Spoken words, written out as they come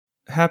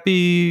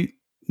happy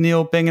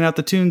Neil banging out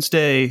the tunes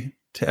day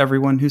to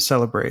everyone who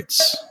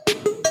celebrates.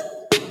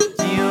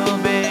 Neil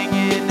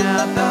banging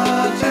out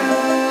the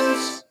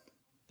tunes.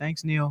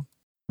 Thanks, Neil.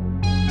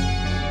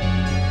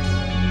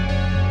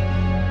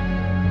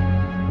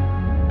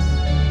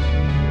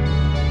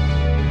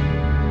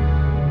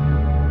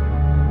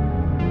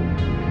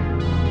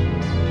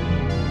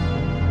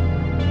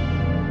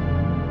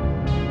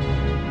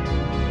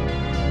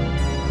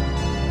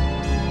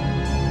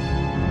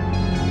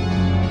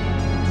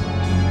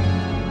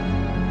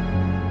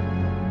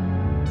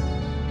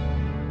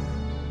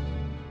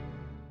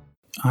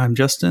 I'm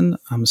Justin.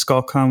 I'm a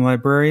Skullcom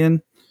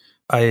librarian.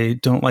 I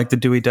don't like the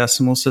Dewey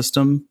Decimal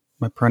System.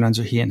 My pronouns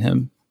are he and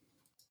him.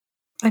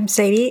 I'm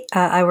Sadie.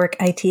 I work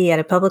IT at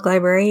a public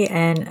library,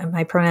 and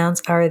my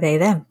pronouns are they,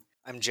 them.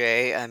 I'm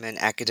Jay. I'm an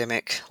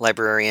academic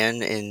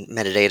librarian in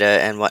metadata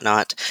and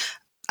whatnot.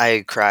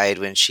 I cried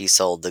when she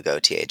sold the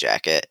Gautier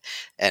jacket,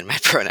 and my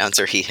pronouns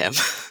are he, him.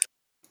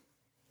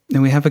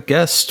 And we have a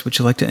guest. Would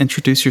you like to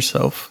introduce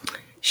yourself?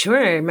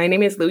 Sure. My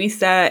name is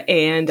Luisa,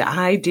 and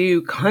I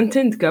do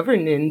content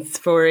governance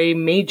for a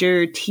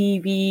major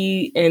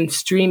TV and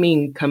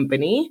streaming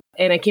company.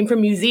 And I came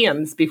from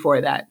museums before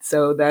that.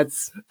 So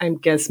that's, I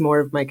guess, more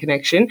of my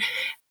connection.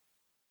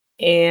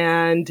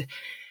 And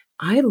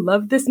I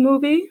love this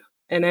movie,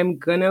 and I'm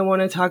going to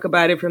want to talk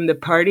about it from the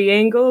party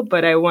angle,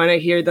 but I want to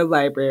hear the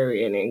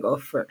librarian angle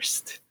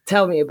first.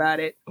 Tell me about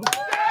it.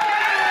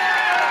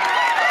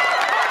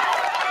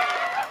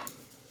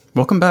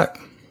 Welcome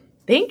back.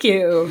 Thank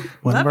you.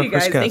 Love you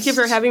guys. Thank you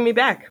for having me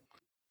back.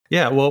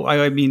 Yeah, well,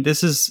 I mean,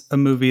 this is a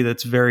movie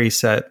that's very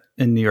set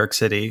in New York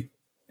City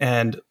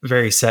and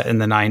very set in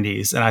the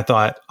 90s. And I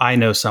thought, I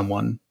know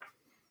someone.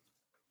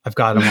 I've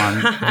got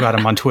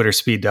him on Twitter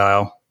speed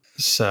dial.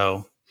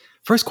 So,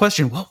 first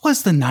question, what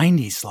was the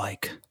 90s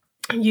like?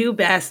 You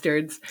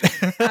bastards. You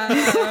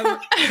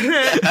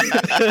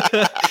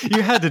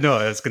had to know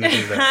I was going to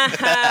do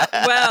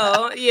that.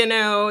 Well,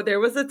 there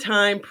was a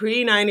time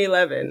pre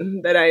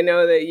 9/11 that I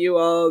know that you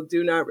all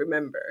do not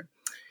remember.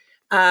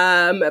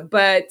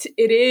 But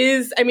it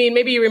is,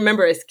 maybe you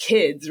remember as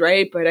kids,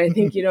 right? But I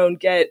think you don't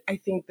get,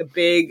 the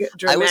big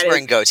dramatic... I was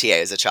wearing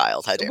Gautier as a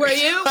child. How dare Were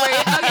you?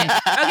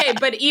 Okay.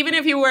 But even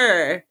if you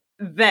were,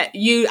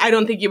 I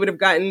don't think you would have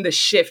gotten the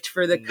shift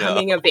for the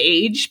coming of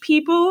age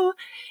people.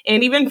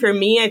 And even for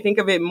me, I think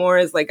of it more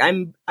as like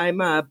I'm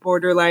a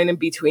borderline in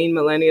between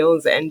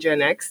millennials and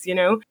Gen X,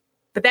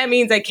 But that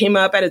means I came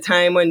up at a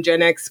time when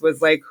Gen X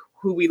was like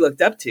who we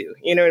looked up to.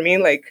 You know what I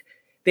mean? Like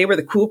they were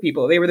the cool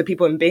people. They were the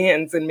people in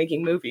bands and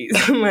making movies,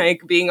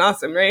 like being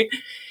awesome, right?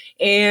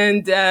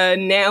 And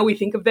now we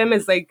think of them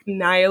as like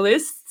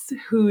nihilists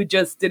who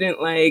just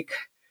didn't like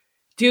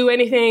do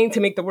anything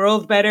to make the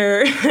world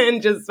better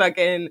and just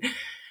fucking,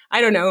 I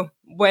don't know,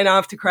 went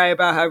off to cry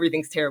about how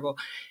everything's terrible.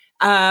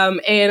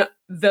 And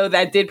though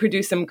that did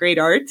produce some great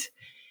art,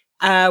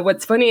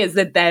 what's funny is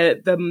that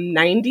the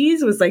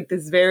 90s was like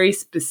this very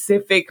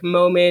specific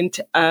moment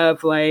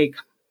of like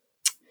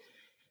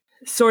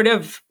sort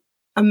of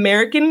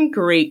American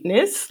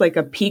greatness, like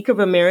a peak of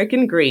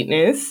American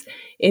greatness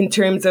in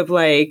terms of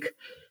like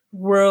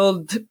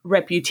world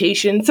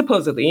reputation,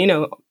 supposedly.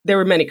 There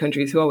were many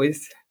countries who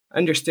always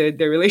understood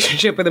their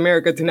relationship with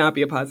America to not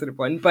be a positive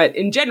one. But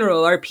in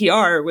general, our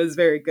PR was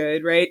very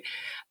good, right?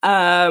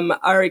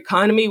 Our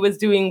economy was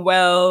doing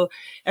well.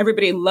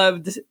 Everybody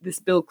loved this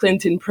Bill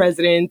Clinton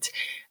president.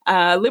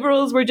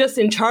 Liberals were just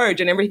in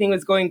charge and everything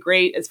was going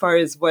great as far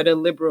as what a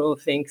liberal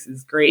thinks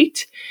is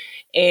great.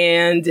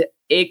 And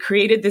it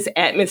created this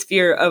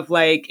atmosphere of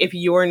like, if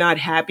you're not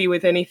happy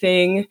with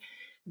anything,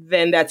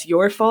 then that's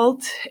your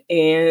fault.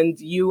 And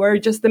you are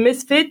just the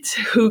misfit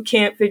who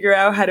can't figure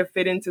out how to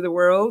fit into the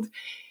world.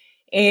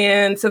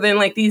 And so then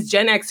like these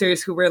Gen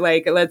Xers who were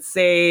like, let's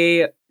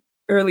say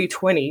early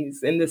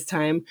 20s in this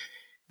time,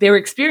 they were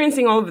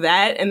experiencing all of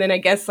that. And then I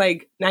guess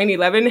like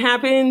 9/11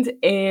 happened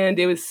and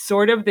it was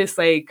sort of this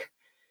like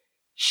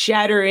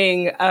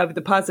shattering of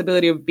the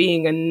possibility of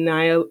being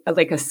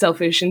a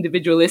selfish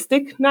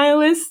individualistic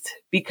nihilist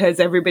because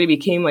everybody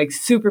became like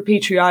super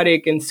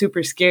patriotic and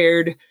super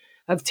scared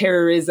of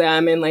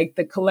terrorism and like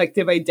the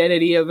collective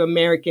identity of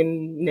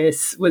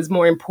Americanness was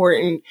more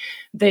important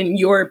than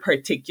your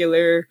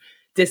particular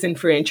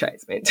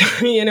disenfranchisement.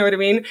 You know what I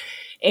mean?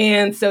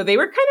 And so they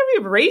were kind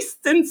of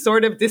erased and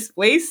sort of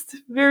displaced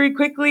very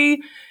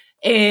quickly.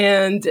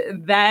 And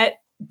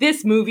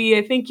this movie,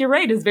 I think you're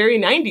right, is very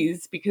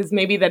 90s because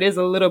maybe that is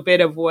a little bit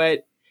of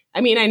what, I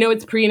know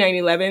it's pre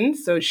 9/11,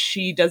 so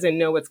she doesn't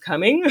know what's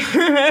coming,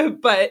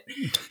 but.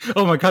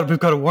 Oh my God, we've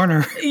got to warn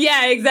her.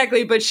 Yeah,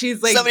 exactly. But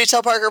she's like. Somebody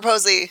tell Parker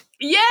Posey.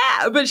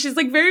 Yeah, but she's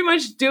like very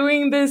much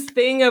doing this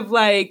thing of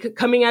like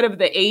coming out of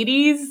the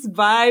 80s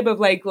vibe of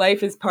like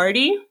life is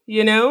party,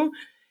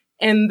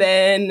 And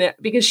then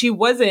because she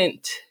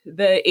wasn't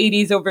the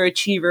 80s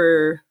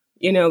overachiever,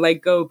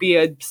 like go be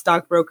a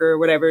stockbroker or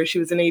whatever. She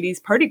was an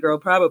 80s party girl,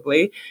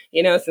 probably,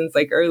 since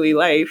like early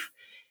life.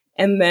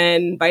 And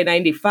then by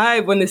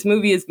 95, when this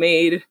movie is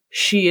made,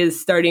 she is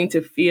starting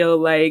to feel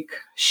like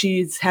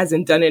she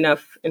hasn't done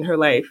enough in her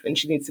life and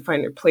she needs to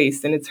find her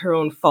place. And it's her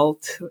own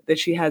fault that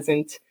she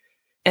hasn't.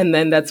 And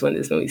then that's when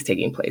this movie's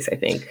taking place, I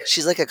think.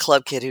 She's like a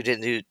club kid who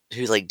didn't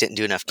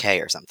do enough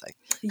K or something.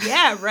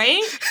 Yeah,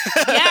 right?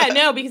 Yeah,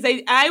 no, because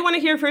I want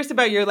to hear first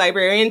about your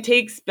librarian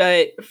takes,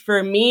 but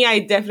for me, I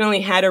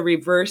definitely had a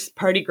reverse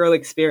party girl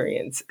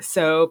experience.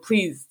 So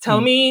please tell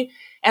me,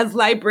 as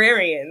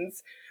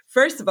librarians,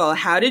 first of all,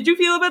 how did you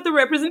feel about the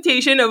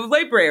representation of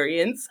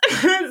librarians?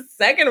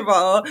 Second of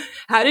all,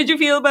 how did you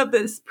feel about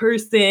this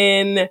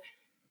person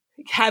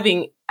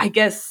having, I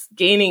guess,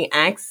 gaining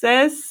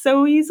access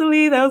so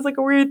easily? That was like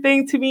a weird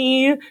thing to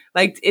me.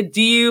 Like,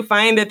 do you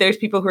find that there's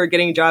people who are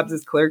getting jobs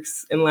as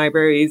clerks in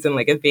libraries and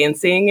like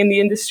advancing in the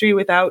industry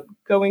without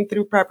going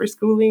through proper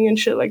schooling and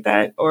shit like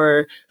that?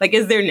 Or like,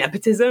 is there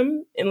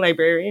nepotism in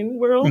librarian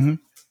world? Mm-hmm.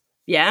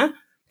 Yeah,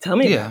 tell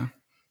me. Yeah,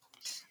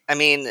 I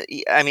mean,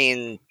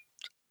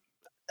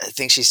 I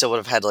think she still would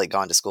have had to like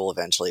gone to school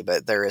eventually,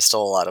 but there is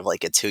still a lot of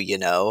like it's who you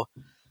know.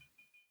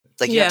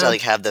 Like you have to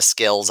like have the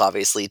skills,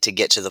 obviously, to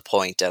get to the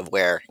point of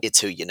where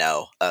it's who you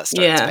know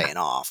starts paying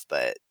off.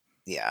 But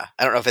yeah,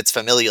 I don't know if it's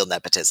familial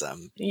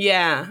nepotism.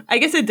 Yeah, I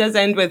guess it does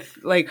end with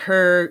like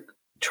her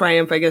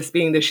triumph, I guess,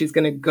 being that she's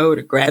going to go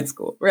to grad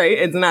school, right?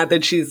 It's not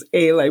that she's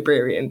a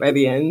librarian by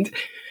the end.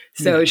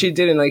 So she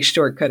didn't like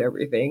shortcut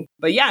everything.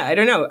 But yeah, I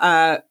don't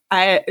know.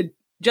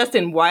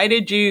 Justin, why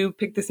did you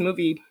pick this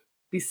movie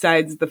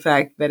besides the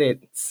fact that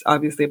it's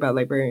obviously about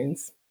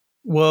librarians?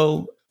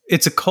 Well,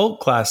 it's a cult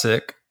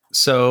classic.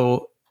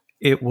 So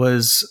it's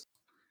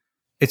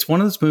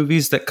one of those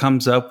movies that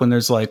comes up when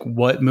there's like,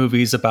 what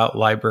movies about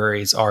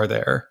libraries are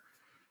there?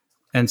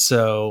 And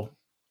so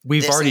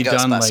we've already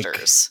done like,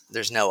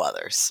 there's no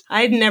others.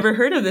 I'd never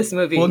heard of this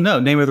movie. Well, no,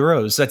 Name of the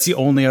Rose. That's the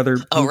only other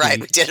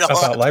movie we did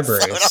about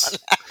libraries.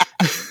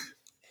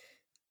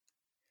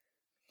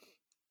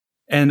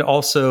 And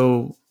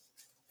also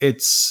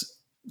it's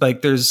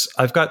like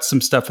I've got some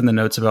stuff in the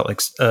notes about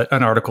like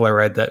an article I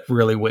read that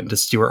really went into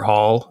Stuart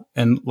Hall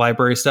and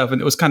library stuff.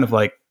 And it was kind of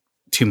like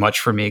too much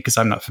for me because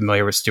I'm not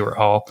familiar with Stuart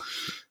Hall.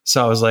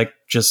 So I was like,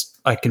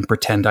 I can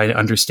pretend I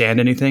understand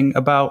anything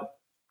about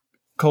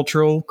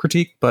cultural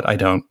critique, but I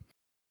don't.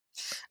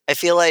 I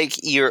feel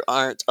like you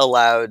aren't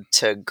allowed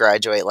to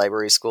graduate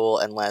library school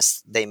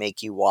unless they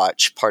make you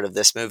watch part of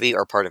this movie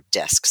or part of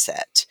Desk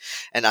Set.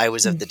 And I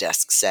was of the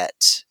Desk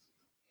Set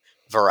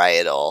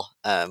varietal,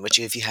 which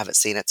if you haven't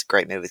seen, it's a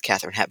great movie with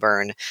Katharine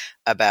Hepburn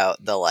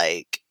about the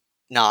like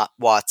not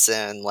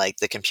Watson, like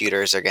the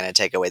computers are going to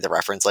take away the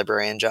reference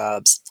librarian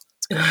jobs.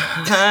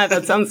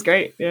 That sounds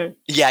great.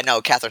 Yeah,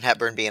 no, Katharine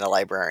Hepburn being a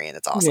librarian,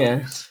 it's awesome.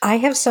 Yeah. I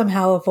have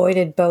somehow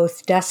avoided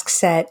both Desk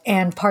Set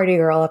and Party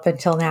Girl up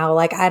until now.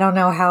 Like, I don't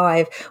know how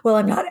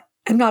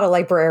I'm not a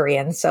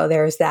librarian, so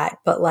there's that.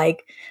 But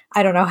like,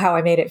 I don't know how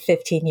I made it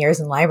 15 years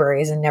in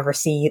libraries and never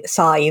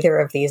saw either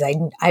of these.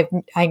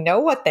 I know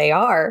what they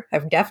are.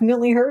 I've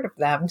definitely heard of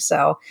them.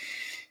 So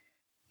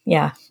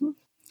yeah,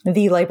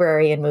 the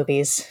librarian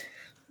movies.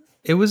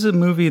 It was a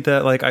movie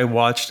that like I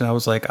watched and I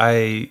was like,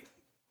 I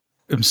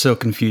am so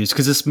confused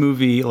because this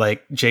movie,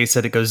 like Jay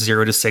said, it goes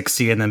 0 to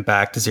 60 and then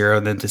back to 0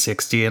 and then to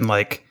 60. And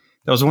like,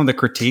 that was one of the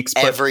critiques.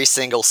 But, every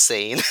single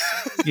scene.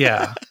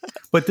 Yeah.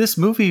 But this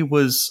movie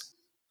was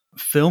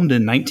filmed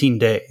in 19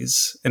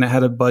 days and it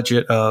had a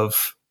budget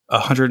of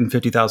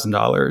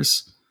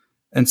 $150,000.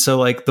 And so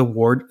like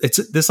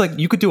it's this, like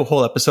you could do a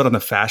whole episode on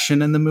the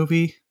fashion in the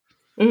movie.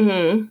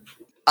 Mm-hmm.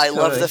 I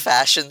love the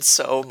fashion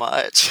so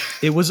much.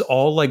 It was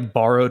all like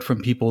borrowed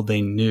from people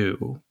they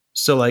knew.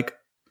 So like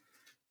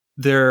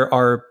there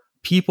are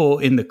people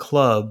in the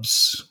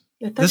clubs.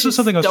 This was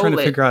something I was trying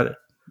to figure out.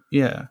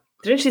 Yeah.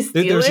 Didn't she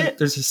steal it?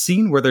 There's a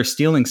scene where they're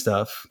stealing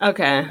stuff.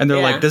 Okay. And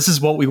they're like, this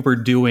is what we were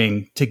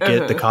doing to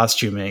get the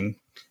costuming.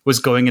 Was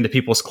going into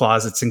people's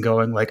closets and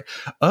going like,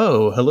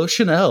 oh, hello,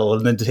 Chanel.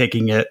 And then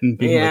taking it and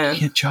being like,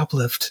 you can't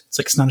shoplift. It's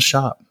like, it's not a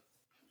shop.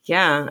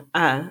 Yeah.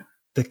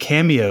 The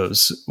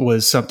cameos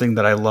was something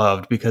that I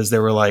loved because they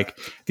were like,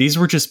 these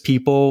were just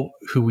people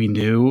who we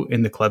knew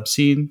in the club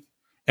scene.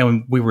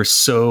 And we were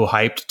so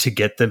hyped to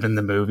get them in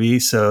the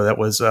movie. So that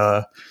was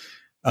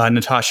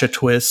Natasha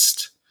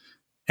Twist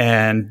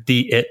and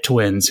the It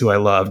twins, who I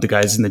love, the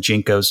guys in the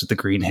Jinkos with the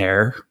green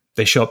hair.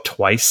 They show up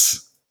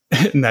twice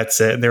and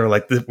that's it. And they were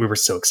like, we were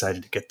so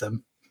excited to get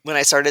them. When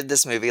I started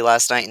this movie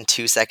last night and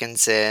 2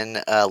 seconds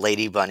in,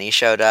 Lady Bunny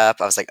showed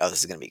up, I was like, oh, this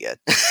is going to be good.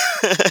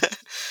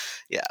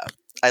 Yeah,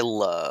 I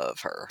love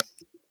her.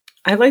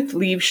 I liked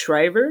Liev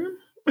Schreiber.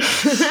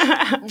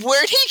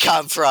 Where'd he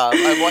come from?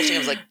 I'm watching, I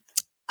was like,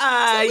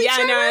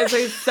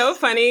 it's so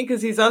funny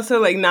because he's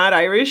also like not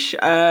Irish.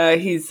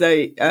 He's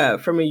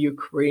from a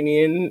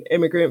Ukrainian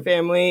immigrant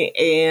family,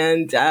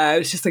 and I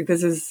was just like,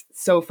 this is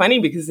so funny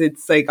because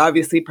it's like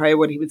obviously probably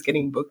what he was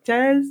getting booked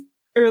as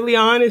early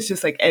on. It's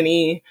just like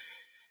any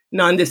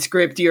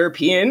nondescript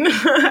European.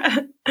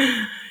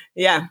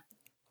 Yeah,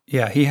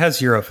 he has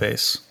Euro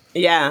face.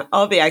 Yeah,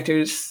 all the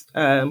actors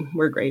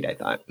were great, I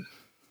thought.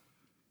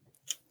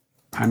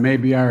 I may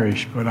be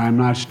Irish, but I'm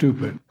not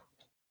stupid.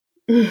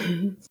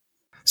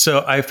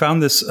 So I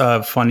found this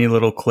funny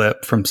little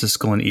clip from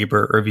Siskel and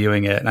Ebert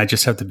reviewing it, and I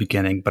just have the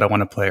beginning, but I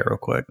want to play it real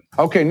quick.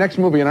 Okay, next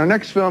movie. And our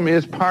next film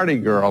is Party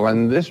Girl.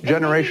 And this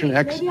Generation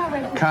X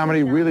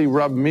comedy really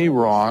rubbed me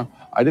raw.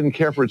 I didn't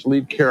care for its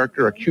lead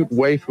character, a cute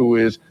waif who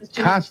is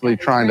constantly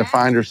trying to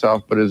find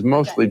herself, but is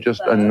mostly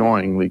just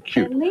annoyingly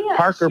cute.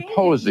 Parker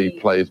Posey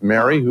plays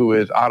Mary, who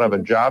is out of a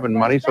job and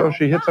money, so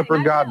she hits up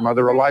her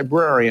godmother, a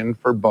librarian,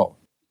 for both.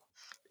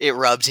 It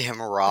rubbed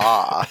him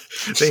raw.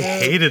 They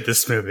hated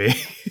this movie.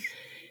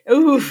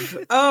 Oof.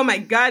 Oh my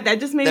God. That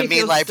just made The me mean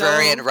feel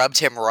librarian so rubbed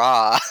him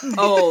raw.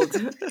 old.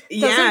 Doesn't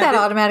that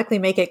automatically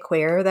make it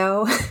queer,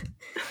 though?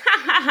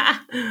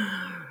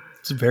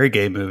 It's a very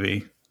gay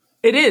movie.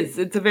 It is.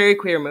 It's a very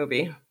queer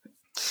movie.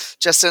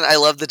 Justin, I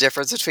love the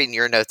difference between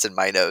your notes and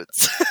my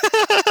notes.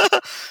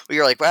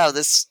 You're like, wow,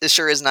 this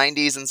sure is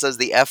 90s and says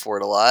the F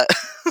word a lot.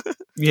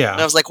 Yeah. And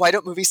I was like, why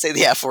don't movies say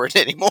the F word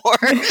anymore?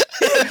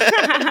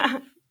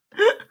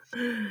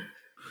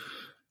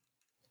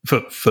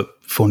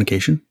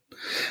 Fornication.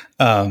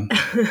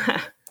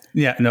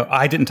 Yeah, no,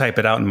 I didn't type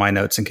it out in my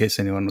notes in case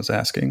anyone was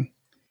asking.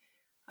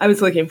 I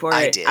was looking for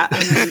I it.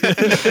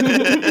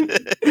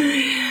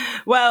 did.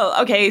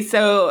 Well, okay,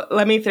 so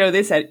let me throw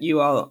this at you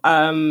all.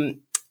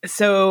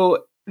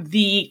 So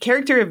the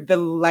character of the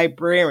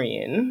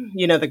librarian,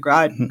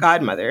 the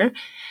godmother,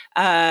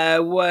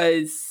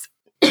 was,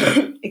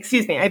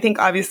 excuse me, I think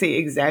obviously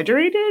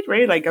exaggerated,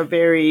 right? Like a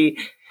very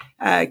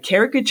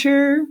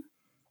caricature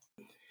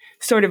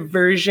sort of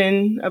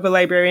version of a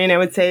librarian, I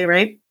would say,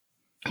 right?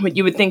 What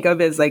you would think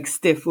of as like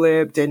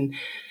stiff-lipped and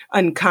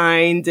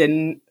unkind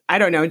and I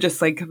don't know,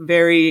 just like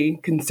very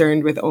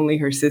concerned with only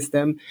her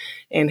system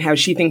and how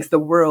she thinks the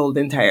world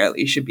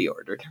entirely should be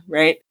ordered,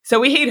 right? So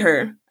we hate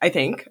her, I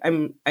think.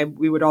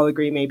 We would all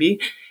agree maybe.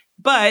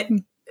 But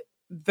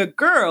the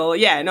girl,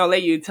 yeah, and I'll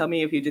let you tell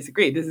me if you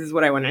disagree. This is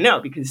what I want to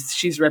know because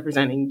she's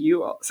representing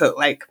you all. So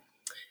like,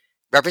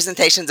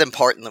 representation's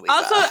important, Luisa.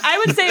 also,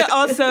 I would say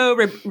also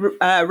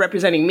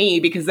representing me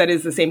because that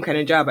is the same kind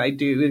of job I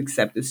do,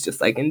 except it's just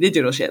like in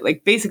digital shit.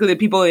 Like basically the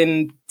people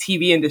in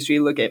TV industry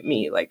look at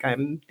me like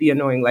I'm the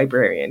annoying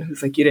librarian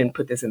who's like, you didn't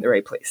put this in the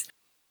right place.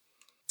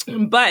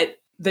 But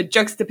the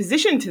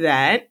juxtaposition to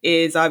that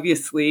is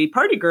obviously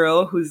Party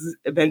Girl, who's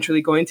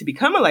eventually going to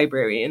become a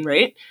librarian,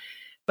 right?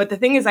 But the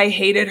thing is, I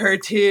hated her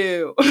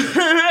too.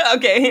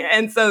 Okay.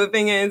 And so the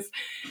thing is,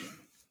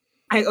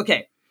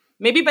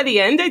 maybe by the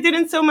end I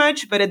didn't so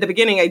much, but at the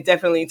beginning I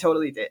definitely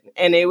totally did.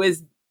 And it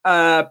was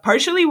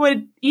partially what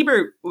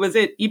was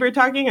it Ebert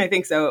talking? I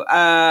think so.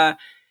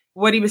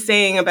 What he was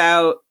saying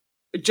about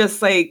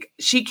just like,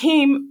 she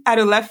came out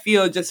of left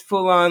field, just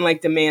full on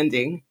like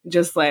demanding,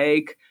 just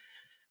like,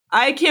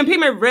 I can't pay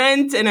my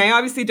rent and I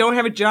obviously don't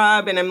have a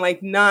job and I'm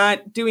like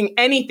not doing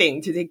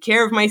anything to take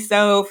care of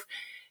myself.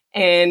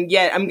 And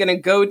yet I'm going to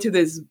go to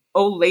this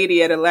old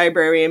lady at a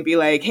library and be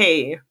like,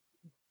 hey,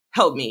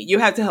 help me. You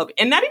have to help me.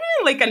 And not even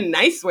in like a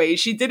nice way.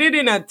 She did it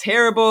in a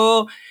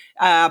terrible,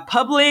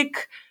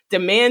 public,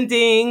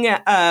 demanding,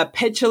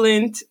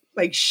 petulant,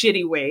 like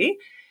shitty way.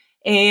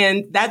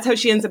 And that's how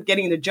she ends up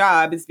getting the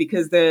job is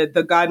because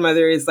the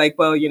godmother is like,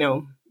 well,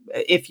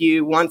 if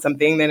you want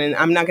something, then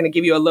I'm not going to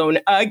give you a loan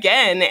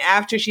again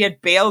after she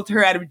had bailed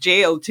her out of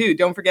jail too.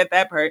 Don't forget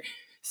that part.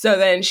 So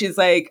then she's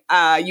like,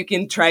 you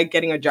can try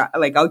getting a job.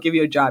 Like, I'll give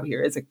you a job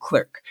here as a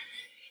clerk.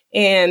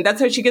 And that's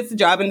how she gets the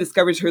job and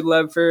discovers her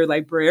love for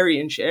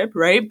librarianship,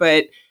 right?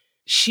 But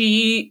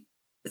she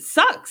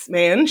sucks,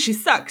 man. She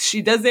sucks.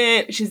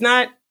 She's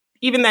not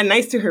even that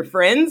nice to her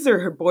friends or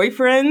her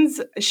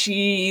boyfriends.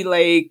 She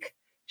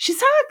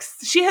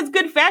sucks. She has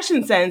good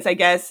fashion sense, I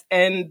guess.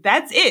 And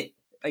that's it.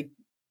 Like,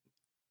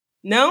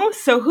 no?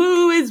 So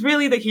who is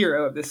really the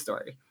hero of this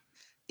story?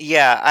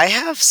 Yeah, I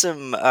have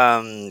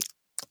some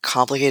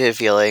complicated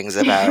feelings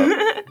about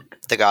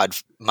the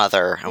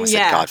godmother. I almost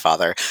said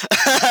godfather.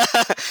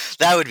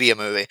 That would be a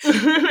movie.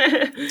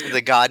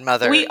 The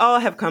godmother. We all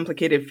have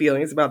complicated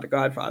feelings about the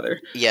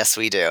godfather. Yes,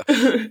 we do.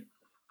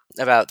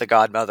 About the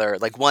godmother.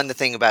 Like, the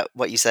thing about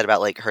what you said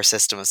about like her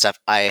system and stuff,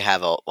 I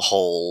have a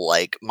whole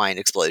like mind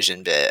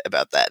explosion bit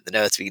about that. The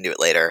notes, we can do it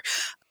later.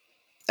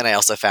 And I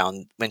also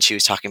found when she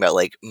was talking about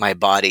like my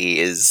body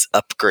is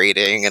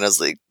upgrading, and I was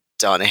like,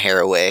 Donna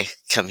Haraway,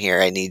 come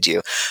here, I need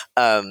you.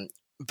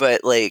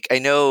 But like, I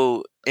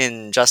know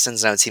in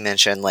Justin's notes, he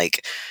mentioned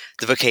like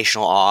the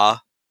vocational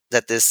awe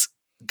that this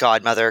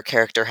godmother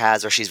character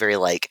has, where she's very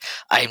like,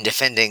 I'm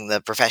defending the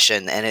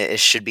profession and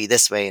it should be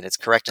this way and it's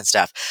correct and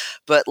stuff.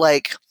 But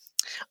like,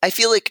 I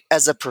feel like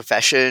as a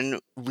profession,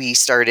 we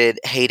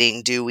started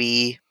hating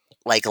Dewey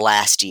like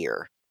last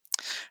year.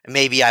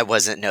 Maybe I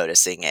wasn't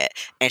noticing it.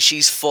 And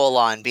she's full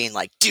on being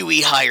like,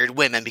 Dewey hired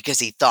women because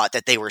he thought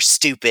that they were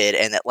stupid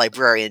and that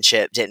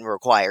librarianship didn't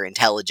require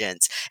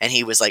intelligence. And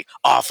he was like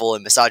awful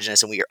and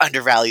misogynist and we are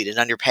undervalued and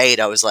underpaid.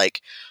 I was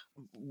like,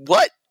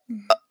 what?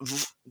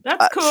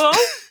 That's cool.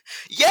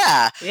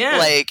 Yeah. Yeah.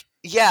 Like,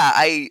 yeah,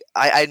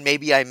 I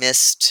maybe I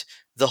missed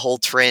the whole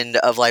trend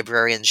of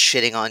librarians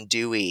shitting on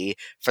Dewey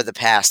for the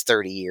past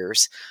 30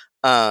 years.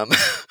 Um,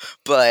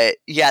 but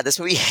yeah, this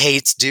movie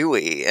hates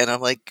Dewey, and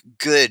I'm like,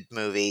 good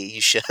movie,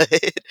 you should.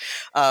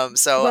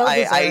 So Well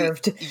I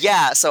deserved.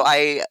 yeah, so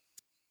I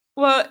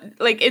Well,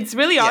 like it's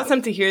really Yeah.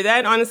 awesome to hear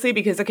that, honestly,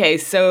 because okay,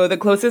 so the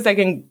closest I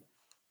can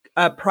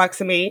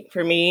approximate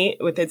for me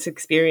with its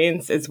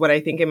experience is what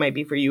I think it might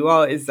be for you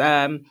all is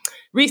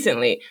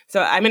recently.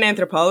 So I'm an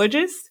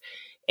anthropologist,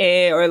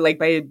 or like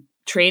by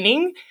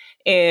training,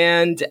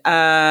 and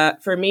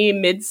for me,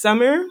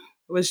 Midsummer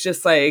was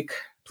just like,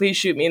 please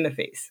shoot me in the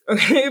face,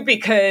 okay?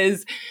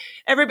 Because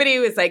everybody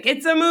was like,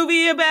 it's a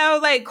movie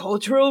about like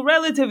cultural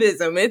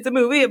relativism. It's a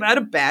movie about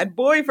a bad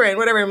boyfriend,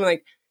 whatever. I'm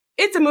like,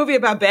 it's a movie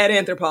about bad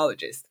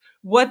anthropologists.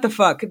 What the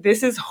fuck?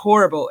 This is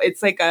horrible.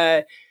 It's like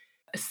a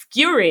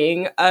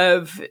skewering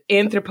of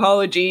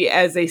anthropology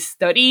as a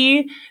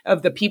study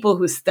of the people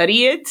who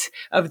study it,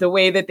 of the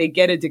way that they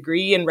get a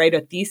degree and write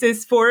a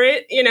thesis for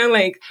it. You know,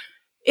 like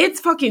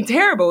it's fucking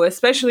terrible,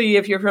 especially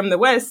if you're from the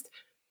West.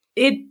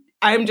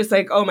 I'm just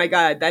like, oh my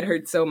God, that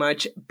hurts so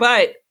much.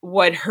 But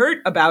what hurt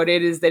about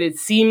it is that it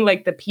seemed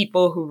like the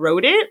people who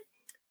wrote it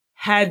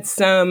had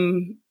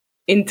some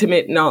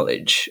intimate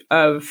knowledge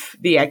of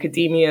the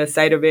academia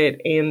side of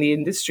it and the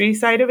industry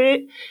side of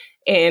it.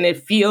 And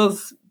it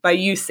feels, by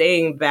you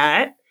saying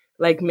that,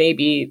 like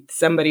maybe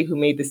somebody who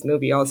made this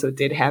movie also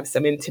did have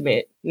some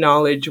intimate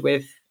knowledge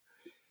with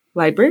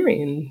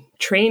librarian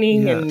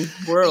training and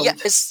world. Yeah,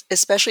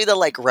 especially the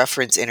like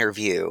reference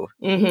interview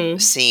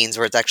scenes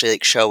where it's actually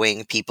like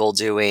showing people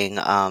doing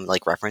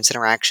like reference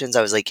interactions.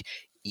 I was like,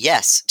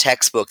 yes,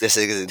 textbook. This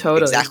is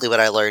exactly what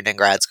I learned in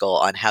grad school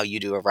on how you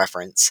do a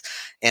reference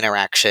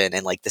interaction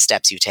and like the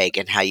steps you take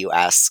and how you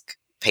ask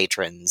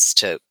patrons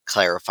to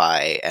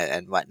clarify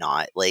and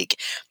whatnot. Like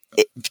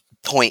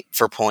point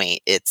for point,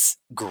 it's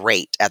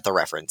great at the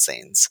reference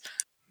scenes.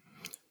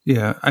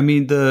 Yeah, I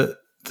mean the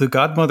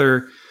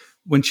godmother,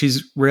 when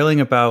she's railing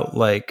about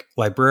like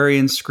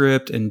librarian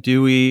script and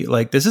Dewey,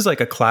 like this is like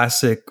a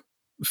classic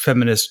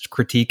feminist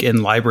critique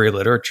in library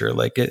literature.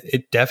 Like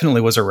it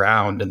definitely was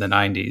around in the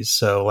 90s.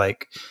 So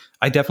like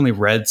I definitely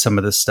read some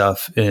of this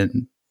stuff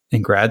in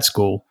grad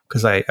school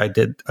because I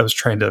was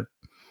trying to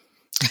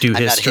do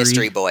I'm history. not a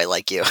history boy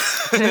like you.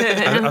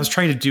 I was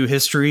trying to do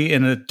history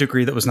in a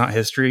degree that was not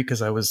history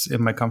because I was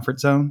in my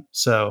comfort zone.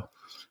 So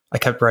I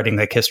kept writing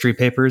like history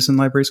papers in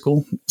library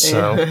school.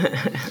 So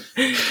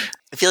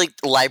I feel like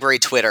library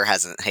Twitter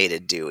hasn't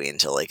hated Dewey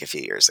until like a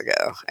few years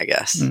ago, I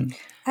guess.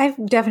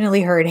 I've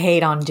definitely heard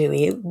hate on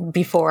Dewey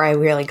before I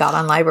really got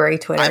on library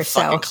Twitter. I'm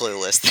fucking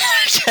clueless.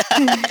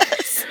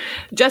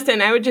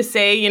 Justin, I would just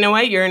say, you know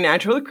what? You're a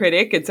natural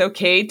critic. It's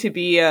okay to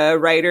be a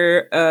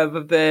writer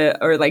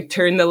or like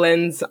turn the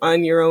lens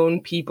on your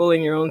own people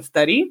in your own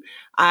study.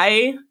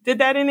 I did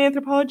that in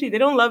anthropology. They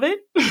don't love it.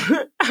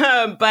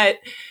 But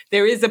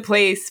there is a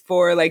place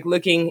for like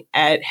looking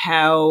at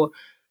how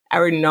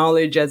our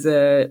knowledge as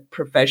a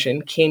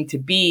profession came to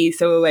be.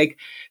 So like,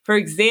 for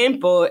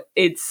example,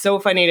 it's so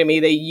funny to me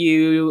that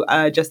you,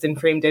 Justin,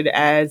 framed it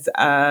as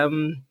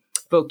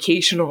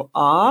vocational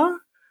awe.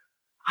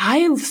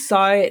 I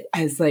saw it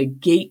as like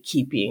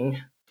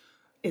gatekeeping.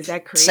 Is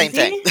that crazy? Same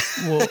thing.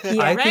 Well,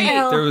 Yeah, I right.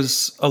 think there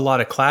was a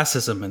lot of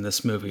classism in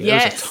this movie.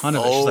 Yes. There's a ton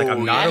of it. She's like,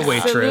 I'm not a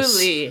waitress.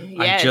 Absolutely.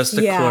 I'm Yes. just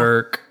a Yeah.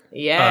 clerk.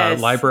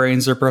 Yes.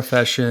 Librarians are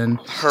profession.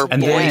 Her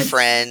And then-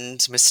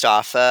 boyfriend,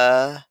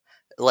 Mustafa,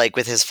 like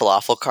with his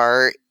falafel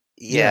cart.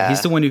 Yeah.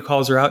 He's the one who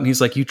calls her out and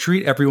he's like, you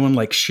treat everyone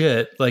like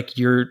shit. Like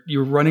you're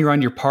running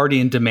around your party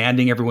and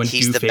demanding everyone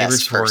He's do the favors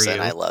best for person.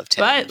 you. I loved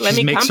him. But let She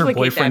me makes her complicate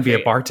boyfriend that be for a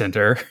you.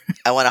 bartender.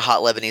 I want a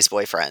hot Lebanese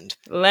boyfriend.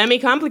 Let me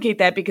complicate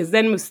that because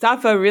then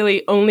Mustafa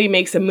really only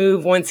makes a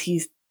move once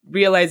he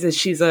realizes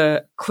she's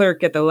a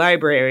clerk at the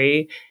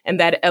library, and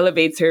that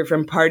elevates her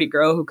from party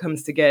girl who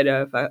comes to get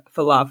a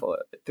falafel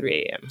at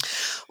 3 a.m.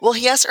 Well,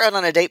 he asked her out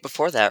on a date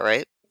before that,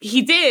 right?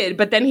 He did,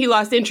 but then he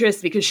lost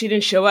interest because she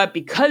didn't show up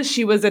because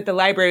she was at the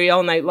library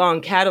all night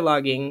long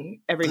cataloging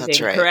everything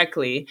That's right.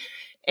 correctly.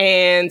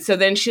 And so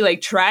then she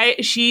went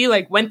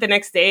the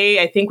next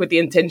day, I think with the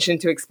intention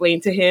to explain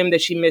to him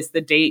that she missed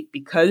the date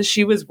because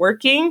she was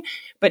working,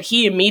 but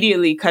he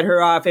immediately cut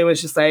her off and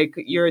was just like,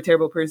 you're a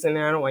terrible person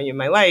and I don't want you in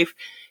my life.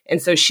 And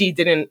so she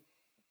didn't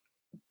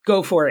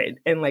go for it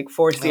and like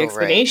force the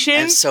explanation.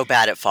 Right. I'm so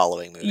bad at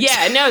following movies.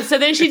 Yeah, no. So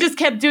then she just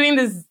kept doing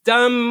this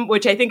dumb,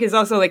 which I think is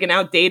also like an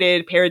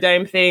outdated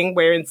paradigm thing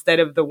where instead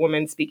of the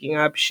woman speaking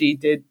up, she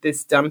did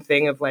this dumb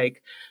thing of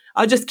like,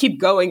 I'll just keep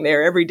going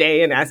there every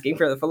day and asking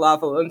for the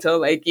falafel until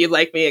like you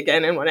like me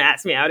again and want to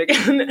ask me out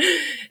again.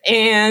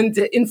 And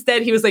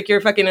instead he was like,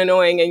 you're fucking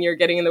annoying and you're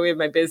getting in the way of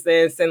my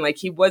business. And like,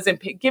 he wasn't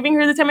giving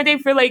her the time of day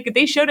for like,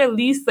 they showed at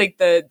least like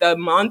the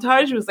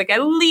montage was like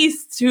at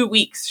least 2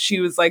 weeks. She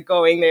was like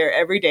going there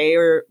every day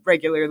or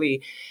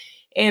regularly.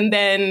 And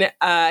then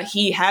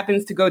he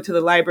happens to go to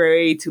the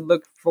library to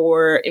look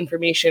for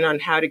information on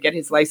how to get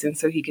his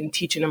license so he can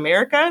teach in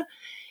America.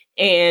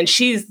 And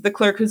she's the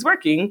clerk who's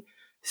working.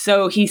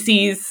 So he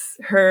sees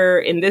her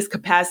in this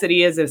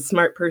capacity as a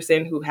smart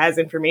person who has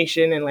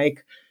information and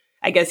like,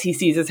 I guess he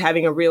sees as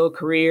having a real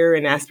career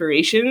and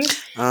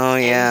aspirations. Oh,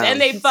 yeah. And then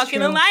they fuck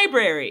in a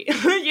library. You know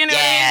what I mean?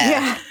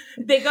 Yeah.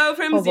 They go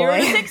from Oh, 0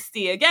 to boy.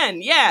 60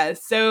 again. Yeah.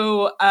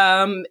 So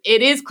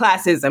it is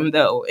classism,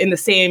 though, in the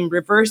same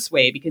reverse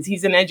way, because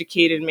he's an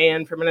educated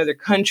man from another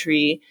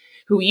country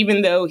who,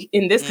 even though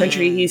in this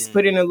country he's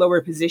put in a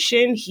lower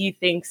position, he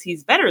thinks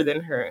he's better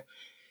than her.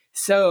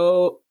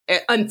 So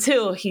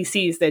until he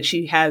sees that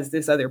she has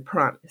this other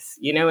promise,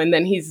 and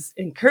then he's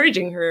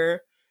encouraging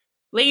her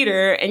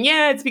later. And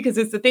yeah, it's because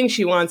it's the thing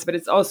she wants, but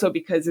it's also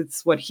because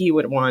it's what he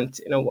would want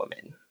in a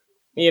woman.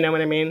 You know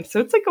what I mean? So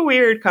it's like a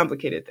weird,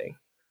 complicated thing.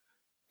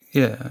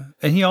 Yeah.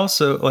 And he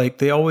also, like,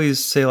 they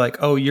always say, like,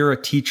 oh, you're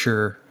a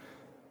teacher.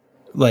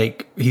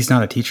 Like, he's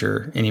not a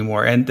teacher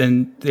anymore. And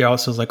then they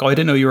also like, oh, I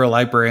didn't know you were a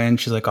librarian.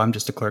 She's like, oh, I'm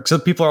just a clerk. So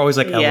people are always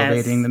like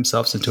elevating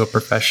themselves into a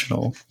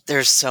professional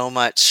There's so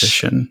much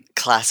position.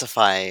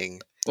 Classifying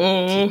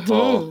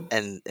people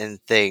and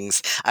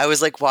things. I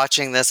was like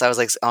watching this, I was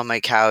like on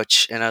my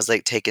couch and I was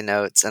like taking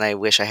notes, and I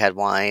wish I had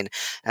wine,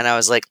 and I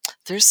was like,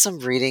 there's some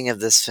reading of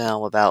this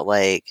film about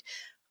like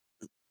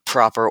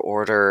proper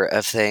order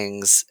of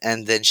things,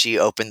 and then she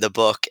opened the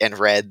book and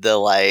read the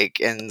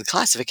like and the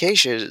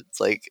classification,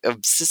 like a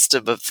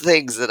system of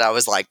things, that I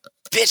was like,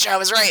 bitch, I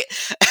was right.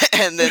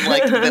 And then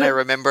like then I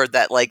remembered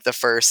that like the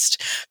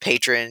first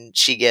patron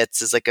she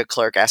gets is like a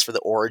clerk asked for the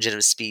origin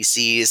of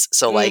species,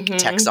 so like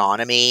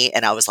taxonomy,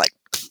 and I was like,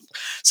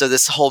 so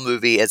this whole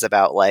movie is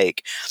about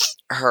like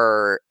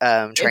her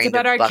trying it's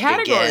about to our buck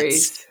categories.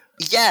 against.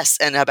 Yes,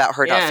 and about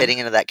her not fitting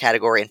into that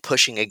category and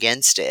pushing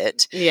against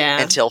it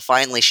until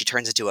finally she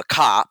turns into a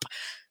cop,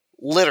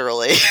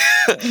 literally,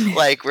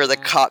 like we're the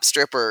cop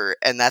stripper,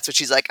 and that's what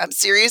she's like, I'm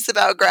serious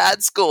about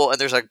grad school,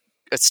 and there's a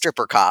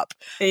stripper cop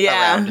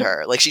around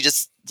her. Like she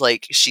just,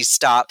 like, she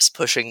stops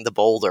pushing the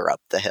boulder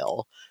up the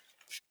hill.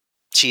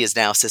 She is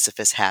now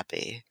Sisyphus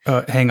happy.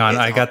 Oh, hang on.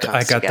 I got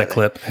the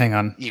clip. Hang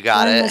on. You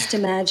got it? I must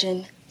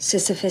imagine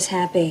Sisyphus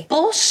happy.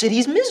 Bullshit,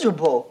 he's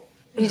miserable.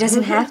 He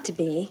doesn't have to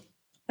be.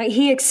 Like,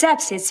 he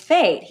accepts his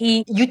fate.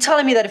 You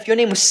telling me that if your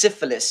name was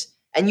Syphilis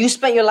and you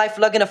spent your life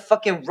lugging a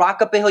fucking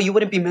rock up a hill, you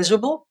wouldn't be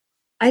miserable?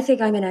 I think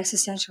I'm an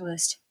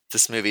existentialist.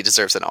 This movie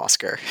deserves an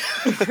Oscar.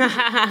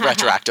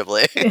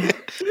 Retroactively.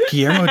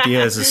 Guillermo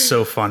Díez is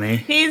so funny.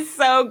 He's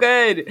so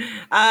good.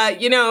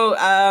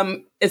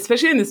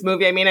 Especially in this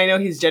movie. I mean, I know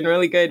he's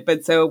generally good,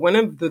 but so one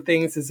of the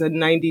things as a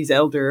 90s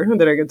elder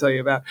that I can tell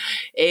you about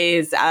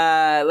is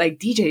like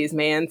DJs,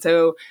 man.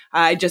 So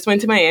I just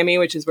went to Miami,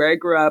 which is where I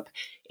grew up.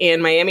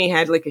 And Miami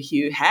had like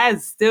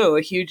has still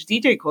a huge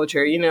DJ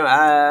culture.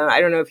 I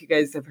don't know if you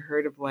guys have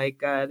heard of like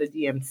the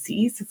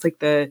DMCs. It's like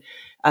the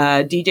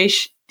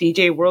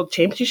DJ World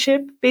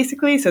Championship,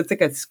 basically. So it's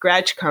like a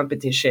scratch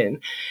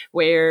competition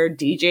where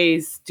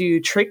DJs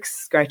do tricks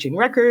scratching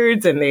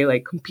records, and they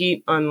like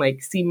compete on like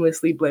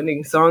seamlessly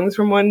blending songs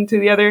from one to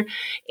the other.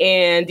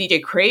 And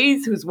DJ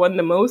Craze, who's won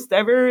the most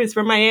ever, is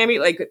from Miami.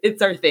 Like,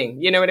 it's our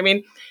thing. You know what I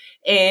mean?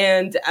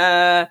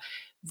 And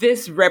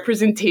this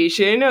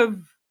representation of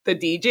the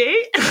DJ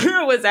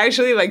was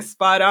actually like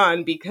spot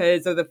on,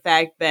 because of the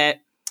fact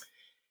that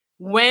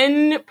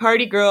when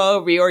Party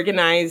Girl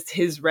reorganized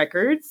his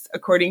records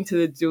according to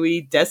the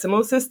Dewey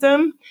Decimal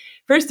System,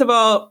 first of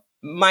all,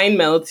 mind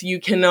melt, you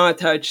cannot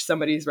touch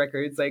somebody's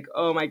records. Like,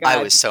 oh my God.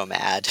 I was so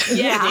mad.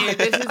 Yeah, dude,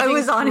 this is I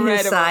was on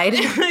his side.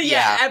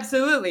 Yeah,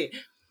 absolutely.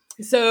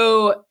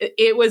 So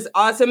it was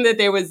awesome that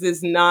there was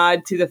this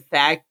nod to the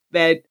fact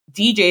that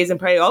DJs and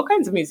probably all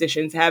kinds of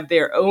musicians have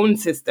their own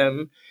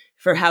system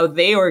for how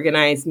they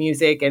organize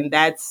music. And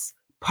that's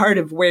part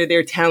of where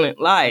their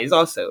talent lies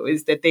also,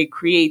 is that they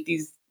create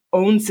these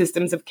own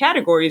systems of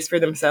categories for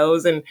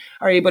themselves and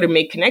are able to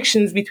make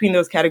connections between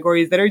those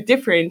categories that are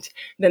different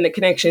than the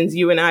connections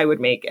you and I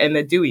would make and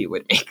that Dewey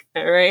would make.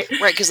 All right.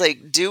 Right. Because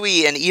like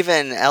Dewey and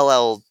even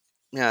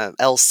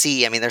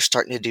LC, I mean, they're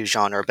starting to do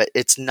genre, but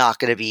it's not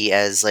going to be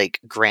as like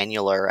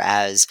granular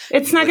as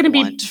it's not going to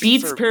be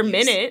beats per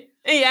minute.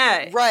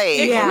 Yeah.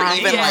 Right. Yeah. Or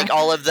even like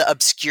all of the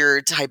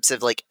obscure types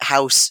of like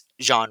house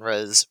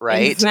genres,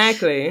 right?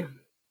 Exactly.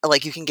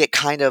 Like you can get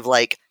kind of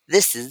like,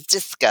 this is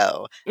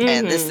disco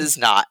and this is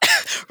not,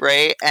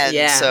 right?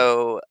 And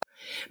so,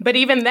 but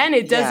even then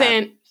it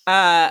doesn't,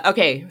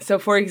 okay. So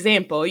for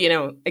example,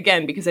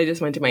 again, because I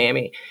just went to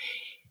Miami,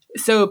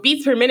 so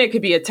beats per minute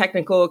could be a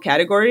technical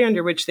category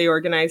under which they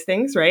organize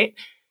things, right?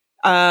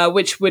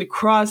 Which would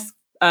cross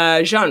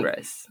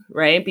genres,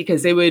 right?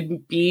 Because it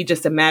would be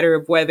just a matter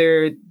of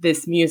whether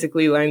this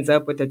musically lines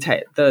up with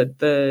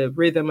the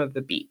rhythm of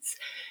the beats.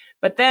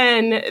 But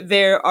then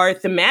there are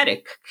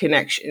thematic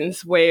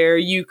connections where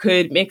you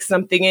could mix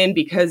something in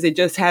because it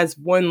just has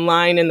one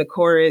line in the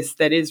chorus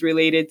that is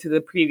related to the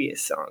previous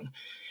song.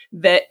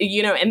 That,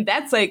 and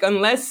that's like,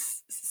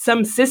 unless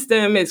some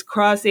system is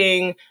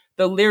crossing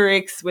the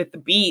lyrics with the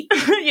beat,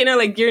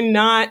 like you're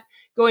not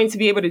going to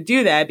be able to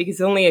do that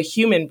because only a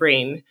human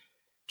brain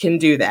can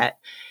do that.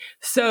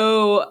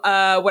 So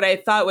what I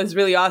thought was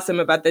really awesome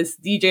about this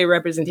DJ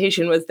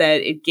representation was that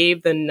it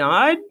gave the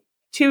nod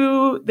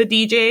to the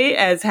DJ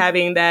as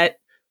having that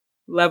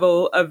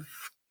level of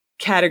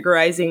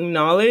categorizing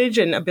knowledge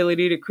and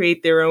ability to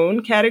create their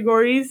own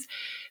categories,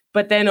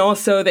 but then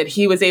also that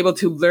he was able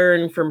to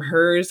learn from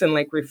hers and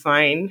like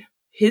refine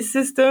his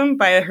system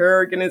by her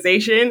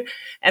organization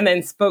and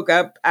then spoke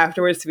up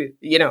afterwards to,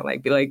 you know,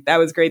 like be like, that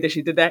was great that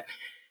she did that,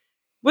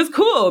 was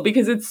cool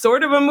because it's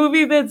sort of a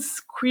movie that's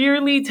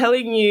queerly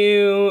telling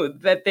you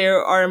that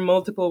there are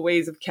multiple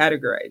ways of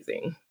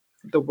categorizing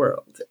the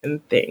world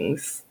and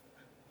things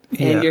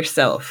and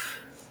yourself.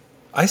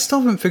 I still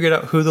haven't figured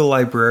out who the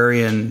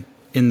librarian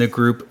in the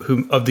group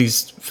of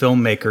these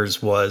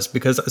filmmakers was,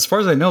 because as far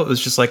as I know, it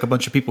was just like a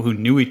bunch of people who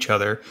knew each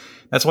other.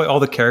 That's why all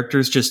the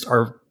characters just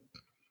are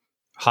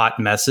hot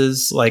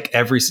messes. Like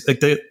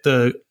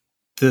the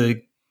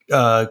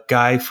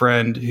guy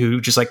friend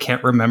who just like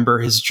can't remember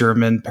his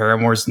German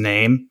paramour's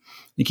name.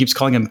 He keeps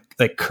calling him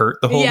like Kurt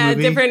the whole movie. Yeah,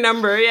 different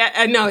number.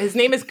 Yeah, no, his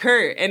name is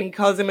Kurt, and he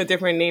calls him a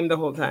different name the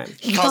whole time.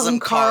 He calls him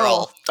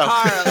Carl.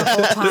 Carl the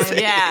whole time.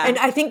 Yeah, and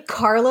I think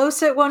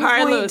Carlos at one point.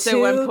 Carlos at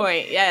one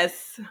point.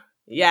 Yes.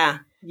 Yeah.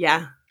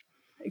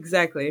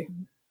 Exactly.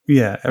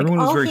 Yeah, everyone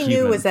was very human. All human. he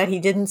knew was that he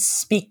didn't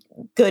speak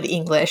good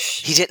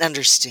English. He didn't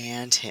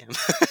understand him.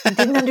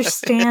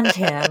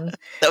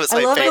 That was my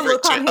I love favorite the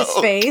look on his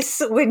joke.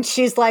 face when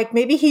she's like,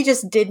 maybe he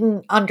just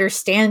didn't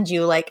understand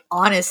you, like,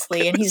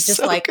 honestly. And he's just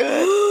So like,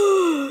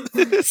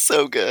 It's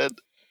so good.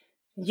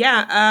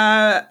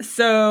 Yeah.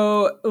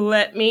 So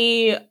let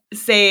me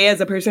say, as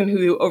a person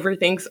who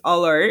overthinks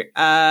all art,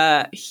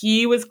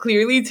 he was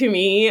clearly to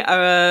me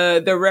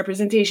the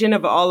representation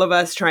of all of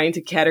us trying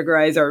to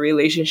categorize our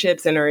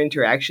relationships and our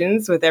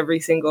interactions with every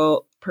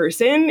single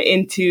person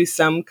into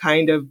some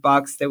kind of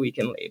box that we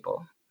can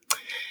label.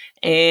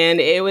 And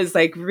it was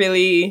like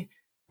really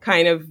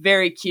kind of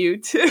very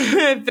cute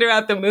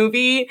throughout the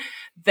movie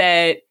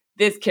that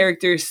this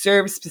character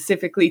served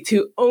specifically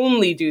to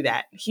only do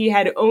that. He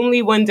had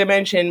only one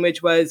dimension,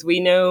 which was,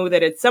 we know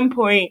that at some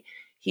point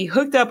he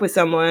hooked up with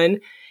someone,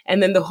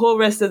 and then the whole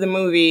rest of the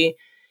movie,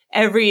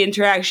 every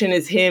interaction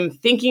is him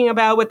thinking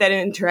about what that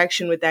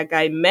interaction with that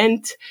guy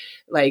meant,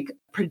 like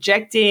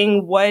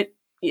projecting what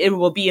it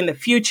will be in the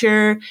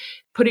future,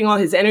 putting all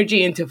his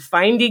energy into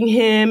finding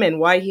him and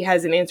why he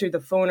hasn't answered the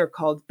phone or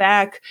called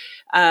back.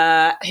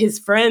 His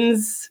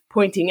friends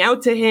pointing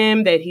out to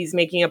him that he's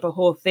making up a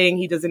whole thing.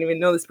 He doesn't even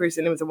know this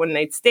person. It was a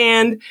one-night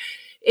stand.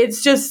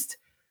 It's just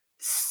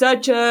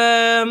such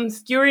a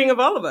skewering of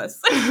all of us.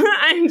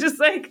 I'm just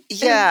like,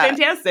 Yeah. it's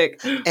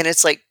fantastic. And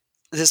it's like,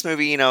 this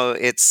movie, you know,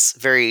 it's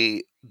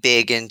very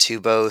big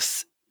into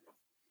both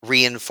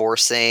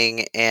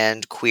reinforcing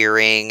and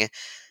queering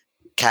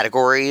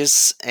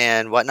categories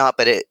and whatnot,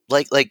 but it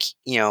like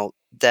you know,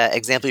 the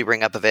example you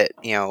bring up of it,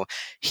 you know,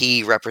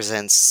 he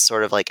represents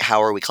sort of like,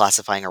 how are we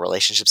classifying our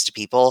relationships to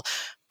people,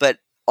 but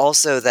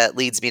also that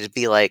leads me to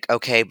be like,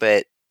 okay,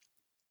 but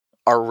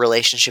our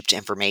relationship to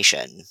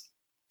information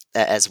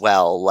as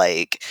well,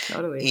 like,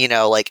 Totally. you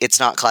know, like, it's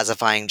not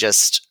classifying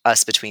just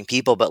us between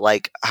people, but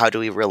like, how do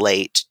we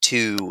relate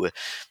to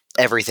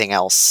everything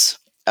else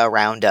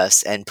around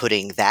us, and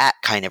putting that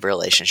kind of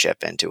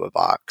relationship into a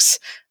box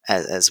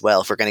as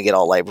well, if we're going to get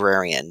all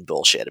librarian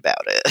bullshit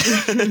about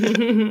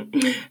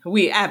it.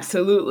 We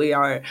absolutely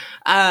are.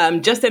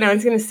 Justin, I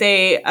was going to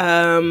say,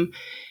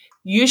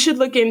 you should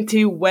look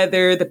into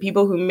whether the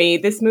people who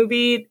made this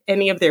movie,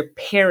 any of their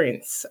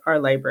parents are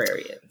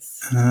librarians.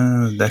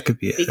 That could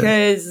be it.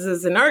 Because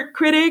as an art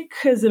critic,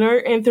 as an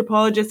art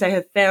anthropologist, I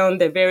have found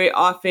that very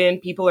often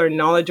people are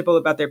knowledgeable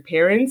about their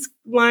parents'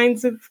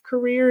 lines of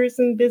careers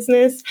and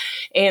business.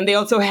 And they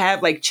also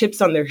have like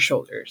chips on their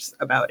shoulders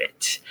about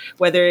it.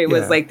 Whether it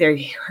was like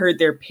they heard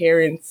their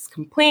parents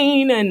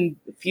complain and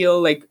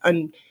feel like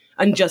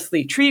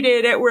unjustly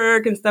treated at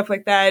work and stuff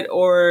like that,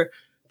 or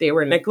they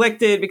were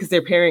neglected because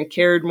their parent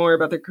cared more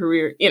about their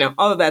career, you know,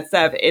 all of that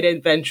stuff. It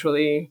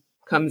eventually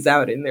comes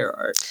out in their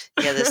art.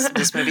 Yeah,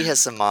 this movie has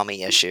some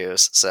mommy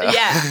issues. So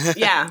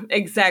yeah,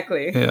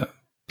 exactly. Yeah.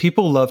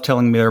 People love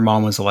telling me their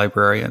mom was a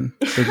librarian.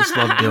 They just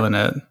love doing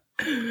it.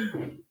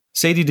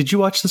 Sadie, did you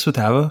watch this with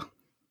Ava?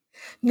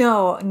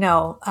 no.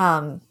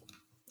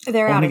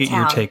 They're I out want to of get town.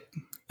 your take.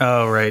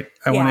 Oh, right.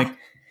 I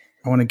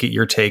want to get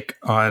your take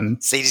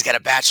on Sadie's got a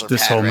bachelor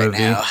this pad whole right movie.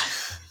 now.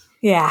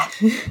 Yeah.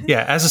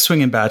 Yeah, as a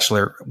swinging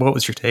bachelor, what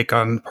was your take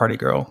on Party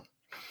Girl?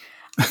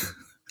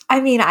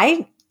 I mean,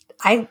 I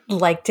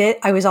liked it.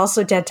 I was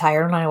also dead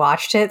tired when I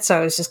watched it, so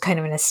I was just kind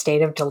of in a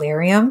state of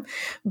delirium.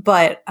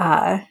 But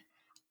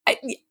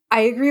I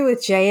agree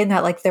with Jay in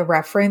that, like, the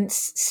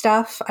reference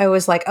stuff, I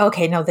was like,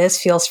 okay, no,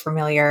 this feels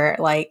familiar.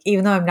 Like,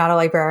 even though I'm not a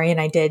librarian,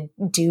 I did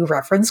do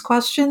reference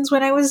questions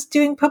when I was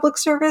doing public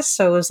service.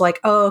 So it was like,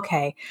 oh,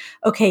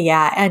 okay,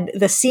 yeah. And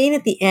the scene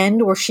at the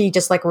end where she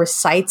just like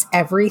recites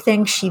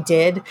everything she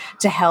did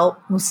to help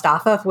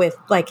Mustafa with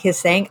like his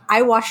thing,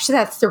 I watched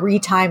that 3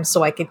 times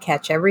so I could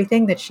catch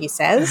everything that she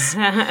says.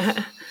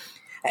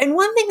 And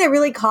one thing that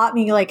really caught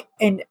me, like,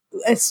 and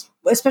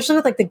especially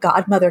with like the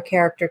godmother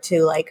character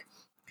too, like,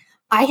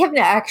 I have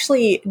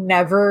actually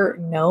never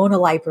known a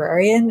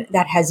librarian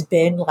that has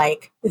been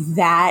like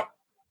that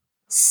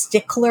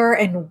stickler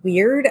and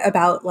weird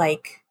about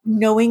like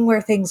knowing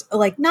where things,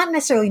 like not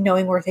necessarily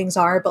knowing where things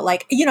are, but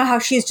like, you know, how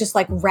she's just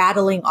like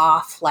rattling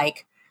off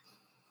like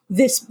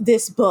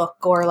this book,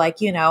 or like,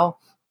 you know,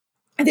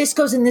 this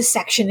goes in this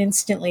section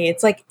instantly.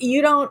 It's like,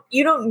 you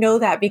don't know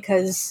that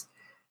because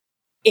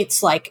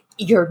it's like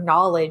your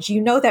knowledge. You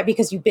know that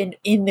because you've been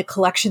in the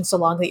collection so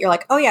long that you're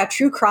like, oh yeah,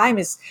 true crime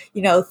is,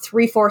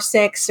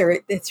 346 or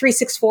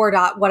 364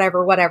 dot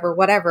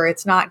whatever.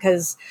 It's not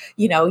because,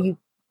 you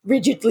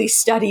rigidly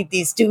studied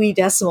these Dewey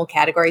Decimal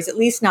categories, at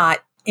least not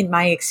in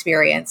my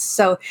experience.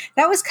 So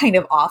that was kind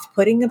of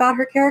off-putting about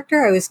her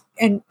character.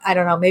 And I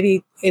don't know,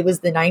 maybe it was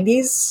the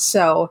 90s.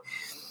 So,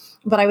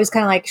 but I was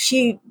kind of like,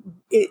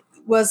 it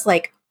was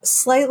like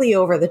slightly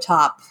over the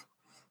top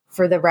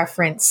for the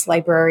reference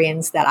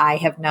librarians that I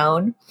have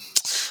known.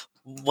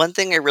 One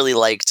thing I really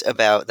liked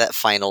about that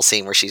final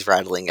scene where she's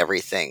rattling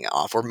everything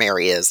off, or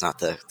Mary is, not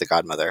the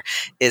godmother,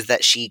 is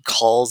that she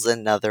calls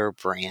another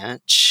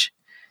branch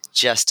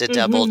just to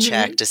double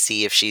check to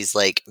see if she's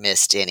like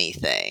missed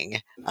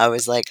anything. I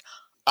was like,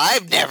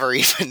 I've never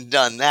even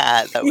done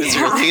that. That was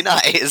really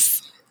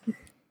nice.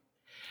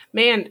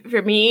 Man,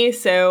 for me,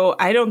 so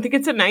I don't think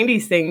it's a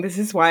 90s thing. This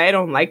is why I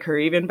don't like her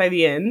even by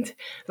the end.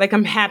 Like,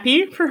 I'm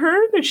happy for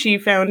her that she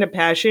found a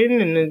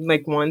passion and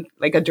like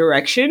a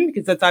direction,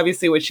 because that's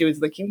obviously what she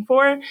was looking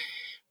for.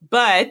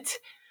 But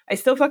I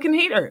still fucking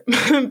hate her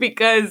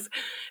because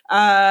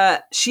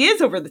she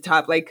is over the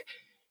top. Like,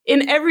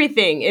 in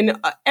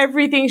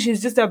everything,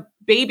 she's just a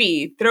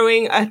baby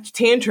throwing a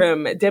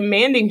tantrum,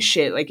 demanding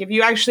shit. Like, if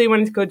you actually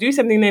wanted to go do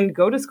something, then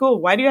go to school.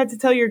 Why do you have to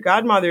tell your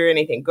godmother or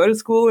anything? Go to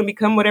school and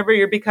become whatever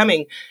you're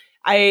becoming.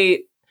 I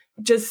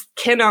just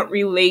cannot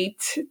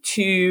relate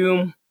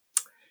to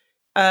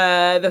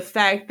the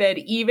fact that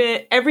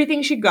even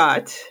everything she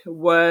got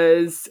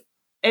was,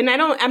 and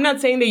I'm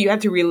not saying that you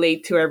have to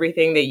relate to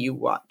everything that you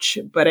watch,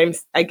 but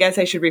I guess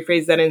I should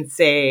rephrase that and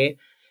say,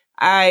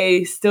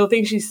 I still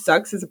think she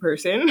sucks as a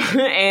person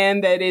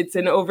and that it's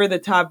an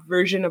over-the-top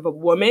version of a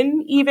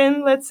woman,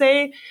 even, let's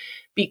say,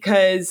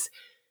 because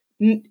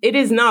it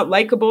is not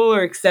likable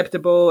or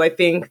acceptable, I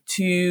think,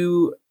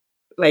 to,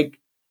 like,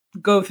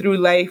 go through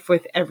life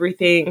with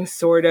everything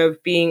sort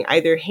of being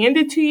either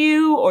handed to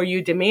you, or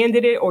you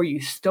demanded it, or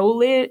you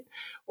stole it,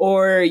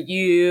 or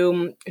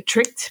you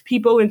tricked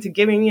people into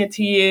giving it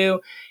to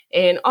you,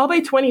 and all by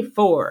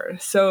 24.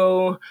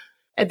 So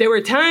there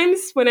were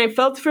times when I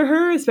felt for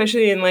her,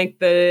 especially in like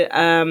the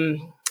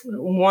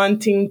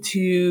wanting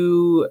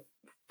to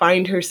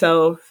find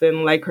herself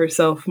and like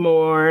herself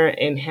more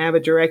and have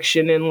a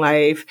direction in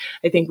life.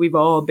 I think we've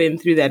all been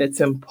through that at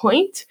some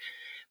point,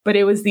 but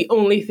it was the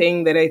only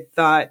thing that I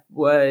thought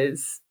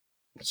was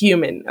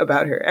human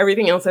about her.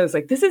 Everything else, I was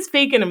like, this is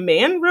fake and a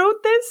man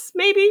wrote this,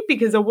 maybe,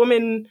 because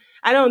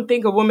I don't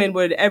think a woman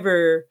would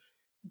ever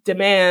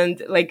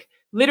demand, like,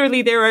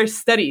 literally, there are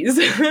studies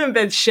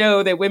that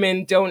show that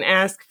women don't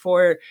ask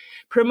for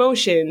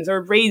promotions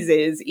or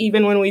raises,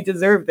 even when we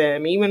deserve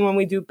them, even when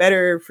we do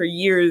better for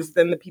years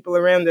than the people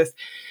around us.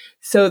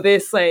 So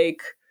this,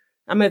 like,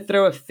 I'm going to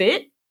throw a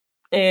fit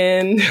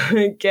and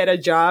get a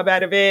job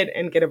out of it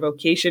and get a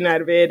vocation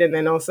out of it. And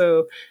then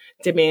also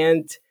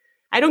demand,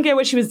 I don't get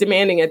what she was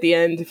demanding at the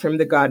end from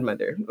the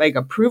godmother, like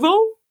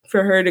approval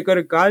for her to go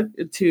to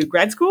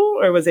grad school,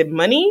 or was it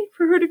money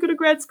for her to go to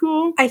grad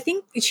school? I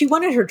think she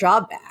wanted her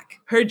job back.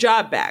 Her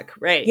job back,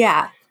 right?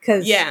 Yeah,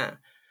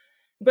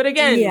 But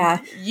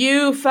again,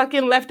 you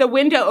fucking left a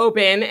window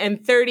open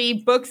and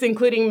 30 books,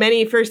 including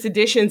many first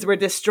editions, were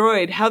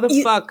destroyed. How the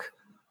fuck?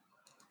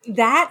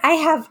 That I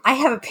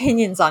have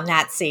opinions on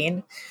that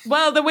scene.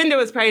 Well, the window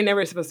was probably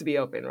never supposed to be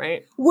open,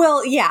 right?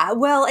 Well, yeah.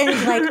 Well,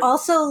 and like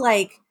also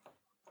like,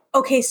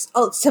 okay,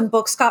 some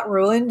books got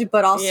ruined,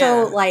 but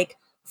also like,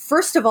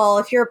 first of all,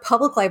 if you're a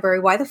public library,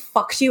 why the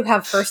fuck do you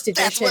have first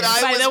edition? That's what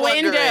I was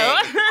wondering.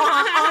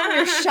 on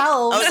your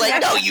shelf? I was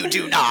like, no, you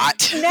do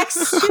not.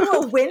 Next to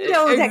a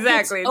window that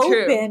gets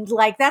opened.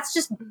 Like, that's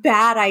just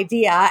bad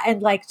idea.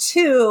 And like,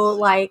 two,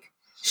 like,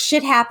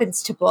 shit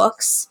happens to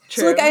books.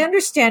 True. So like, I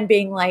understand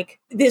being like,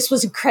 this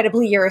was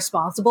incredibly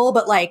irresponsible,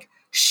 but like,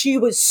 she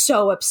was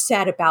so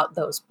upset about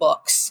those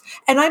books.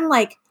 And I'm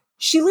like,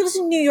 she lives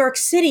in New York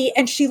City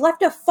and she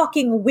left a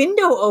fucking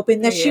window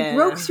open that she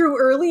broke through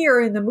earlier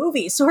in the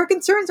movie. So her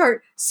concerns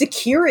aren't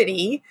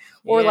security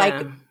or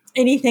like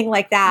anything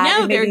like that.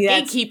 No, they're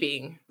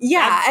gatekeeping.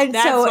 Yeah.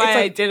 That's so why it's like,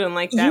 I didn't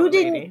like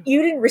that.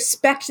 You didn't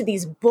respect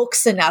these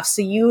books enough,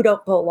 so you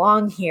don't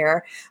belong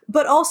here.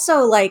 But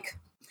also like,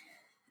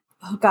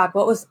 oh God,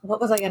 what was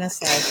I going to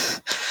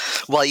say?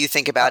 While you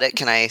think about it,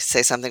 can I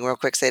say something real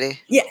quick, Sadie?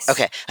 Yes.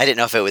 Okay. I didn't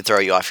know if it would throw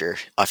you off your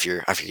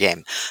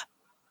game.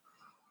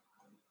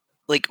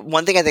 Like,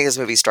 one thing I think this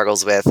movie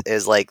struggles with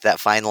is like that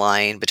fine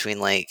line between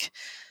like,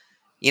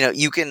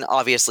 you can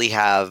obviously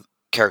have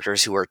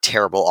characters who are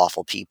terrible,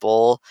 awful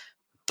people,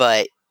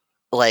 but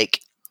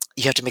like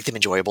you have to make them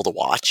enjoyable to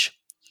watch.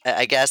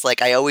 I guess,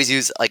 like, I always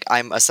use, like,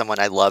 I'm someone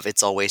I love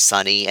It's Always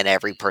Sunny, and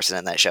every person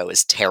in that show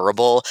is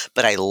terrible,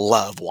 but I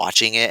love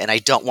watching it, and I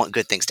don't want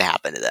good things to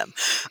happen to them.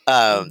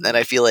 And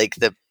I feel like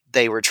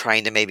they were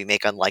trying to maybe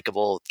make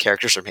unlikable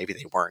characters, or maybe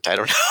they weren't. I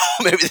don't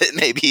know.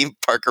 maybe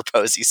Parker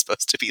Posey's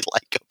supposed to be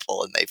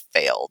likable, and they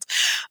failed.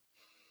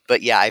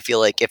 But yeah, I feel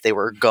like if they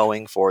were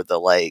going for the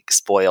like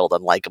spoiled,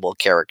 unlikable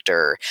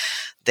character,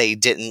 they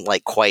didn't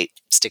like quite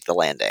stick the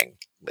landing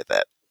with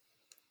it.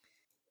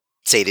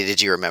 Sadie,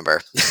 did you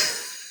remember?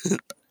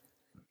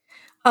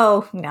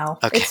 Oh, no,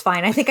 Okay. it's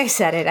fine. I think I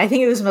said it. I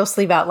think it was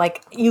mostly about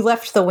like you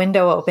left the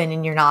window open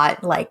and you're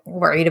not like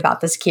worried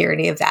about the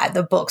security of that.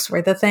 The books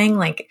were the thing.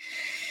 Like,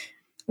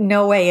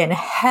 no way in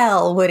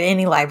hell would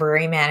any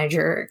library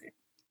manager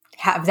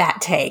have that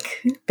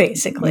take,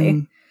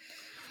 basically.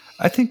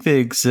 I think they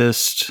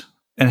exist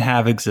and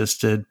have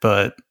existed,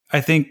 but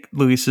I think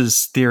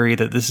Luisa's theory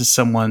that this is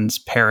someone's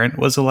parent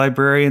was a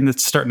librarian,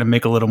 that's starting to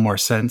make a little more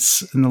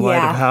sense in the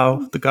light of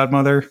how the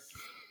godmother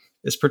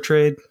is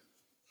portrayed.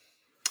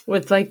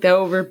 With like the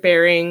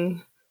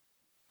overbearing,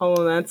 all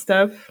of that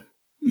stuff.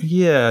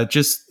 Yeah,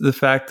 just the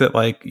fact that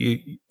like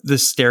the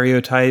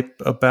stereotype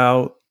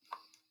about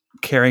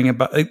caring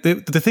about like,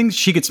 the things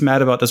she gets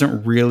mad about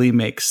doesn't really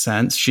make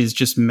sense. She's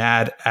just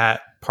mad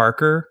at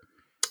Parker's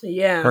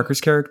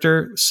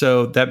character.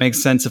 So that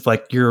makes sense if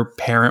like your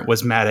parent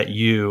was mad at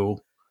you.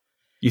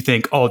 You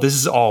think, oh, this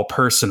is all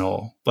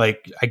personal.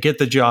 Like, I get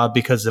the job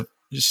because of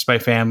just my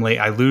family.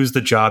 I lose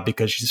the job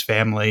because she's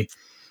family.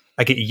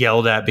 I get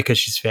yelled at because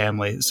she's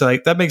family. So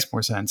like that makes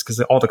more sense because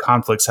all the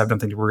conflicts have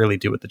nothing to really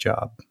do with the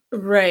job.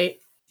 Right.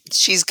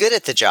 She's good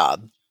at the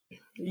job.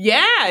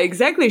 Yeah,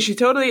 exactly. She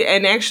totally,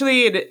 and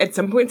actually at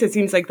some points it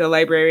seems like the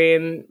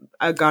librarian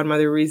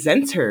godmother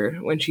resents her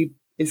when she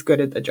is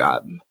good at the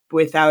job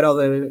without all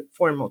the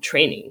formal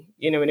training.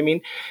 You know what I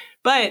mean?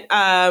 But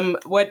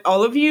what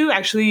all of you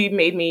actually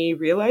made me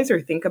realize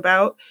or think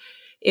about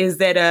is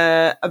that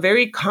a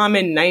very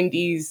common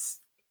 90s,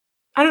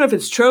 I don't know if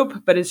it's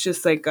trope, but it's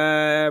just like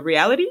a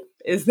reality,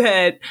 is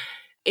that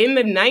in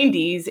the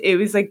 90s, it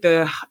was like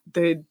the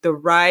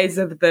rise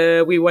of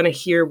the we want to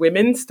hear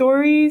women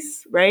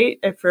stories, right?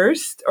 At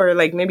first, or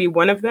like maybe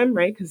one of them,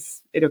 right?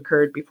 Because it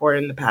occurred before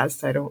in the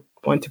past. I don't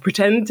want to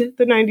pretend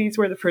the 90s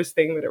were the first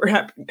thing that ever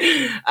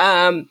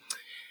happened.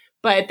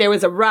 But there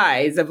was a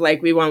rise of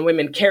like, we want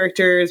women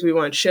characters, we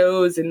want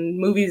shows and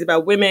movies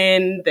about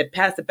women that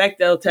pass the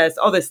Bechdel test,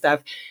 all this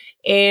stuff.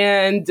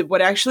 And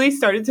what actually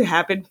started to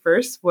happen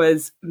first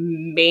was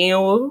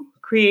male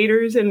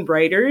creators and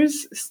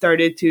writers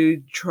started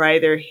to try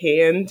their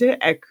hand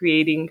at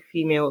creating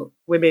female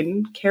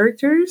women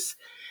characters.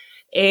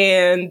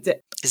 And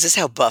is this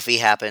how Buffy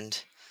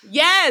happened?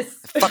 Yes.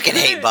 I fucking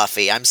hate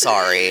Buffy. I'm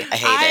sorry. I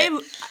hate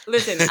it.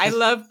 Listen, I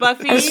love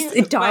Buffy.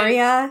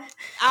 Daria.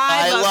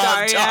 I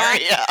love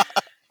Daria.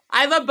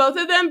 I love both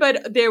of them,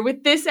 but they're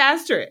with this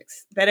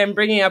asterisk that I'm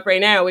bringing up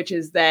right now, which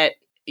is that,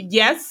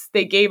 yes,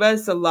 they gave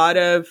us a lot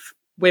of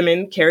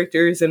women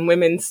characters and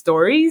women's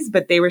stories,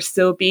 but they were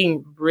still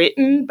being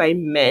written by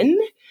men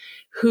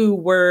who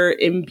were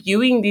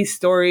imbuing these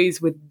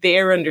stories with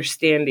their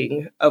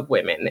understanding of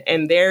women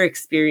and their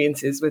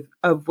experiences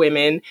of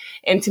women.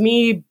 And to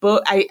me,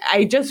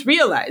 I just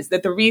realized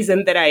that the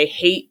reason that I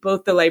hate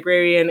both the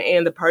librarian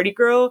and the party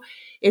girl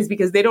is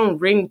because they don't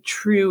ring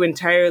true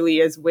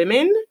entirely as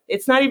women.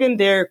 It's not even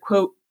their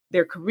quote,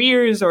 their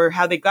careers or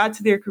how they got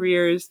to their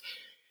careers.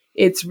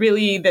 It's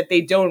really that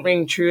they don't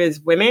ring true as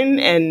women.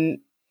 And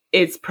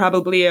it's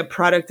probably a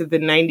product of the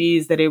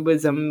 90s that it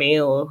was a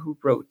male who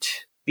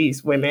wrote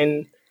these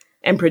women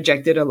and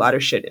projected a lot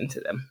of shit into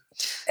them.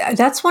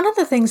 That's one of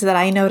the things that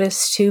I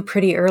noticed too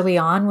pretty early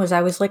on was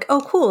I was like,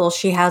 oh, cool.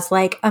 She has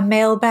like a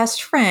male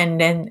best friend.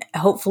 And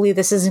hopefully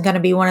this isn't going to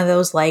be one of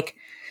those like,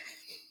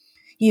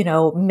 you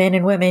know, men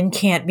and women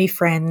can't be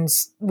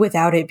friends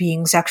without it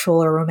being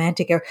sexual or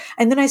romantic.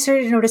 And then I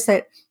started to notice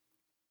that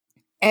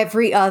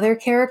every other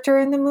character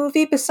in the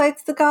movie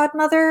besides the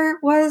godmother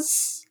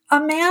was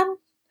a man.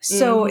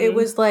 So it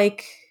was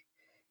like,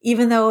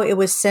 even though it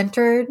was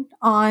centered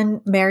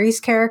on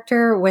Mary's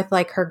character with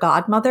like her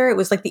godmother, it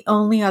was like the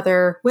only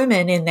other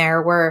women in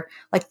there were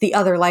like the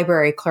other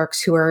library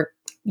clerks who were,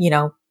 you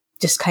know,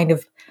 just kind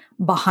of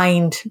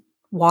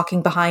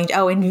walking behind.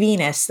 Oh, and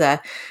Venus,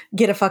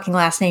 get a fucking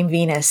last name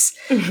Venus.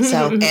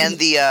 So and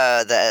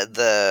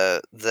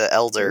the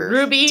elder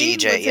Ruby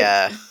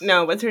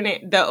DJ, what's her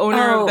name? The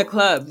owner of the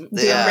club,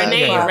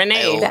 Renee.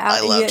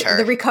 I loved her.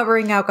 The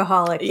recovering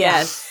alcoholic.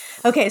 Yes.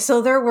 Okay,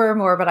 so there were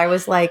more, but I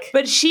was like...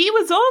 But she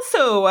was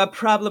also a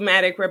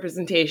problematic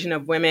representation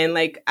of women.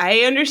 Like, I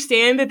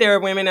understand that there are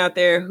women out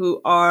there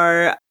who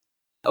are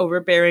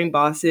overbearing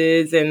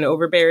bosses and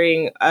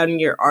overbearing on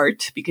your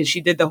art, because she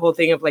did the whole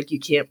thing of, like, you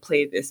can't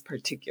play this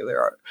particular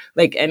art.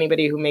 Like,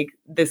 anybody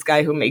this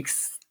guy who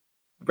makes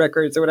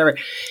records or whatever.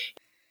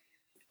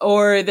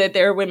 Or that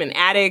there are women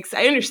addicts.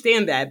 I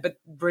understand that. But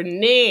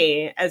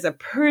Renee, as a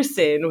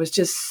person, was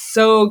just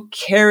so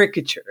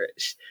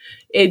caricaturish.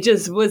 It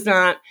just was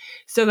not.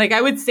 So, like,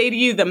 I would say to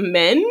you, the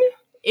men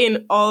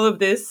in all of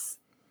this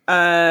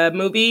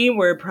movie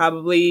were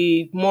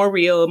probably more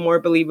real, more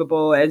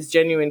believable as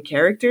genuine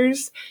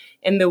characters.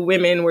 And the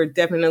women were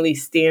definitely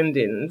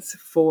stand-ins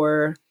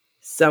for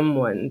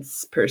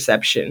someone's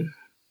perception.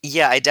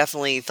 Yeah, I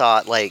definitely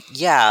thought like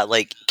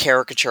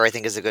caricature I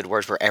think is a good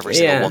word for every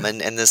single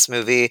woman in this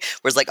movie.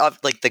 Whereas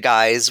like the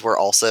guys were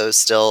also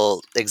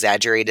still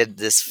exaggerated.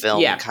 This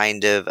film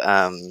kind of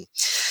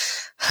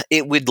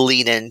it would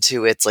lean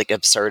into its like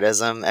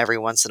absurdism every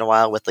once in a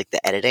while with like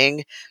the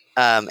editing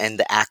and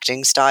the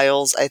acting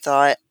styles, I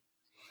thought.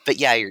 But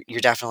yeah,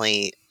 you're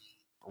definitely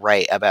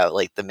right about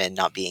like the men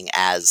not being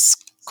as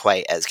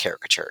quite as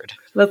caricatured.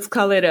 Let's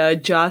call it a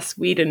Joss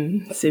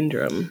Whedon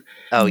syndrome.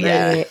 Oh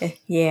yeah.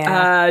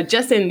 Yeah.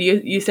 Justin,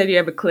 you said you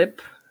have a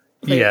clip.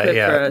 Play a clip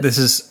for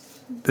us.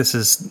 This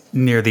is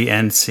near the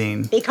end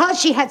scene.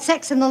 Because she had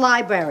sex in the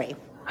library.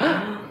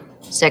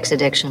 Sex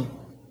addiction.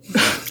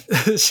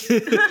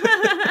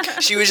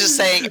 She was just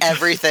saying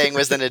everything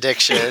was an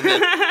addiction.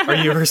 Are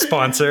you her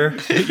sponsor?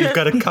 You've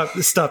got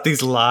to stop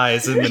these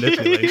lies and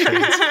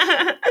manipulations.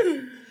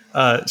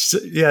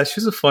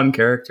 She's a fun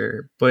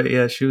character, but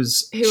yeah, she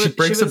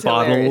breaks a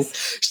bottle.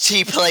 Hilarious.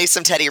 She plays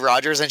some Teddy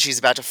Rogers and she's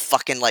about to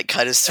fucking like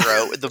cut his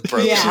throat with the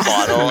broken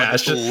bottle. I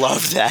just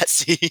love that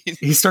scene.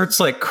 He starts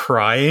like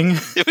crying.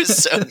 It was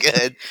so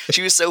good.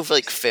 She was so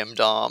like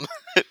femdom.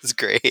 It was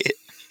great.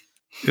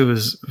 It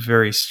was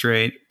very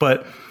straight,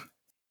 but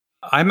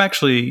I'm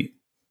actually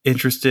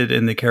interested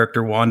in the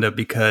character Wanda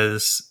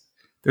because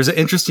there's an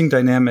interesting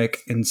dynamic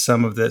in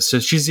some of this. So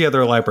she's the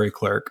other library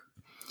clerk,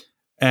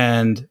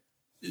 and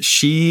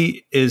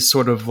she is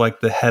sort of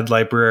like the head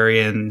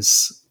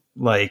librarian's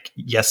like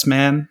yes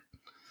man.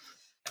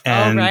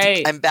 And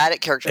I'm bad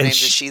at character names.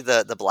 Is she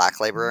the black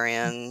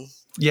librarian?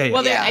 Yeah.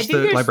 Well, I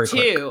think there's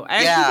two.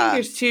 I actually think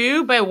there's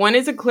two, but one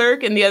is a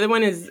clerk and the other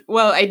one is,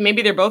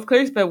 maybe they're both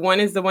clerks, but one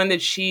is the one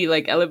that she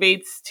like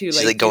elevates to like.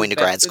 She's like going to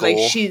grad school.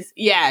 Like she's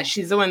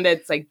the one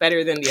that's like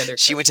better than the other.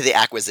 She went to the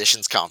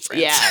acquisitions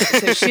conference. Yeah,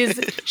 so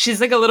she's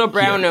like a little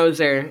brown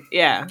noser.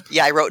 Yeah.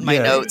 Yeah, I wrote in my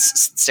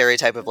notes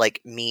stereotype of like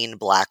mean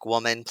black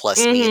woman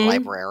plus mean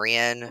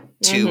librarian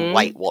to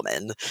white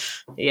woman.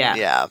 Yeah.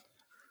 Yeah.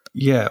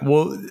 Yeah.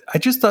 Well, I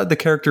just thought the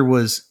character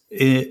was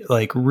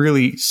like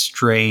really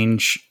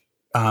strange.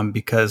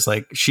 Because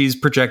like she's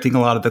projecting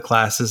a lot of the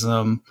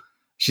classism.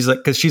 She's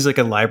like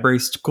a library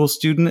school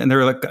student, and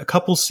there are like a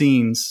couple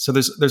scenes. So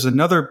there's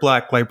another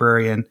black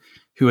librarian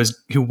who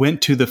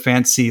went to the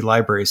fancy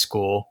library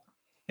school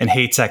and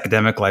hates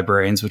academic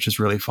librarians, which is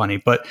really funny.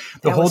 But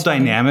the whole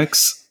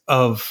dynamics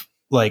of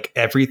like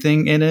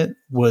everything in it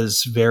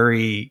was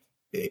it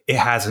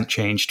hasn't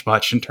changed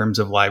much in terms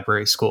of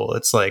library school.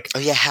 It's like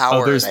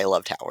Howard. I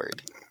loved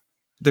Howard.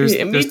 There's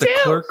the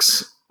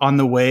clerks on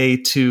the way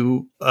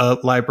to a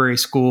library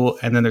school,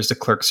 and then there's the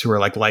clerks who are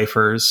like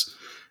lifers,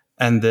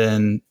 and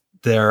then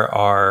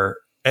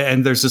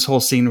there's this whole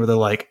scene where they're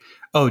like,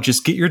 oh,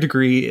 just get your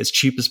degree as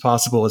cheap as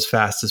possible, as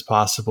fast as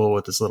possible,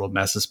 with as little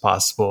mess as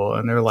possible.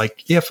 And they're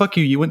like, yeah, fuck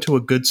you, you went to a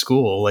good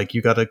school, like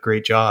you got a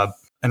great job.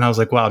 And I was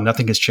like, wow,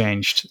 nothing has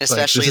changed.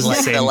 Especially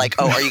like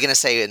oh, are you going to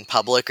say in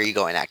public or are you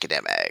going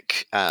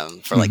academic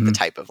for like the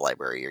type of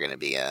library you're going to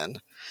be in?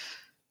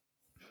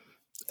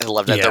 I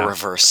loved that the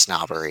reverse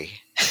snobbery.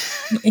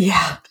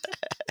 Yeah.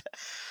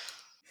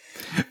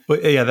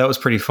 But yeah, that was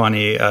pretty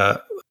funny.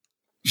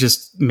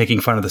 Just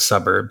making fun of the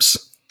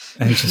suburbs.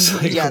 And just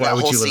like, why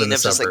would you live in the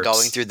suburbs? Just like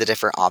going through the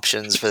different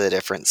options for the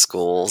different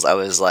schools. I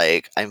was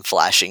like, I'm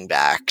flashing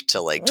back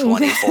to like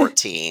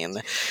 2014.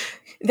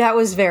 That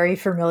was very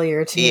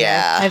familiar to me.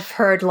 Yeah. I've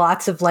heard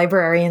lots of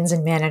librarians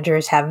and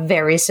managers have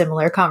very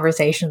similar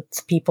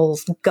conversations, people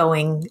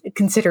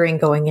considering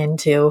going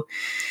into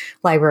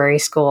library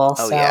school.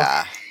 Oh, so,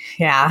 yeah.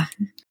 Yeah.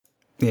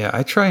 Yeah,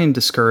 I try and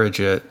discourage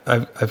it.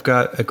 I've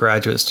got a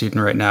graduate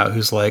student right now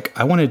who's like,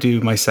 I want to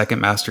do my second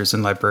master's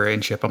in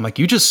librarianship. I'm like,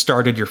 you just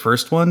started your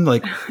first one?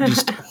 Like,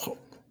 just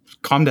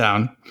calm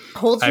down.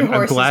 Hold your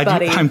horses,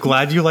 buddy. I'm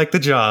glad you like the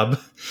job.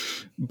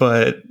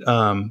 But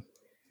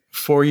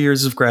 4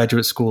 years of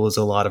graduate school is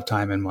a lot of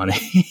time and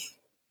money.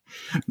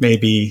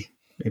 maybe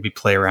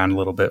play around a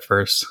little bit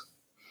first.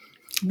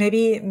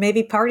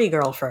 Maybe party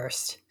girl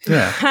first.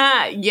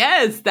 Yeah.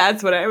 Yes,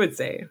 that's what I would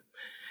say.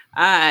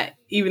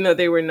 Even though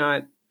they were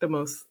not the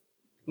most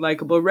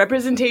likable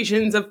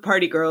representations of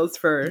party girls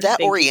for that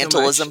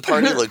Orientalism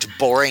party looked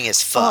boring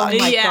as fuck. Oh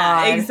my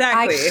God.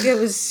 Exactly. I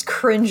was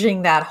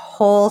cringing that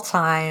whole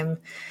time.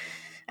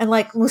 And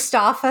like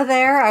Mustafa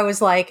there, I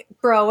was like,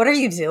 bro, what are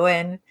you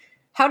doing?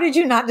 How did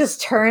you not just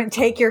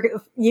take your,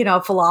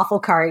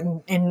 falafel cart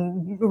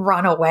and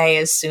run away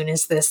as soon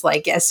as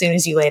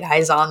you laid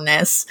eyes on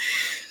this?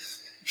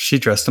 She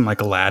dressed him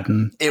like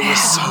Aladdin. It was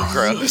so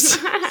gross.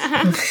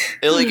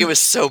 It was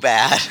so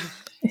bad.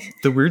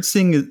 The weird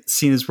scene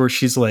is where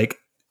she's like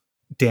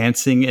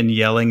dancing and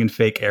yelling in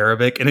fake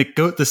Arabic, and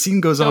the scene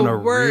goes on a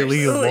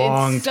really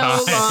long time.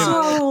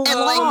 So and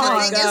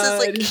like the thing is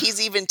like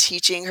he's even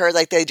teaching her,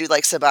 like they do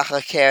like sabah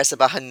al-khair,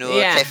 sabah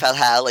al-nur, kayf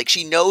al-hal. Like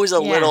she knows a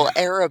little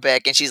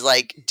Arabic, and she's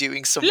like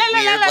doing some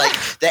weird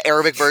like the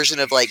Arabic version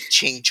of like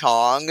ching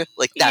chong.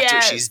 Like that's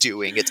what she's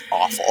doing. It's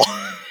awful.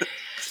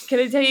 Can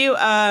I tell you?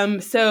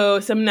 So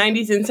some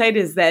 90s insight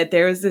is that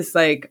there was this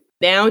like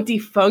now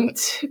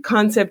defunct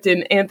concept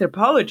in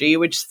anthropology,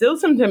 which still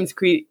sometimes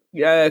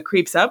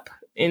creeps up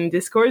in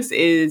discourse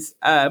is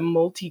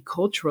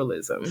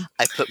multiculturalism.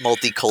 I put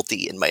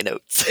multiculti in my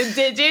notes.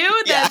 Did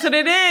you? That's what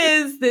it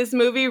is. This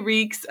movie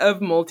reeks of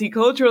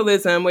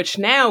multiculturalism, which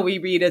now we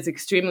read as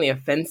extremely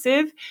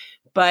offensive.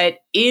 But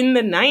in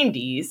the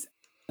 90s,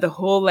 the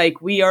whole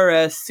like we are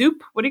a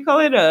soup. What do you call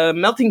it? A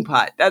melting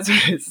pot. That's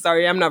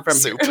sorry, I'm not from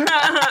Soup. here.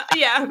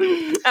 Yeah,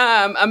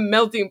 a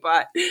melting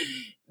pot.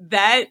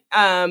 That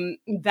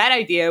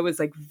idea was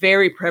like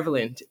very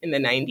prevalent in the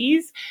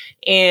 90s,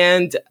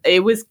 and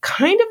it was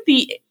kind of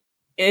the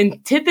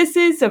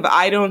antithesis of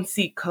I don't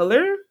see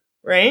color,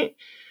 right?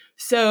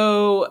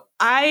 So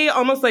I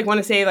almost like want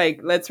to say like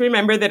let's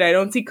remember that I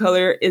don't see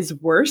color is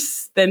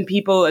worse than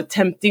people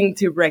attempting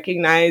to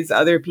recognize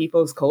other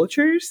people's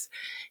cultures.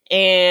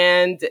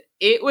 And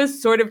it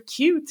was sort of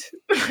cute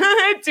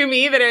to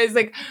me that I was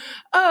like,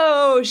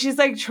 oh, she's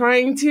like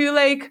trying to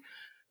like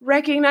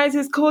recognize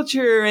his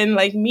culture and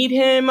like meet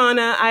him on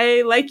a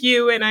I like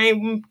you and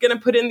I'm gonna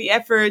put in the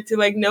effort to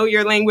like know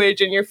your language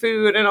and your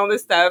food and all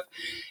this stuff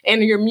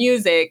and your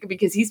music,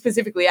 because he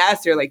specifically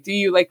asked her like, do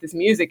you like this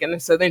music?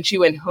 And so then she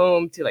went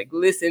home to like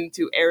listen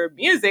to Arab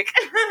music.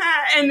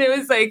 And it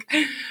was like,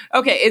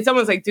 okay, it's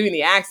almost like doing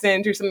the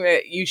accent or something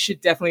that you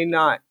should definitely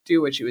not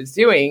do what she was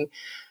doing.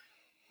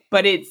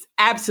 But it's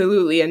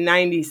absolutely a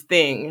 90s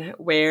thing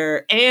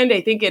where, and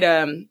I think it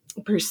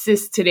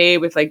persists today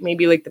with like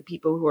maybe like the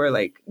people who are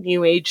like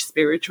new age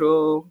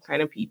spiritual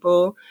kind of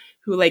people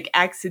who like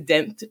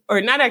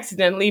not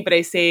accidentally, but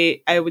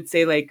I would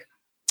say like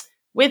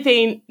with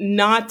a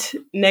not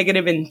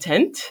negative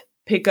intent,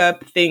 pick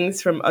up things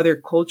from other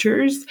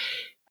cultures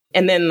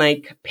and then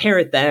like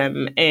parrot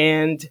them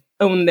and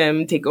own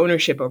them, take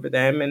ownership over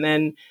them. And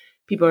then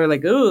people are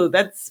like, oh,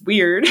 that's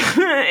weird.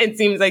 It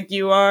seems like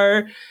you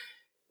are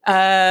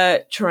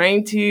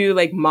trying to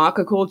like mock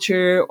a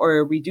culture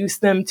or reduce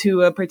them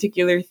to a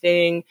particular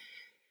thing.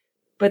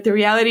 But the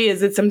reality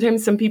is that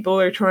sometimes some people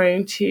are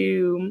trying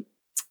to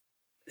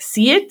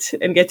see it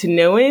and get to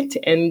know it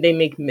and they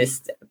make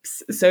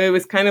missteps. So it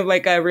was kind of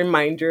like a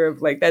reminder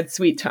of like that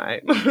sweet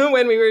time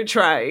when we were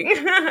trying.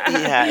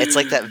 Yeah, it's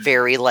like that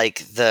very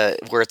like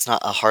where it's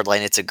not a hard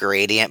line, it's a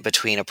gradient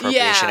between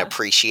appropriation and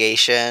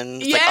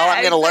appreciation. It's like, oh,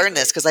 I'm going to learn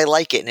this because I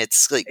like it and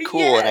it's like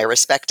cool and I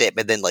respect it.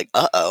 But then like,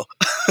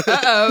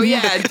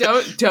 yeah,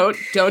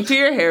 don't do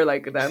your hair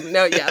like them.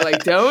 No, yeah,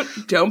 like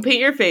don't paint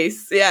your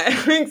face.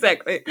 Yeah,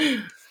 exactly.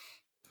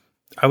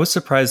 I was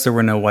surprised there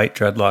were no white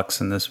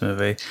dreadlocks in this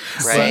movie.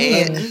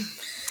 Right.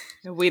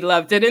 We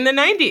loved it in the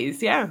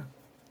 90s, yeah.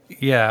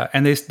 Yeah,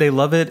 and they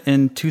love it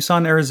in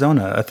Tucson,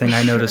 Arizona. A thing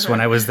I noticed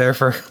when I was there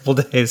for a couple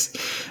days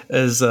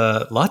is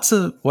lots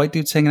of white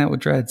dudes hanging out with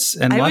dreads.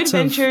 And I would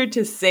venture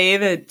to say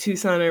that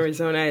Tucson,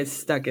 Arizona is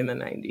stuck in the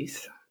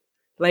 90s.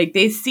 Like,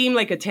 they seem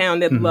like a town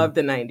that loved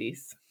the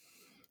 90s.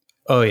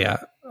 Oh, yeah.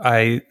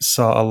 I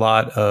saw a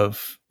lot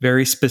of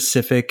very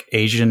specific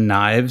Asian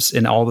knives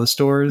in all the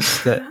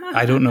stores that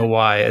I don't know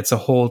why. It's a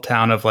whole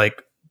town of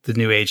like the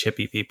new age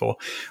hippie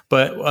people.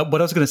 But what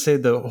I was going to say,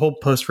 the whole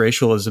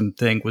post-racialism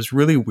thing was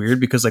really weird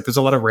because like there's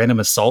a lot of random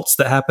assaults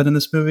that happen in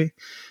this movie.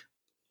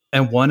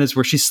 And one is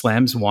where she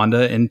slams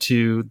Wanda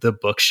into the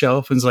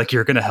bookshelf and is like,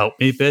 you're going to help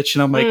me, bitch.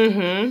 And I'm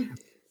like,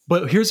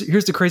 but here's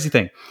the crazy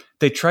thing.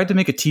 They tried to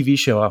make a TV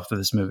show off of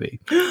this movie.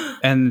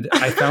 And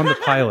I found the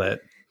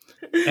pilot.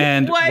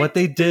 And what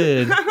they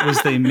did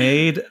was they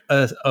made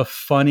a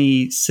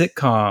funny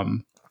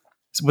sitcom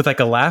with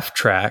like a laugh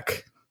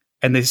track,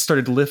 and they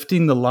started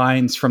lifting the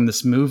lines from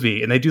this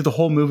movie, and they do the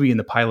whole movie in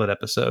the pilot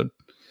episode.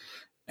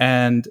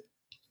 And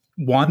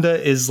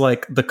Wanda is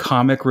like the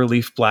comic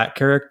relief black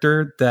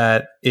character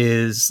that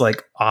is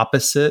like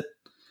opposite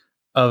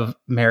of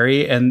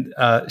Mary, and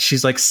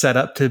she's like set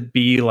up to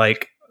be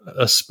like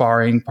a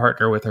sparring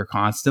partner with her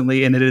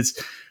constantly, and it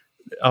is.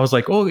 I was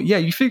like, oh, yeah,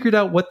 you figured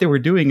out what they were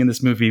doing in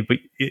this movie, but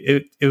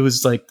it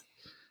was like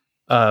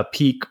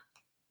peak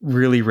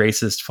really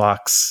racist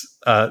Fox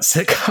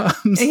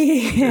sitcoms.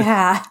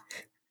 Yeah.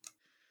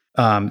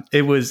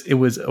 It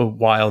was a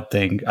wild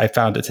thing. I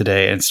found it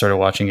today and started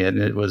watching it,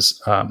 and it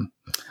was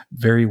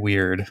very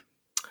weird.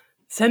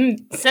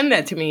 Send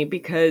that to me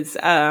because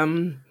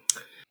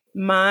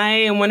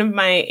one of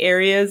my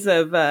areas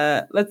of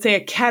let's say a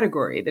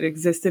category that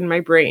exists in my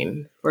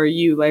brain for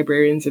you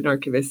librarians and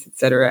archivists,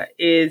 etc.,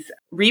 is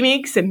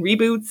remakes and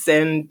reboots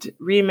and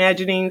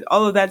reimaginings,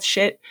 all of that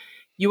shit.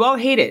 You all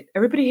hate it.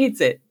 Everybody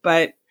hates it,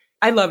 but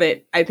I love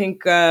it. I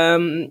think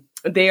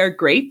they are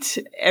great.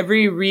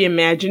 Every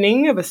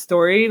reimagining of a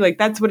story, like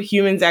that's what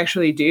humans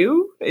actually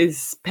do,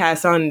 is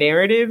pass on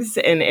narratives,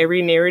 and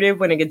every narrative,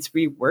 when it gets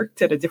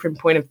reworked at a different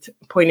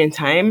point in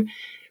time,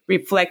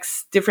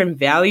 reflects different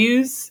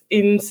values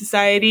in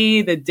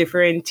society, the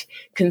different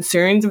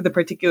concerns of the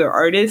particular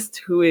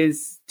artist who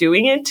is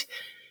doing it.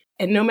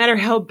 And no matter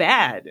how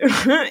bad,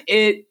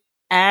 it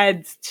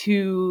adds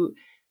to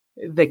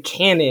the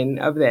canon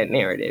of that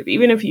narrative,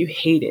 even if you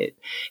hate it.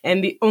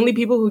 And the only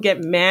people who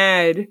get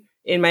mad,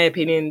 in my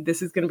opinion,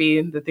 this is going to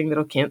be the thing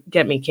that'll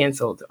get me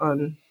canceled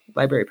on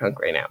Library Punk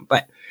right now.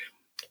 But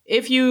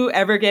if you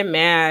ever get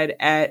mad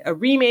at a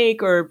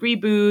remake or a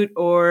reboot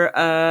or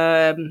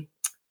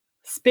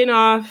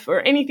spin-off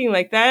or anything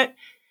like that.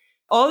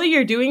 All that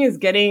you're doing is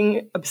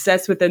getting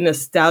obsessed with a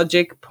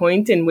nostalgic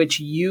point in which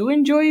you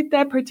enjoyed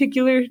that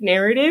particular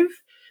narrative.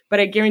 But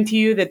I guarantee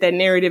you that that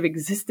narrative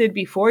existed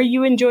before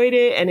you enjoyed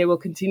it, and it will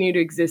continue to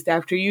exist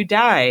after you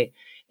die.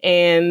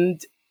 And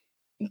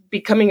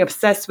becoming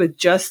obsessed with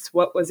just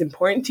what was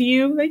important to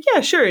you, like,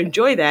 yeah, sure,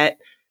 enjoy that.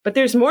 But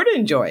there's more to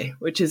enjoy,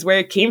 which is where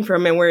it came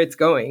from and where it's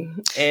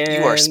going. And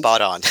You are spot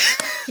on.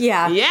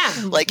 Yeah. Yeah.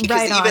 Like,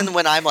 because Right even on.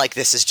 when I'm like,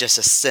 this is just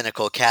a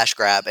cynical cash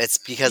grab, it's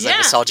because I'm Yeah.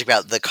 nostalgic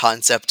about the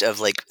concept of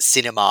like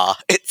cinema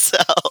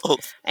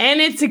itself. And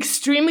it's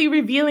extremely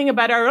revealing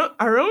about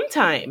our own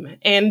time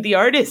and the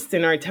artists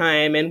in our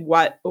time, and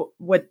what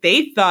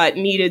they thought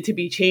needed to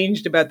be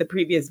changed about the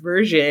previous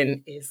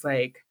version is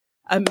like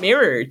a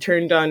mirror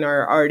turned on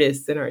our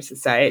artists and our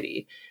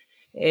society.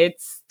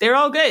 They're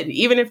all good,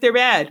 even if they're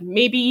bad.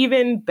 Maybe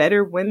even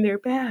better when they're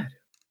bad.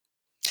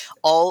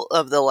 All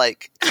of the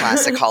like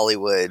classic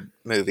Hollywood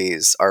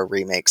movies are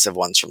remakes of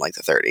ones from like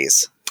the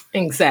 30s.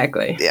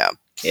 Exactly. Yeah.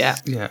 Yeah.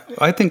 Yeah.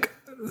 I think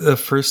the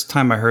first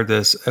time I heard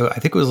this, I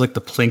think it was like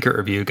the Plinkett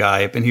review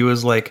guy, and he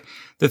was like,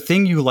 the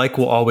thing you like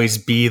will always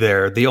be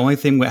there. The only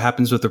thing that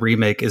happens with the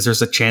remake is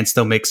there's a chance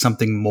they'll make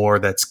something more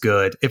that's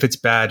good. If it's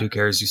bad, who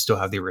cares? You still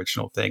have the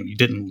original thing. You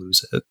didn't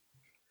lose it.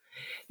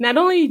 Not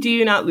only do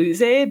you not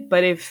lose it,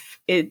 but if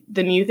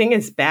the new thing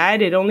is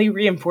bad, it only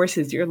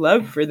reinforces your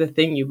love for the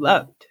thing you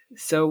loved.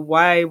 So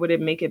why would it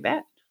make it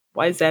bad?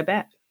 Why is that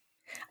bad?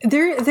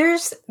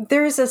 There's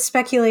a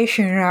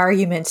speculation and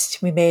arguments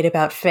to be made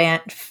about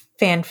fan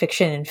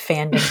fiction and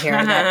fandom here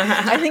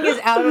that I think is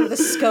out of the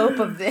scope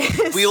of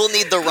this. We will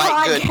need the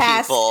right good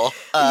podcast. people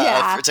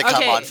to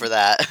come on for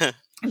that.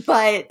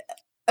 But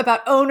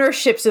about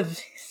ownerships of...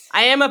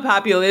 I am a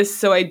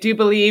populist, so I do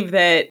believe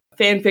that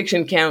fan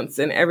fiction counts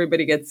and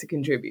everybody gets to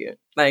contribute.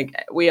 Like,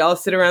 we all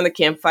sit around the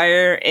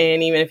campfire,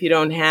 and even if you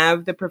don't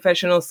have the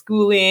professional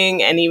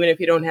schooling, and even if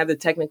you don't have the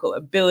technical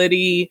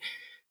ability,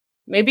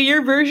 maybe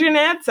your version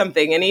adds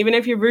something. And even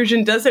if your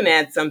version doesn't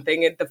add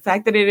something, the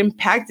fact that it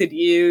impacted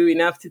you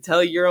enough to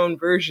tell your own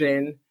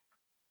version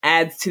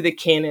adds to the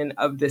canon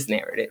of this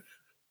narrative.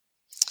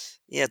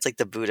 Yeah, it's like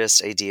the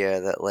Buddhist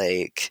idea that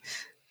like...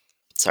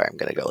 Sorry, I'm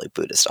going to go like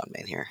Buddhist on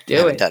main here. Do I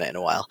haven't it. done it in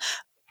a while.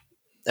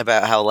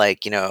 About how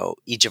like, you know,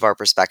 each of our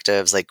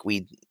perspectives, like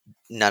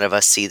none of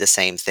us see the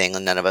same thing,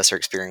 and none of us are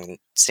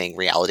experiencing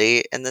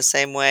reality in the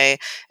same way.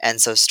 And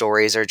so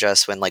stories are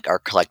just when like our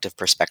collective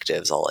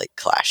perspectives all like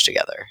clash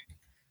together.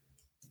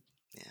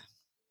 Yeah.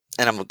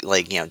 And I'm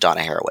like, you know,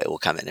 Donna Haraway will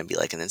come in and be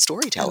like, and then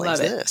storytelling is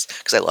this.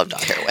 Because I love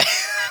Donna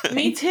Haraway.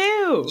 Me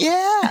too.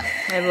 Yeah.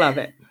 I love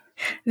it.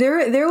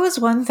 There was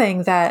one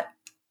thing that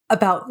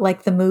about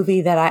like the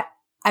movie that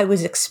I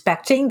was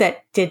expecting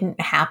that didn't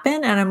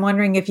happen. And I'm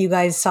wondering if you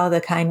guys saw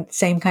the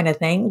same kind of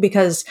thing,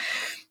 because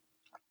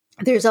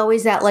there's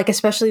always that, like,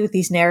 especially with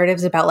these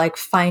narratives about like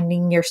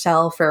finding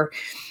yourself or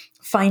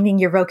finding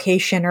your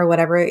vocation or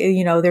whatever,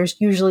 you know, there's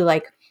usually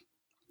like,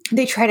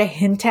 they try to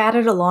hint at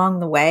it along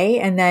the way.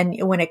 And then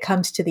when it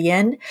comes to the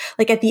end,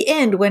 like at the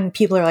end, when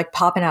people are like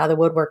popping out of the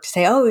woodwork to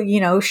say, oh,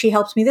 you know, she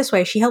helped me this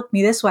way. She helped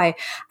me this way.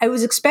 I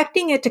was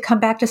expecting it to come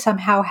back to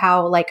somehow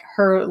how like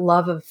her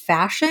love of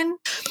fashion.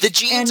 The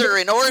jeans are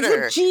in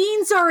order. The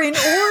jeans are in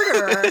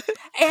order.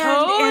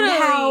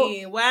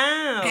 Totally.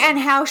 Wow. And And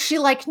how she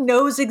like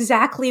knows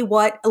exactly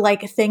what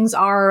like things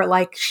are.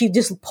 Like she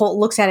just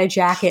looks at a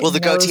jacket. Well, the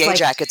and knows, Gautier like,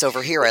 jacket's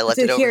over here. I left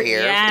it over here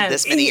Yes.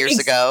 this many years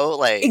ago.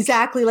 Like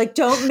Exactly. Like,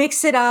 don't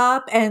mix it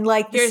up. And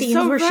like the You're scenes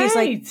so where she's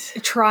like right.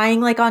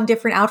 trying like on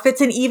different outfits,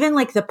 and even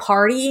like the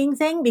partying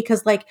thing,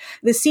 because like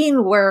the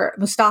scene where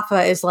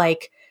Mustafa is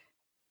like,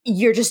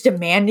 you're just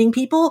demanding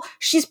people.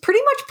 She's pretty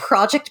much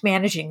project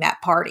managing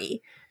that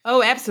party.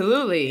 Oh,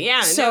 absolutely.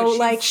 Yeah. So, she's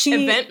like,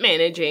 she- event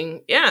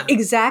managing. Yeah.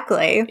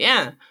 Exactly.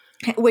 Yeah.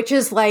 Which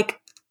is like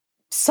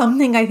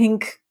something I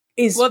think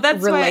is Well,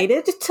 that's why-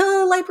 related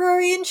to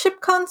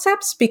librarianship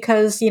concepts,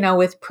 because, you know,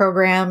 with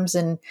programs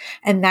and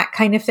that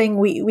kind of thing,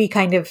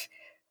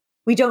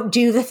 we don't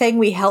do the thing,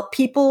 we help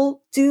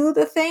people do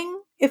the thing,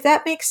 if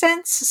that makes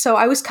sense. So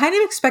I was kind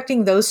of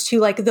expecting those two,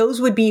 like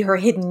those would be her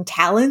hidden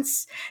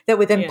talents that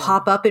would then Yeah.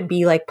 pop up and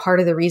be like part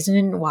of the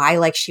reason why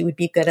like she would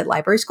be good at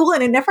library school.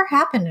 And it never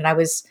happened. And I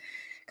was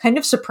kind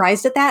of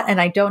surprised at that.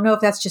 And I don't know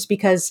if that's just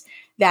because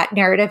that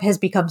narrative has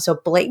become so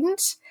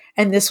blatant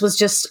and this was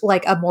just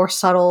like a more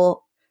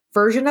subtle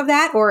version of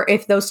that, or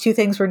if those two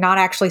things were not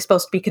actually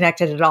supposed to be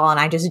connected at all. And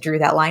I just drew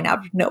that line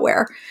out of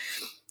nowhere.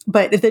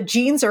 But the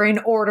jeans are in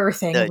order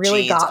thing the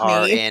really jeans got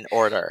are me. in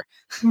order.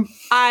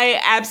 I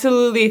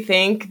absolutely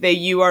think that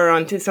you are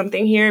onto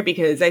something here,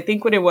 because I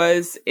think what it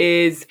was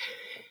is,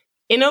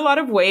 in a lot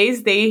of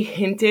ways, they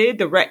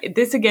hinted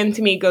this again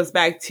to me goes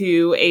back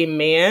to a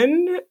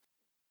man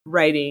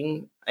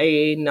writing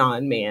a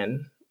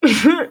non-man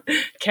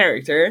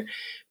character,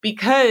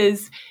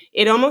 because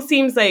it almost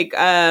seems like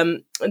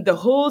the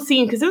whole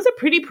scene, because it was a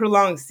pretty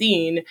prolonged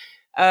scene,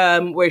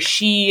 where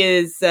she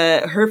is,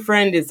 her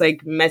friend is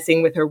like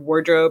messing with her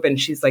wardrobe, and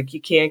she's like,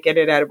 you can't get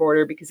it out of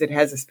order because it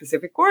has a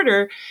specific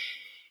order.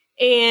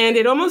 And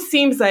it almost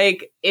seems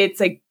like it's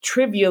like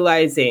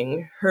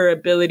trivializing her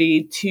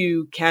ability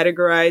to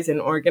categorize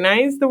and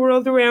organize the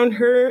world around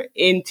her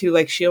into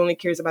like she only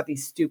cares about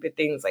these stupid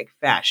things like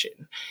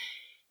fashion.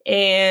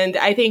 And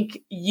I think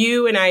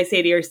you and I,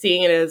 Sadie, are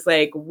seeing it as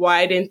like,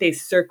 why didn't they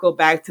circle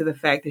back to the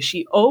fact that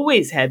she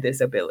always had this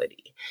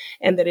ability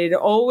and that it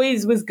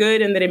always was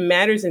good and that it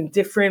matters in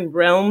different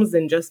realms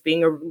than just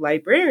being a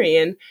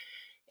librarian?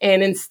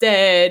 And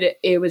instead,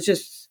 it was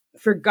just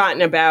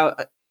forgotten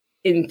about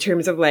in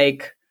terms of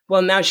like,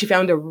 well, now she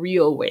found a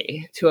real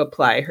way to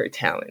apply her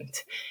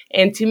talent.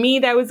 And to me,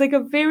 that was like a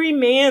very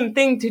man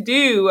thing to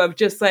do of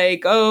just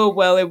like, oh,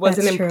 well, it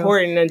wasn't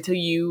important until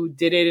you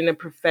did it in a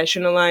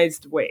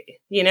professionalized way.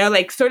 You know,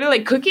 like sort of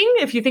like cooking.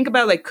 If you think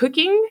about like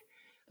cooking,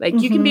 like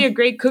you can be a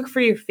great cook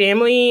for your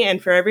family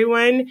and for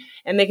everyone.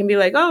 And they can be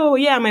like, oh,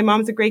 yeah, my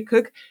mom's a great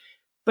cook.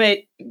 But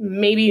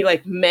maybe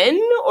like men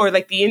or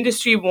like the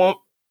industry won't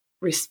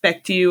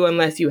respect you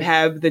unless you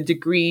have the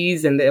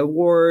degrees and the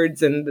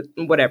awards and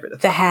whatever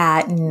the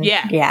hat and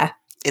yeah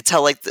it's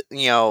how like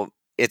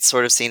it's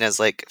sort of seen as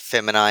like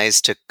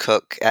feminized to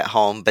cook at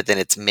home, but then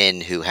it's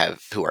men who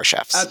are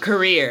chefs, a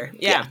career.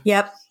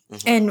 Yep.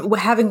 And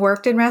having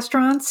worked in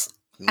restaurants,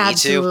 Me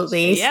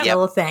absolutely too.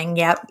 Still a thing.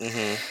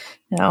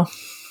 No,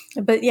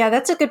 but yeah,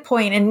 that's a good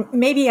point. And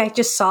maybe I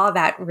just saw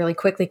that really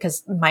quickly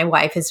because my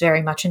wife is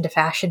very much into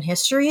fashion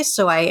history,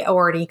 so I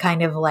already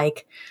kind of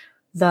like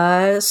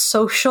the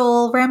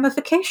social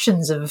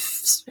ramifications of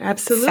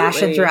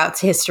fashion throughout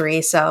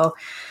history. So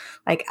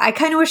like, I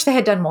kind of wish they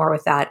had done more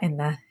with that in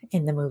the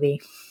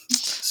movie.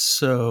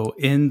 So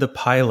in the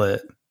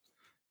pilot,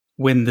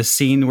 when the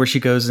scene where she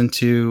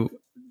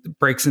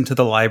breaks into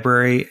the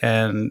library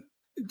and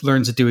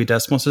learns the Dewey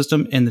Decimal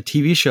System, in the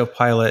TV show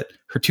pilot,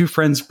 her two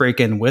friends break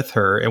in with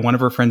her, and one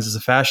of her friends is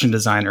a fashion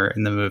designer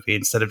in the movie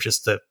instead of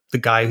just the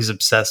guy who's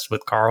obsessed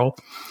with Carl.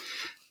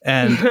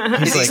 And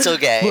is he still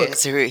gay?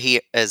 So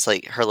he is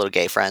like her little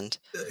gay friend.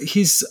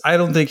 I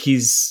don't think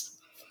he's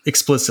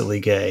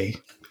explicitly gay.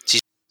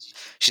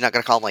 She's not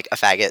going to call him like a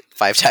faggot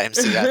 5 times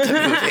throughout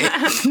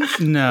the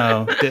movie.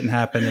 No, didn't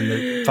happen in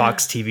the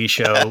Fox TV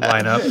show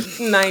lineup.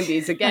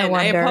 90s again.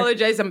 I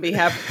apologize on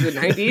behalf of the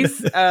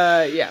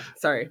 90s. Yeah,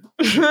 sorry.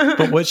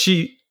 But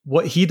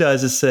what he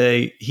does is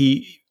say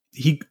he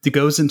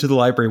goes into the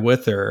library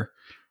with her,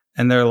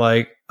 and they're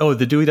like, "Oh,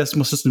 the Dewey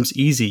Decimal System's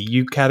easy.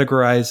 You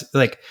categorize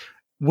like."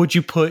 Would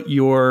you put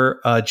your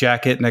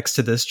jacket next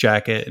to this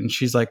jacket? And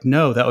she's like,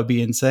 no, that would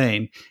be insane.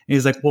 And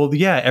he's like, well,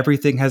 yeah,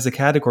 everything has a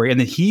category. And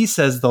then he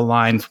says the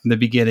line from the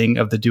beginning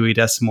of the Dewey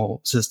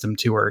Decimal System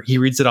to her. He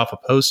reads it off a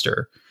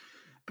poster.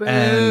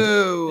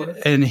 Boo.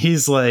 And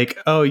he's like,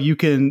 oh, you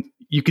can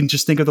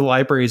just think of the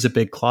library as a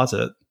big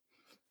closet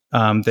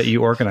that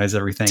you organize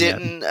everything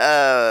in.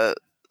 Was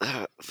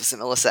it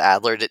Melissa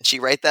Adler? Didn't she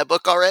write that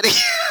book already?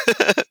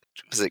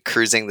 Was it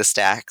Cruising the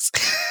Stacks?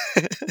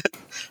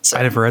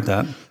 I never read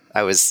that.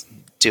 I was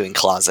doing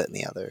closet in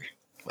the other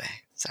way.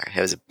 Sorry,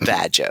 it was a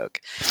bad joke.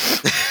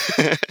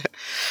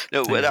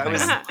 No, what I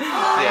was, I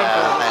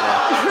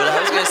know. What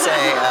I was going to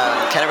say,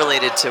 kind of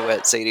related to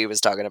what Sadie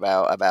was talking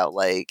about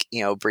like,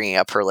 bringing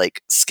up her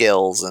like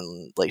skills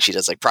and like she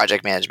does like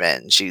project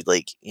management and she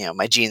like,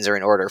 my jeans are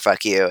in order,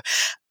 fuck you.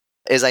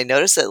 Is I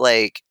noticed that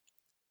like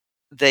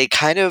they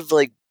kind of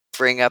like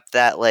bring up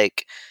that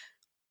like,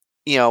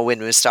 when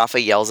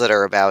Mustafa yells at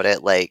her about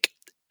it, like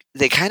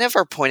they kind of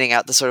are pointing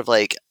out the sort of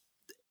like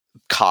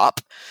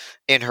cop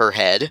in her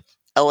head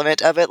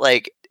element of it,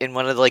 like in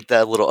one of like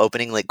the little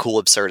opening like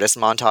cool absurdist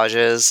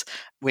montages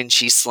when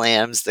she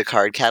slams the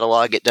card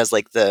catalog, it does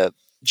like the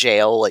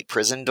jail like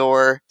prison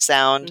door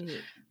sound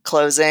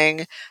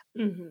closing,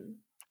 and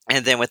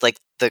then with like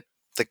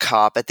the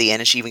cop at the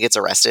end, and she even gets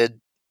arrested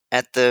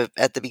at the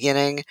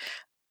beginning.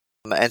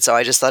 And so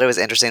I just thought it was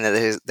interesting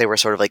that they were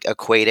sort of like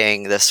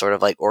equating this sort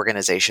of like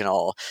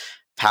organizational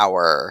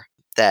power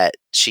that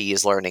she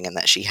is learning and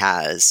that she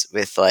has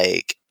with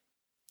like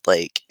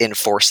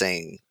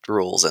enforcing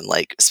rules and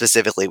like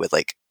specifically with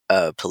like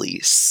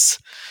police.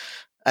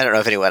 I don't know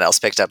if anyone else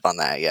picked up on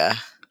that. Yeah.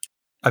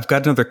 I've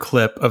got another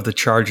clip of the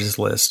charges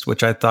list,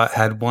 which I thought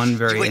had one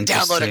very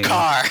interesting. Download a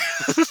car.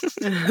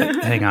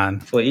 Hang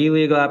on. For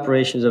illegal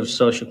operations of a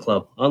social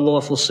club,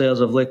 unlawful sales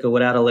of liquor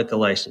without a liquor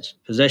license,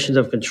 possessions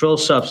of controlled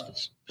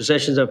substance,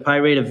 possessions of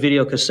pirated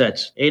video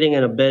cassettes, aiding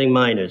and abetting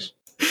minors.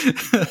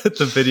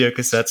 The video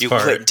cassettes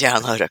part. You would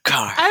download a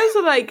car. I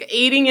was like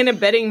aiding and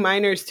abetting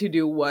minors to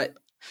do what?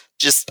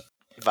 Just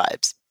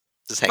vibes.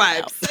 Just hang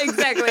out.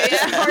 Exactly.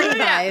 Yeah. Party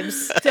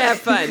vibes. To have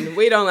fun.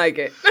 We don't like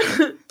it.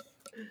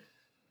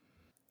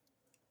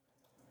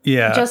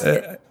 Yeah.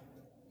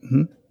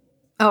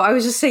 I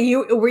was just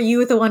saying, were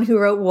you the one who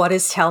wrote "What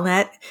is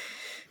Telnet"?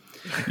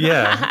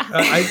 Yeah,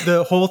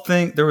 the whole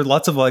thing. There were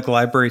lots of like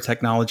library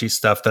technology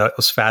stuff that I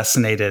was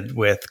fascinated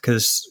with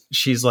because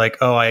she's like,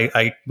 "Oh,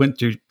 I went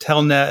through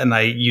Telnet and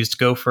I used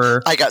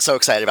Gopher." I got so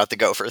excited about the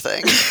Gopher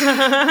thing.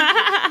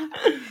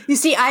 You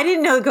see, I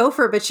didn't know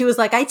Gopher, but she was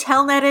like, "I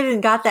Telnetted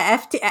and got the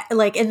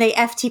and they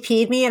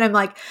FTP'd me," and I'm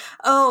like,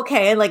 "Oh,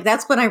 okay." And like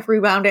that's when I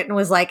rewound it and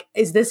was like,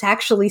 "Is this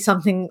actually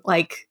something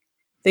like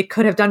they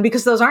could have done,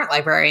 because those aren't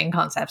librarian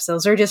concepts.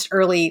 Those are just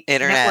early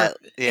internet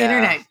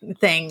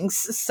things.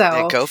 So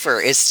yeah, Gopher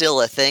is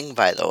still a thing,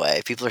 by the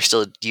way. People are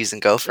still using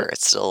Gopher.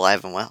 It's still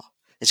alive and well.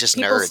 It's just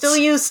people nerds. still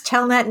use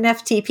Telnet and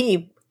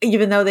FTP,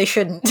 even though they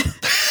shouldn't.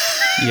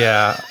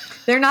 Yeah.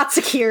 They're not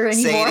secure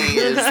anymore. Sadie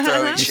is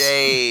throwing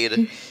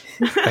shade.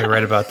 I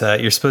read about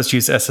that. You're supposed to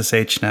use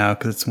SSH now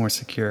because it's more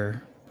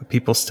secure. But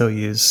people still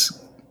use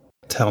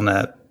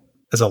Telnet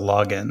as a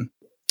login.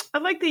 I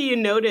like that you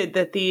noted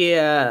that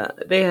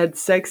they had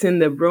sex in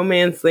the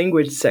romance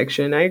language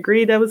section. I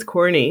agree, that was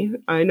corny.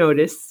 I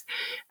noticed.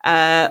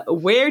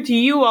 Where do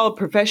you all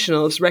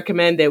professionals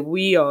recommend that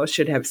we all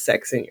should have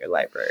sex in your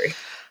library?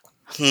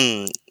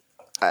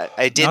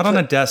 I did not on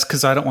a desk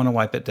because I don't want to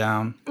wipe it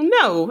down.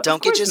 No,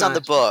 don't get yours on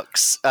the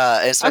books,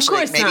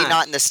 especially maybe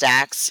not in the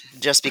stacks,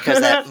 just because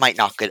that might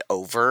knock it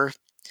over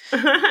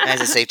as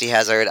a safety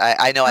hazard.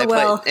 I know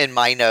put in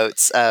my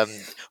notes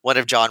one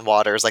of John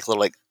Waters'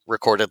 little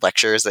recorded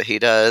lectures that he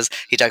does.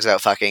 He talks about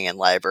fucking in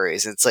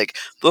libraries. And it's like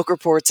book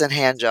reports and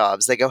hand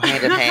jobs. They go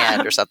hand in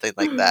hand or something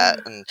like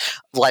that. And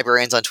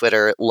librarians on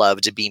Twitter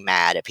love to be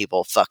mad at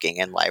people fucking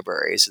in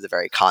libraries. The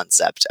very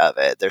concept of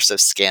it. They're so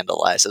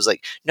scandalized. I was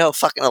like, no,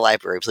 fuck in the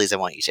library, please. I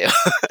want you to.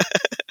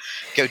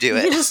 Go do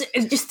it.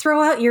 Just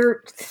throw out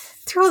your...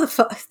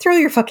 Throw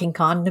your fucking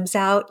condoms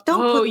out. Don't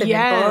put them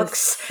in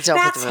books.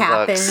 That's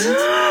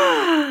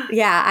happened.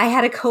 Yeah, I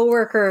had a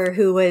coworker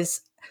who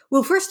was...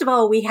 Well, first of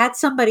all, we had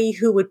somebody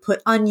who would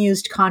put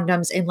unused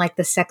condoms in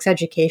the sex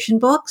education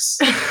books.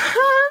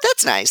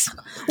 That's nice.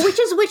 Which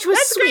was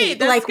That's sweet. Great.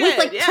 That's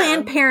with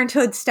Planned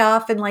Parenthood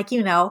stuff and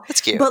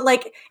That's cute. But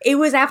it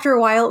was after a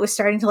while it was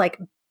starting to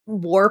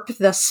warp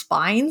the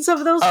spines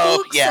of those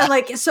books. Yeah. And,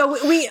 I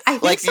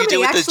think you do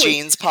with the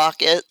jeans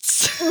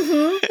pockets.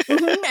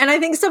 And I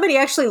think somebody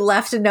actually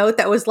left a note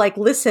that was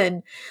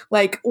listen,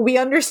 we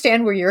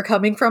understand where you're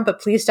coming from, but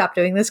please stop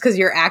doing this because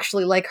you're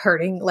actually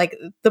hurting,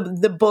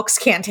 the books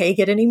can't take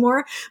it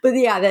anymore. But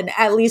yeah, then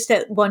at least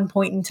at one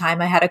point in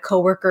time, I had a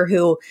coworker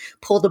who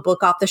pulled a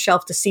book off the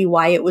shelf to see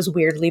why it was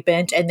weirdly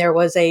bent. And there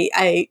was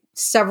a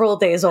several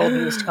days old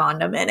used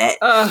condom in it.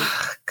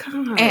 Oh,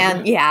 God.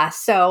 And yeah,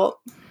 so...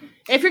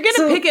 If you're going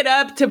to pick it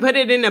up to put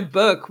it in a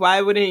book,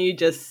 why wouldn't you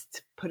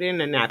just put it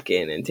in a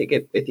napkin and take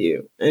it with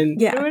you and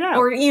throw it out?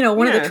 Or,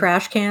 one of the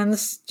trash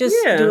cans. Just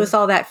do us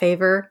all that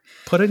favor.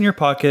 Put it in your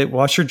pocket,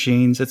 wash your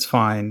jeans, it's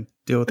fine.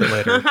 Deal with it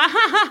later.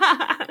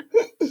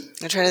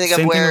 I'm trying to think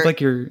same of where... thing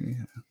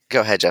with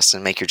Go ahead,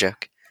 Justin, make your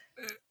joke.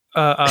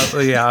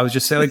 Yeah, I was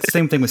just saying, the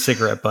same thing with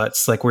cigarette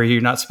butts, where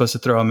you're not supposed to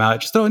throw them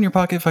out. Just throw it in your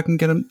pocket if I can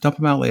get them, dump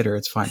them out later.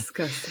 It's fine.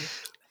 Disgusting.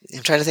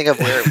 I'm trying to think of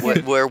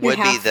where would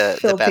be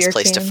the best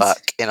place to fuck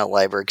in a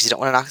library, because you don't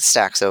want to knock the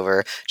stacks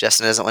over.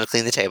 Justin doesn't want to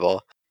clean the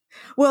table.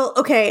 Well,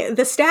 okay,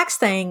 the stacks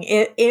thing,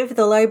 if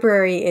the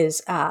library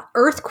is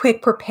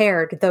earthquake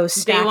prepared, those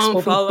stacks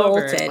will be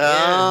bolted.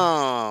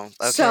 Oh,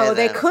 okay. So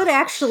they could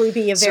actually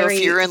be so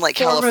if you're in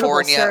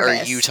California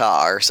service. or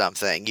Utah or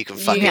something, you can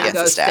fuck against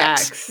the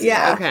stacks.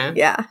 Yeah. Okay.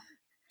 Yeah.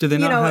 Do they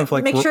not have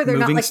make sure they're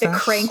not moving the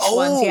stacks? cranked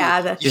ones.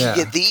 Yeah. You can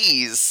get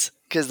these.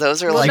 Because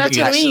those are that's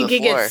what I mean. You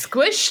could could get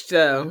squished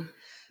though.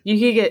 You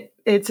could get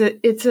it's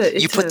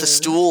you put the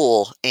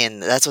stool in.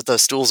 That's what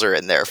those stools are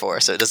in there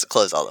for, so it doesn't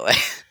close all the way.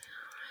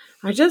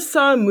 I just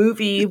saw a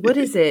movie. What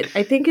is it?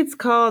 I think it's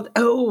called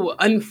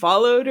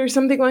Unfollowed or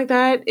something like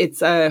that.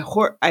 It's a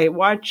horror. I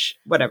watch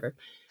whatever.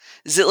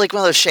 Is it like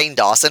one of those Shane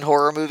Dawson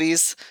horror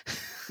movies?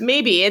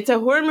 Maybe it's a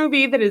horror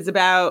movie that is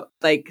about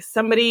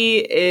somebody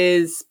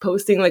is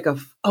posting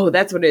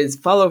that's what it is.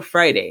 Follow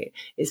Friday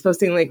is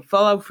posting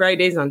Follow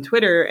Fridays on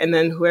Twitter, and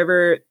then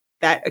whoever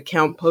that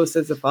account posts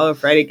as a Follow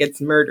Friday gets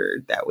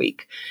murdered that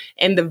week.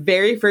 And the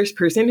very first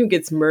person who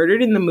gets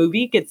murdered in the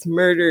movie gets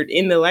murdered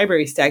in the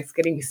library stacks,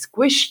 getting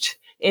squished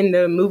in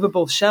the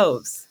movable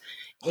shelves.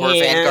 Horror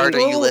Vanguard, are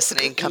you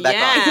listening? Come back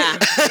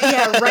on.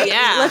 Yeah, right.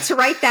 Yeah. Let's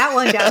write that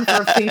one down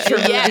for a future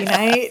movie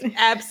night.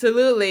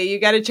 Absolutely. You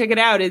got to check it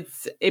out.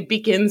 It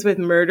begins with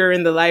murder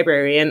in the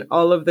library, and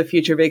all of the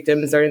future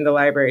victims are in the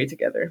library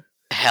together.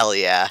 Hell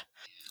yeah.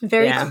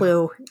 Very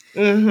Clue.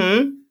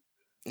 Mm-hmm.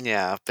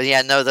 Yeah, but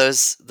no,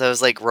 those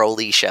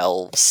rolly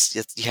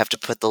shelves, you have to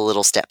put the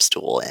little step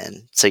stool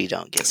in so you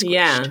don't get squished.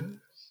 Yeah,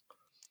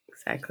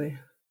 exactly.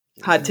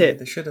 Hot tip.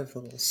 They should have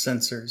little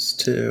sensors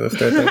too, if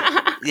they're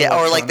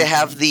or they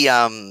have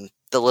the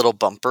little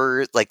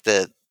bumper,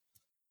 the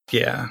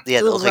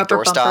little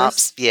door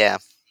stops. Yeah.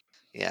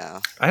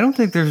 I don't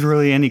think there's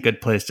really any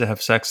good place to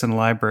have sex in a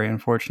library,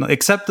 unfortunately,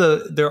 except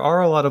there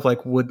are a lot of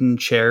wooden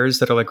chairs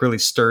that are really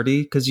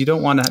sturdy, because you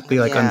don't want to be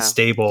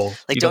unstable.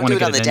 Don't do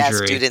it on the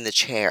desk, do it in the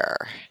chair.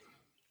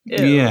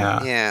 Ew.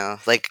 Yeah,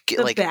 like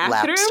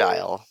lap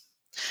style.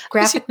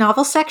 Graphic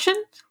novel section.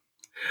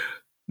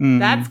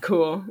 That's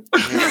cool.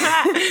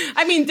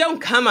 I mean,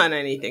 don't come on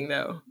anything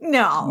though.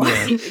 No.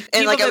 Yeah.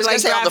 And I was going to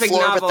say on the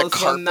floor, but the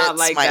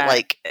carpets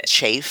might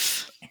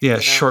chafe. Yeah,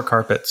 short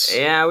carpets.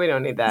 Yeah, we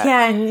don't need that.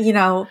 Yeah,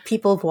 and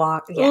people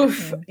walk. Yeah.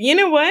 Oof. You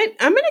know what?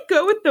 I'm going to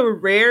go with the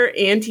rare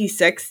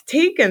anti-sex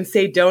take and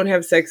say don't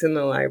have sex in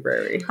the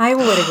library. I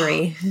would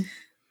agree.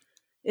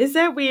 Is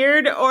that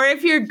weird? Or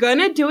if you're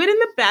gonna do it in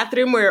the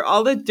bathroom where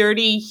all the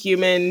dirty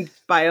human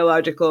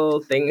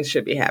biological things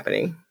should be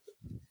happening.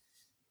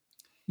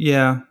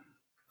 Yeah.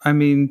 I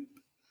mean,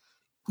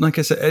 like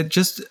I said,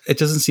 it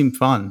doesn't seem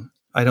fun.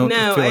 I don't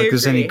feel like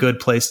there's any good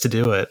place to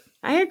do it.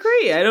 I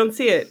agree. I don't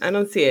see it.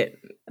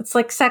 It's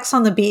like sex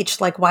on the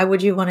beach. Like, why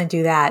would you want to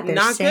do that? There's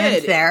Not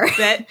sand good. there.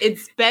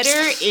 It's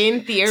better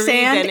in theory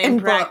Sand than in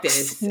and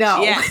practice. books.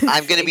 No. Yeah,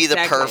 I'm going to be the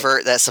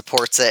pervert that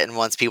supports it and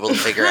wants people to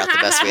figure out the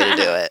best way to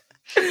do it.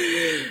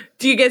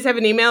 Do you guys have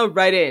an email?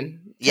 Write in.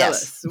 Tell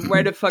Yes. us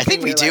where to fucking I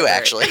think we do,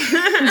 actually.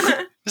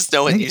 Just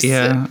no one uses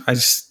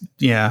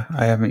it.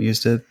 I haven't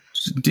used it.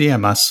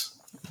 DM us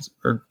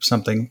or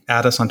something.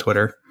 Add us on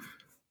Twitter.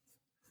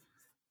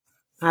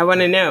 I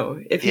want to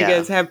know. If you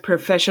guys have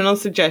professional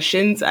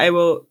suggestions, I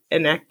will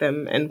enact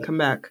them and come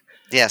back.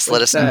 Yes,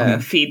 let us know.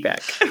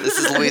 Feedback. This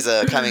is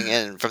Luisa coming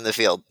in from the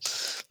field.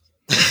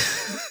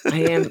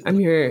 I'm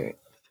your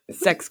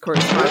sex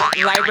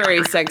correspondent,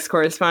 library sex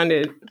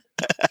correspondent.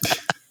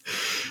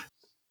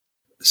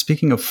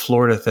 Speaking of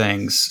Florida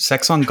things,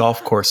 sex on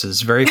golf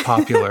courses, very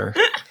popular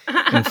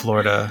in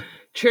Florida.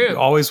 True. You're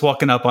always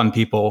walking up on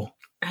people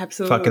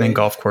Absolutely. fucking in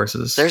golf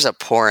courses. There's a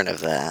porn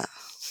of that.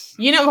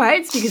 You know why?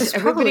 It's because There's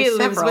everybody probably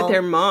lives several. with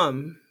their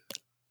mom.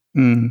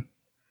 Mm,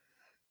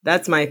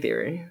 That's my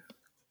theory.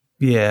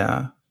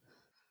 yeah.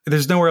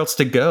 There's nowhere else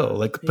to go.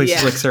 Like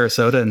places like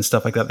Sarasota and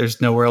stuff like that.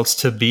 There's nowhere else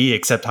to be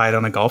except hide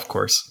on a golf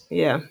course.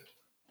 Yeah.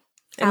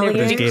 And But they're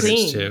there's pretty gators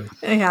clean. too.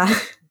 Yeah.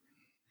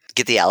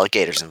 Get the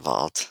alligators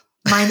involved.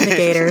 Mind the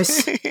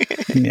gators.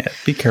 Yeah,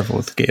 be careful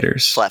with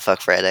gators. Flat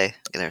fuck Friday.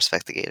 Gonna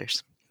respect the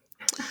gators.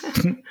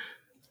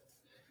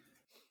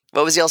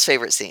 What was y'all's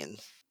favorite scene?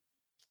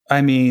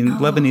 I mean,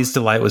 Lebanese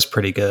Delight was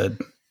pretty good.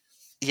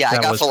 Yeah, I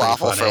That got was pretty falafel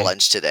for funny.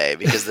 lunch today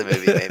because the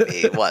movie made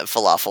me want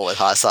falafel with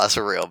hot sauce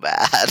real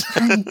bad.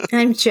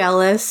 I'm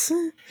jealous.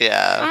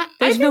 Yeah.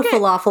 There's no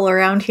falafel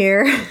around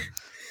here.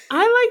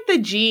 I like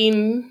the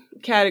gene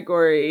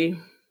category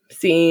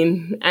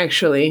scene,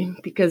 actually,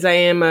 because I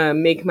am a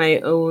make my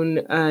own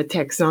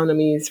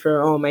taxonomies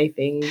for all my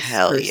things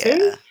Hell person.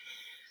 yeah.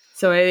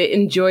 So I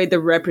enjoyed the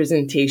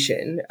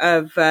representation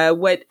of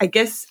what I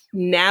guess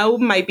now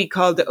might be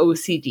called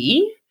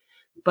OCD,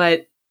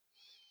 but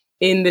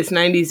in this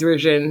 90s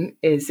version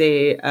is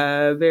a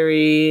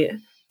very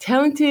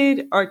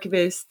talented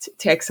archivist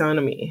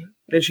taxonomy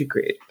that she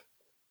created.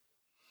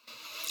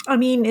 I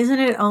mean, isn't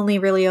it only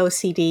really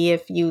OCD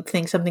if you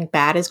think something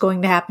bad is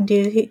going to happen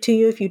to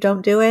you if you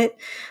don't do it?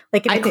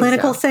 Like in I a think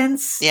clinical so.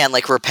 sense? Yeah, and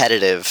like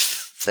repetitive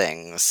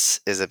things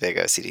is a big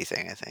OCD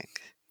thing, I think.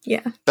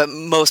 Yeah. But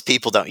most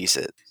people don't use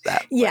it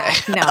that Yeah,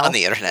 way no. on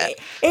the internet.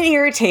 It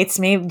irritates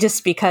me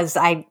just because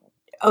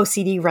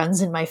OCD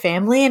runs in my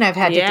family and I've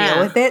had to Yeah.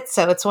 deal with it.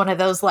 So it's one of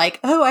those like,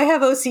 oh, I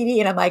have OCD.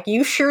 And I'm like,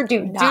 you sure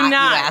do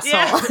not, you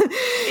asshole.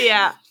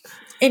 Yeah.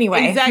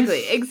 Anyway.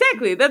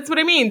 Exactly. That's what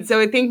I mean. So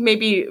I think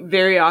maybe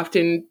very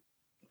often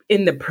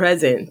in the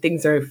present,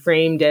 things are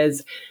framed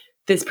as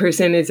this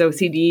person is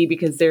OCD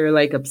because they're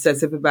like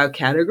obsessive about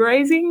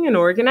categorizing and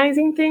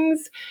organizing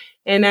things.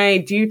 And I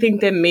do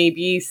think that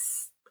maybe,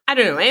 I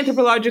don't know,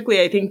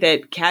 anthropologically, I think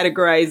that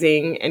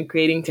categorizing and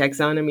creating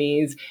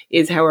taxonomies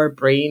is how our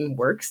brain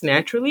works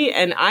naturally.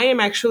 And I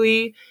am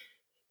actually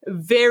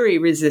very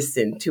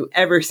resistant to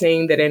ever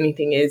saying that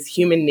anything is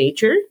human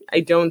nature.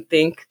 I don't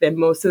think that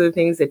most of the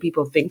things that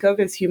people think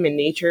of as human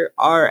nature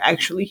are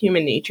actually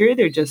human nature.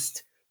 They're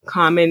just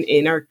common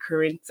in our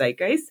current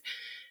zeitgeist.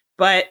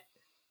 But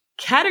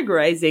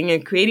categorizing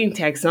and creating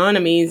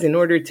taxonomies in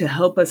order to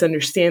help us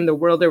understand the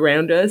world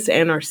around us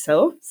and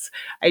ourselves,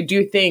 I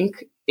do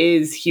think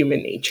is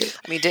human nature.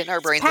 I mean, didn't our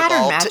brains pattern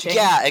evolve? matching.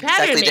 Yeah, exactly.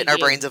 Pattern Didn't our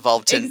making. brains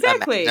evolve to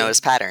Exactly. notice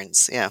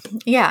patterns? Yeah.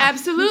 Yeah.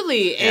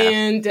 Absolutely. Yeah.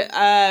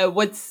 And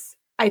what's,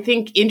 I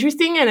think,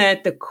 interesting and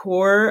at the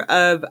core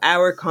of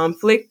our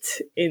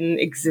conflict in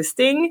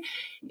existing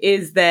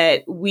is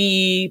that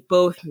we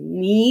both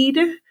need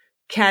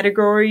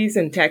categories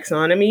and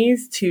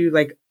taxonomies to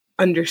like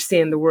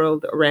understand the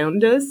world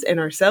around us and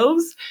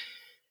ourselves.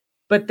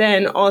 But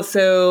then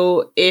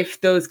also,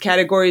 if those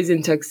categories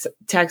and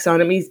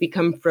taxonomies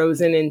become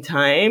frozen in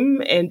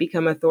time and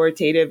become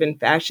authoritative and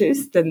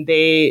fascist, then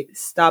they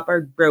stop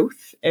our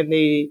growth and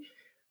they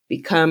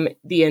become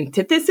the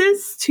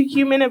antithesis to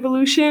human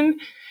evolution.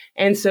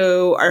 And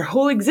so our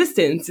whole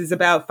existence is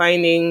about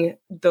finding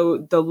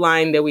the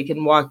line that we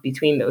can walk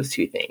between those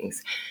two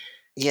things.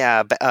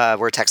 Yeah,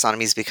 where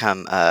taxonomies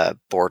become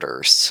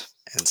borders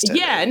instead.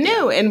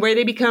 And where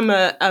they become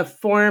a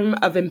form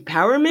of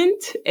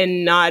empowerment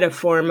and not a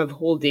form of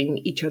holding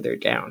each other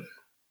down.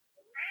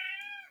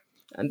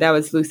 And that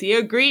was Lucy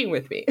agreeing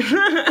with me.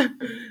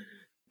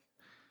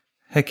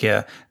 Heck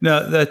yeah.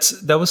 No,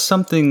 that was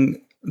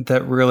something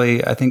that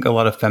really, I think a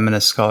lot of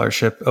feminist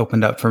scholarship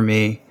opened up for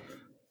me,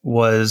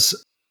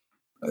 was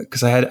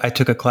because I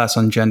took a class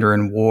on gender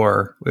and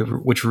war,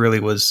 which really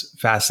was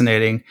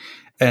fascinating.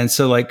 And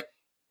so like,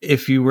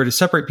 if you were to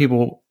separate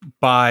people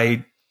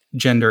by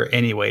gender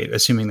anyway,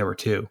 assuming there were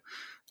two,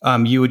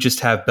 you would just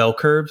have bell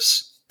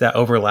curves that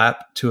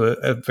overlap to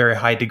a very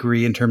high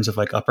degree in terms of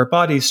like upper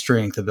body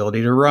strength,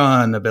 ability to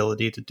run,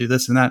 ability to do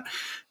this and that.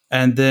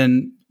 And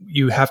then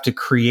you have to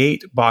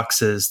create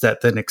boxes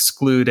that then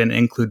exclude and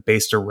include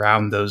based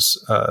around those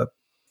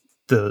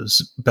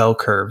bell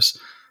curves,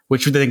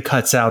 which then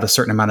cuts out a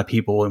certain amount of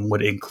people and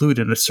would include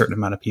in a certain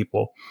amount of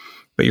people.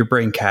 But your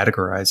brain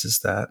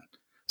categorizes that.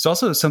 There's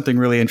also something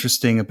really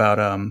interesting about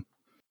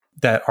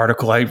that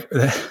article,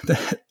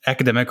 the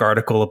academic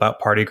article about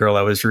Party Girl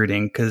I was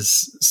reading,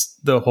 because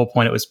the whole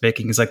point it was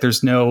making is like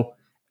there's no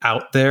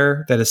out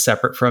there that is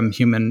separate from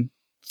human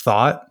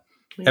thought.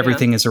 Yeah.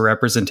 Everything is a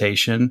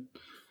representation.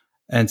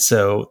 And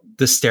so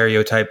the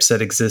stereotypes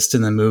that exist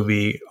in the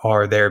movie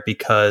are there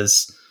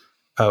because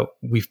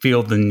we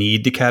feel the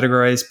need to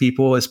categorize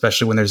people,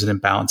 especially when there's an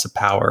imbalance of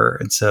power.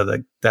 And so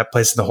that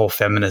plays the whole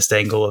feminist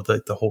angle of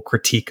the whole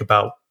critique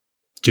about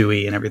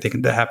Dewey and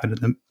everything that happened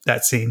in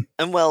that scene.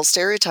 And well,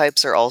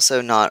 stereotypes are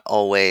also not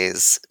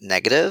always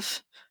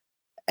negative,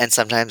 and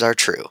sometimes are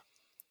true.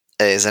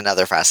 Is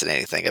another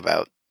fascinating thing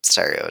about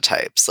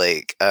stereotypes.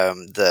 Like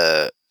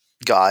the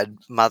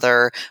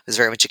godmother was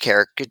very much a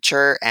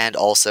caricature and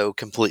also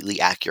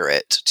completely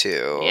accurate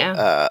to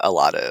a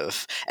lot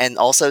of, and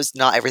also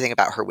not everything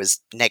about her was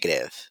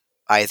negative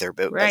either,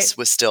 but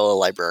was still a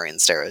librarian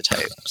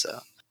stereotype. So.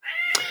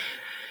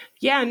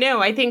 Yeah, no,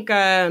 I think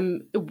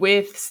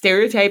with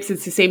stereotypes,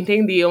 it's the same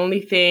thing. The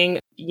only thing,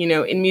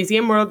 in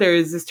museum world, there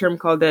is this term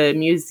called the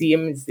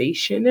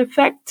museumization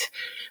effect,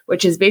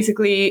 which is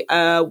basically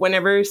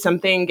whenever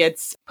something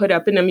gets put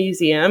up in a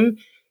museum,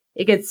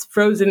 it gets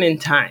frozen in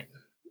time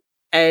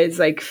as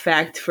like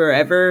fact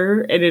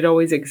forever. And it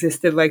always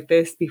existed like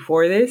this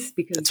before this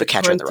because that's what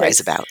Catcher in the Rye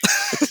is about.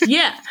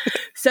 Yeah.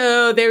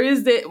 So there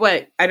is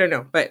I don't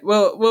know, but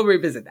we'll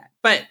revisit that.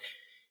 But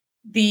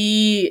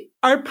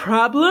our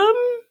problem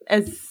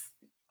as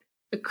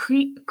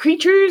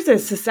creatures,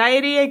 as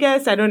society, I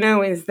guess, I don't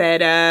know, is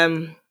that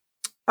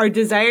our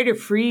desire to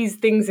freeze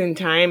things in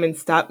time and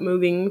stop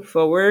moving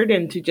forward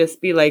and to just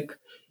be like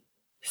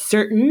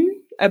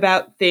certain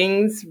about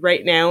things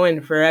right now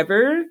and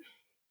forever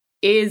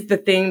is the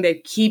thing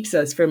that keeps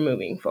us from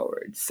moving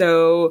forward.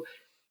 So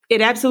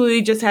it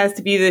absolutely just has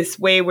to be this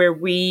way where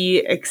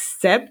we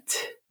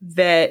accept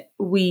that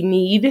we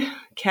need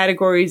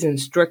categories and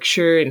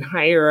structure and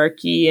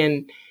hierarchy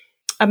and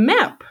a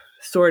map,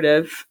 sort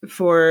of,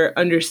 for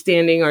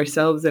understanding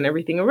ourselves and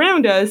everything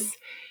around us.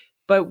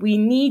 But we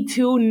need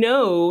to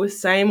know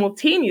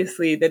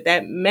simultaneously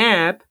that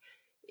map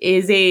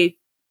is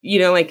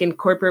like in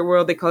corporate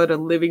world, they call it a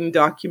living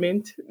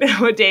document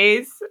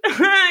nowadays.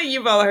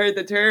 You've all heard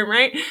the term,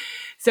 right?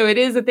 So it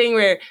is a thing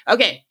where,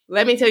 okay,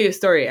 let me tell you a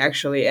story,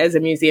 actually, as a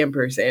museum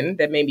person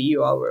that maybe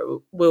you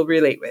all will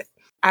relate with.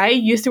 I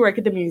used to work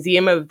at the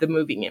Museum of the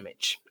Moving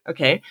Image,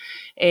 okay?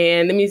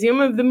 And the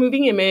Museum of the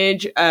Moving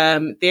Image,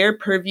 their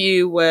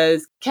purview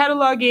was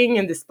cataloging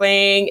and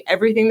displaying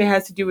everything that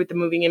has to do with the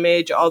moving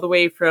image, all the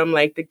way from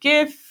like the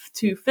GIF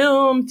to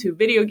film to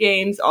video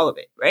games, all of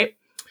it, right?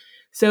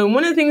 So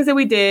one of the things that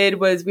we did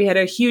was we had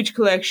a huge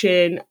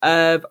collection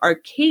of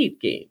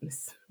arcade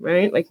games,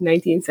 right? Like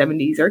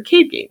 1970s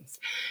arcade games.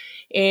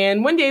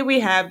 And one day we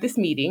have this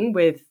meeting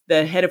with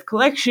the head of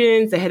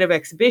collections, the head of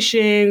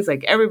exhibitions,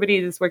 like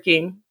everybody that's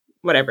working,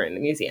 whatever, in the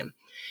museum.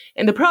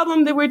 And the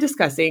problem that we're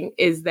discussing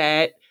is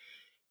that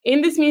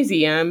in this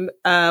museum,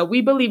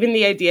 we believe in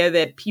the idea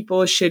that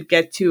people should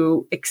get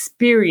to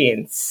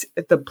experience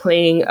the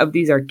playing of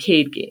these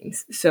arcade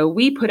games. So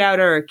we put out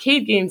our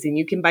arcade games and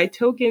you can buy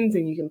tokens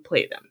and you can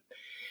play them.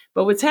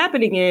 But what's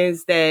happening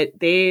is that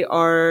they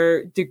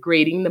are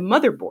degrading the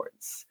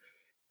motherboards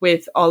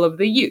with all of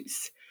the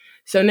use.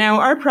 So now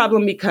our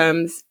problem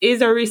becomes,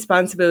 is our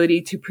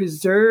responsibility to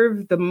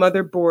preserve the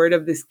motherboard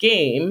of this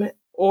game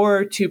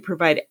or to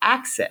provide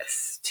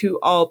access to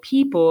all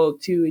people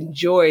to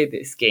enjoy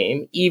this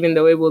game, even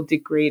though it will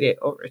degrade it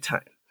over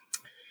time?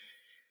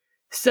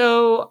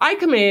 So I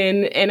come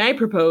in and I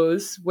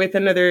propose with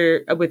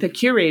a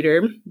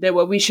curator that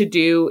what we should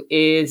do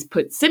is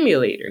put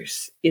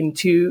simulators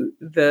into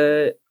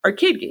the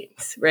arcade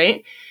games,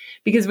 right?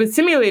 Because what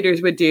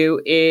simulators would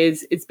do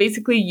is it's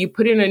basically you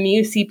put in a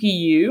new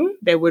CPU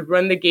that would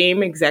run the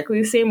game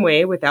exactly the same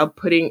way without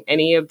putting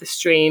any of the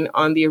strain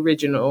on the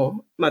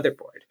original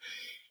motherboard.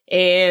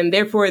 And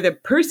therefore, the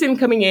person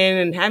coming in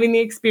and having the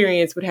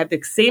experience would have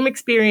the same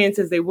experience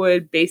as they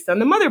would based on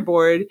the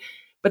motherboard,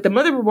 but the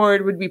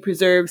motherboard would be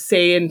preserved,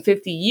 say, in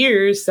 50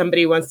 years,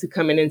 somebody wants to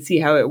come in and see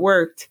how it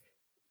worked,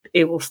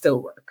 it will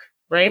still work,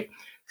 right?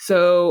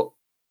 So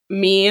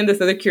me and this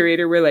other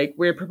curator were like,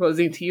 we're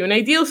proposing to you an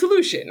ideal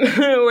solution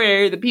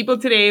where the people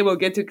today will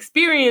get to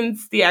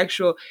experience the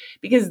actual,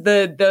 because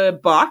the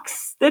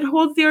box that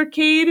holds the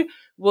arcade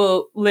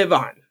will live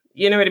on.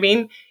 You know what I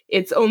mean?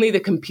 It's only the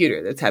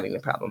computer that's having the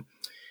problem.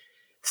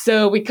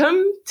 So we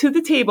come to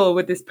the table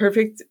with this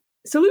perfect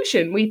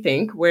solution, we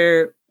think,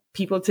 where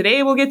people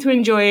today will get to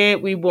enjoy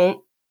it. We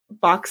won't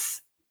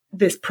box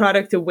this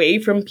product away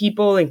from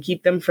people and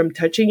keep them from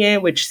touching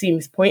it, which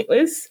seems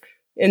pointless.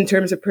 in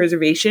terms of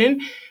preservation,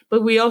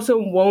 but we also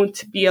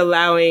won't be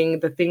allowing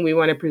the thing we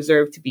want to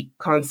preserve to be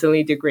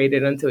constantly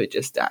degraded until it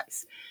just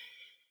dies.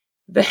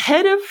 The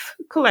head of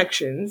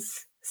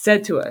collections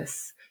said to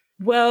us,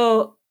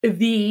 well,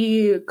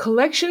 the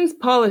collections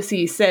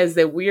policy says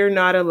that we are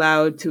not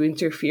allowed to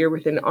interfere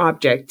with an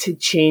object to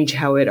change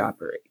how it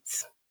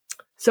operates.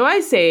 So I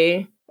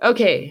say,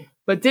 okay,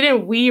 but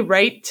didn't we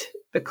write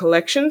the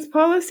collections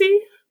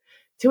policy?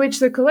 To which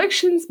the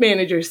collections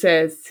manager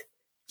says,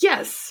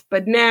 yes,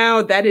 but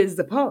now that is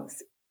the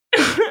policy.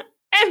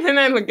 And then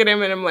I look at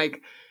him and I'm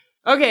like,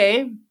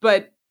 okay,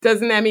 but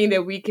doesn't that mean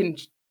that we can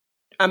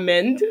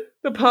amend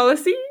the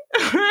policy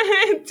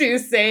to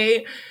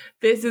say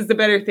this is the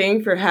better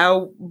thing for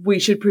how we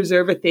should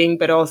preserve a thing,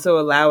 but also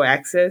allow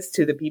access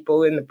to the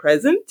people in the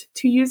present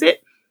to use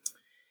it?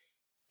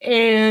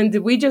 And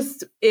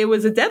it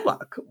was a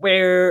deadlock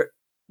where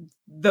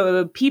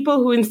the people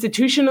who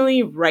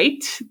institutionally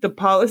write the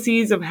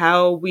policies of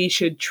how we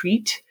should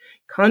treat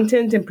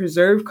content and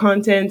preserve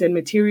content and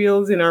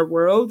materials in our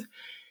world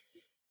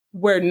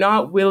were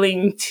not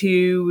willing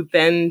to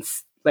then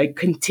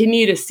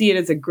continue to see it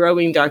as a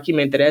growing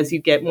document that as you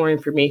get more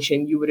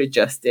information, you would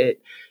adjust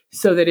it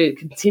so that it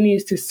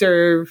continues to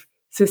serve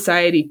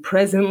society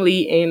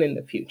presently and in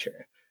the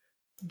future.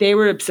 They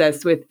were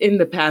obsessed with, in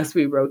the past,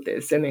 we wrote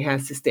this and it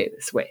has to stay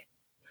this way.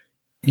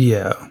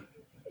 Yeah.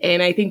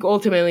 And I think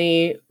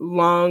ultimately,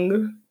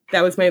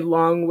 that was my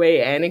long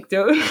way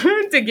anecdote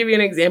to give you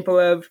an example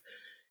of,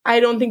 I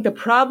don't think the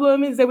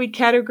problem is that we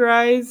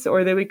categorize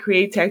or that we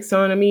create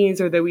taxonomies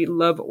or that we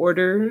love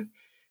order.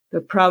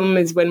 The problem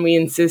is when we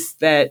insist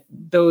that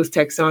those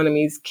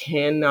taxonomies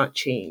cannot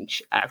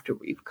change after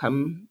we've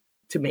come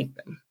to make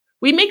them.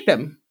 We make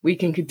them. We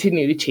can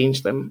continue to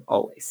change them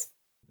always.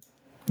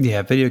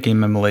 Yeah, video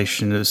game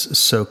emulation is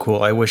so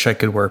cool. I wish I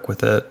could work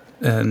with it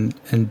and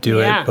do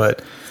it,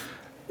 but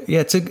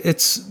yeah,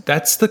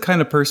 that's the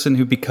kind of person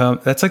who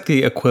that's like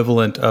the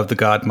equivalent of the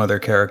godmother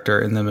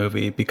character in the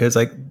movie, because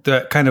like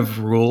that kind of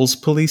rules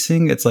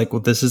policing. It's like,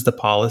 well, this is the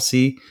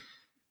policy.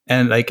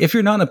 And like, if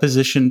you're not in a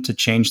position to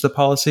change the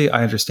policy,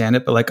 I understand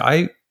it. But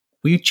like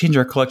we change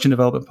our collection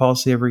development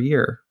policy every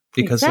year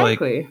because like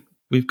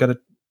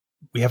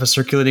we have a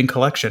circulating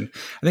collection.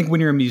 I think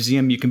when you're a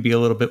museum, you can be a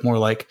little bit more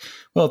like,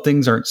 well,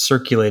 things aren't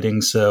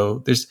circulating. So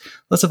there's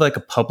less of like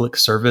a public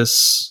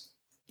service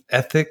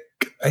ethic.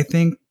 I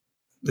think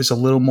there's a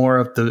little more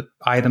of the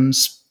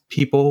items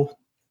people,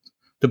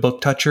 the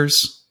book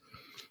touchers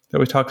that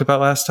we talked about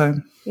last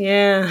time.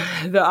 Yeah.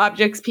 The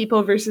objects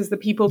people versus the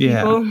people.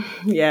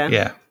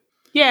 Yeah.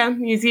 Yeah.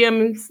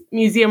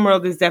 Museum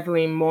world is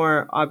definitely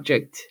more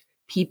object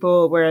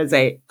people. Whereas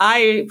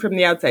I from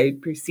the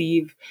outside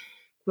perceive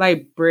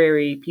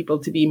library people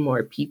to be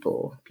more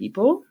people.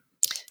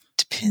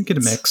 Depends. Get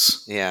a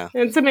mix. Yeah.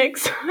 It's a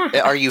mix.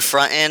 Are you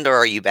front end or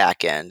are you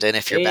back end? And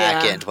if you're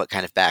back end, what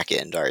kind of back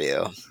end are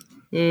you?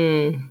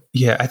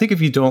 Yeah, I think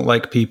if you don't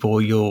like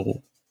people,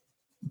 you'll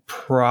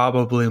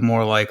probably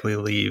more likely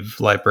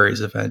leave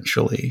libraries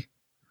eventually.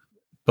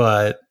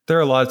 But there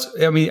are lots.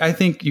 I mean, I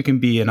think you can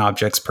be an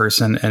objects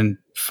person and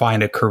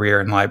find a career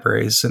in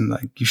libraries, and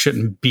like you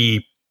shouldn't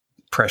be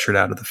pressured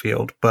out of the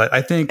field. But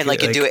I think and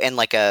do it in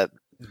like a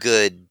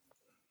good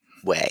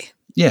way.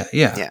 Yeah.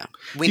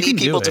 We need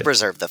people to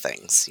preserve the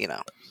things, you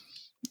know.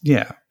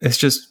 Yeah, it's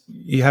just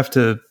you have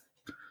to.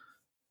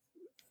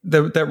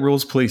 That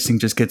rules policing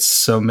just gets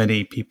so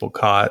many people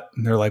caught,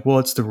 and they're like, "Well,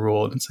 it's the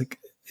rule," and it's like,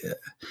 yeah.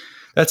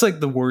 That's like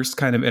the worst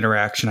kind of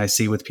interaction I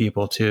see with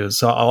people too.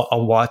 So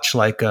I'll watch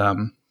like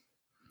I'll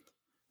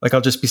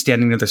just be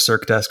standing near the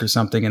circ desk or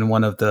something, and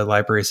one of the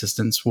library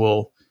assistants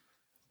will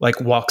like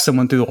walk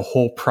someone through the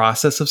whole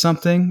process of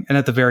something, and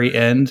at the very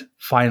end,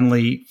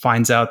 finally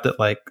finds out that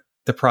like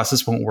the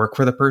process won't work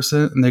for the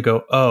person, and they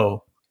go,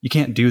 "Oh, you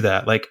can't do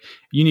that. Like,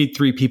 you need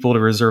 3 people to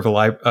reserve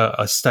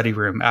a study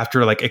room,"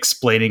 after like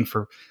explaining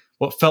for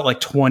what felt like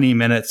 20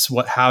 minutes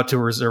how to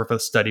reserve a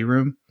study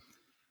room.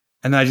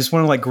 And I just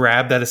want to like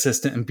grab that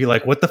assistant and be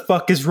like, "What the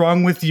fuck is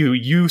wrong with you?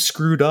 You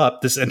screwed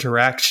up this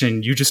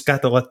interaction. You just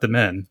got to let them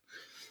in.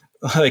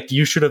 Like,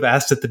 you should have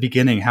asked at the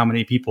beginning how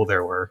many people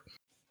there were,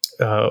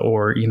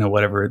 or you know,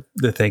 whatever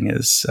the thing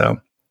is."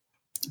 So,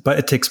 but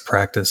it takes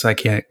practice. I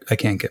can't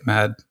get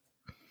mad.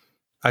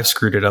 I've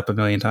screwed it up a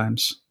million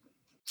times.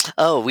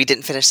 Oh, we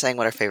didn't finish saying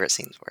what our favorite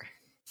scenes were.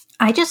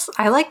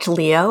 I liked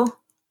Leo.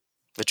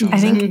 Which one? I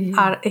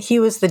think he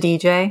was the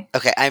DJ.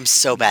 Okay, I'm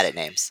so bad at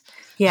names.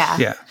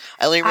 Yeah.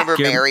 I only remember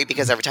Mary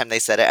because every time they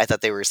said it, I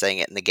thought they were saying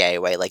it in the gay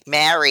way, like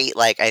Mary.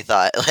 Like I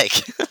thought,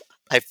 like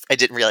I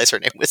didn't realize her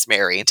name was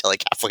Mary until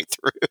like halfway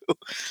through.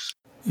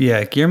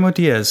 Yeah, Guillermo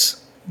Díez,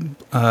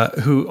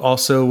 who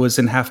also was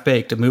in Half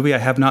Baked, a movie I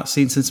have not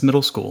seen since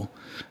middle school.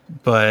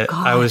 But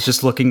God. I was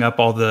just looking up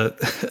all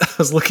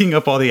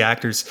the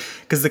actors,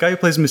 because the guy who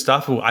plays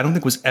Mustafa, I don't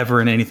think was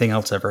ever in anything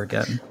else ever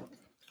again.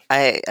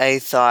 I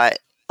thought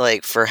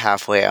like for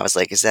halfway, I was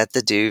like, is that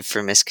the dude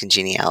from Miss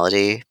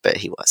Congeniality? But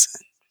he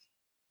wasn't.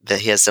 But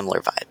he has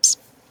similar vibes.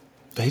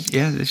 They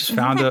just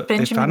found a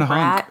Benjamin home.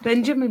 Bratt.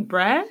 Benjamin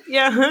Bratt?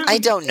 Yeah. I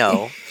don't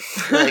know.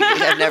 Like,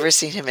 I've never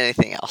seen him in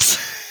anything else.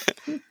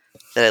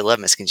 But I love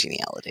Miss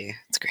Congeniality.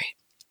 It's great.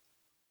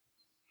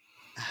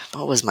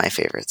 What was my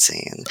favorite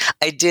scene?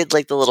 I did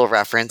like the little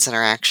reference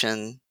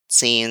interaction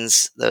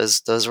scenes.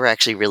 Those were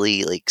actually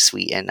really like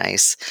sweet and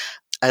nice.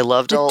 I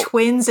loved The all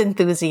twins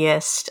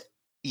enthusiast.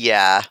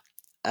 Yeah.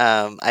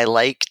 I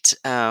liked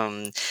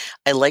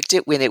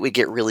it when it would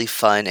get really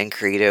fun and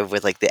creative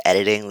with like the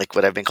editing, like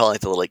what I've been calling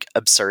the little like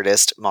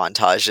absurdist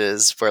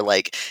montages where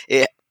like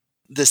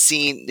the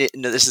scene,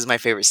 no, this is my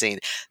favorite scene.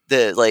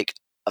 The like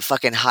a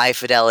fucking High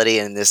Fidelity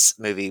in this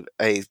movie,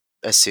 I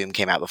assume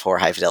came out before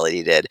High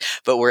Fidelity did,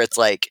 but where it's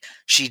like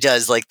she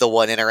does like the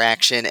one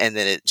interaction and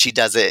then she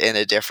does it in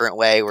a different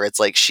way where it's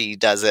like she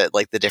does it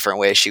like the different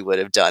way she would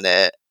have done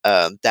it.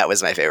 That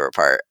was my favorite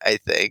part, I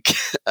think.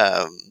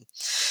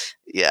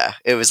 Yeah,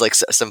 it was like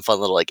some fun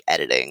little like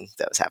editing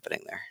that was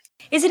happening there.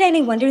 Is it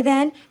any wonder,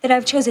 then, that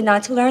I've chosen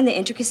not to learn the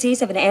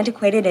intricacies of an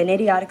antiquated and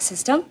idiotic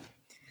system?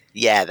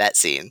 Yeah, that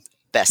scene.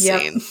 Best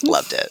scene.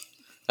 Loved it.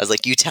 I was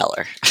like, you tell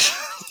her.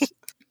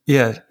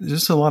 Yeah,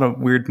 just a lot of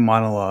weird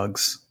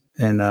monologues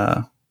and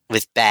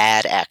with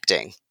bad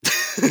acting.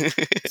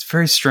 It's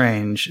very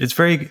strange. It's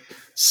very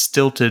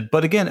stilted.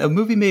 But again, a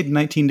movie made in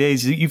 19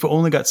 days, you've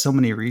only got so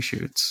many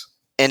reshoots.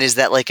 And is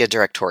that like a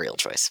directorial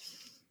choice?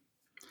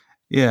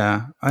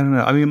 Yeah, I don't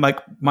know. I mean, like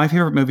my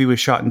favorite movie was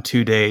shot in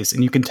 2 days,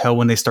 and you can tell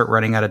when they start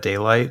running out of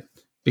daylight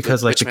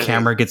because like the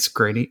camera gets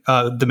grainy.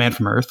 The Man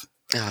from Earth.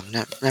 Oh, I've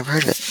never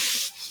heard of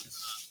it.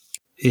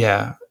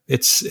 Yeah,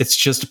 it's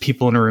just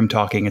people in a room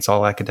talking. It's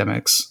all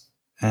academics,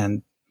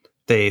 and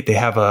they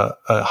have a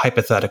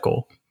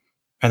hypothetical,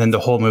 and then the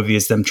whole movie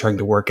is them trying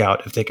to work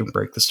out if they can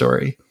break the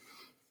story.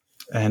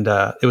 And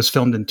it was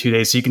filmed in 2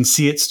 days, so you can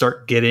see it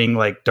start getting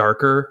like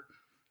darker.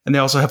 And they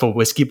also have a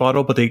whiskey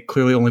bottle, but they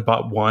clearly only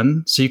bought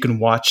one, so you can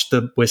watch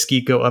the whiskey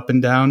go up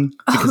and down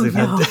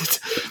because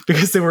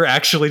because they were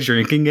actually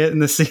drinking it in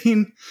the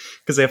scene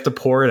because they have to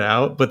pour it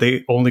out, but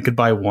they only could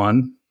buy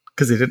one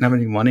because they didn't have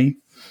any money.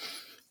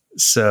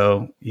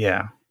 So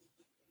yeah,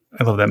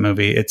 I love that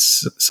movie.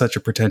 It's such a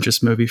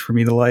pretentious movie for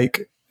me to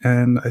like,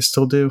 and I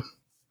still do.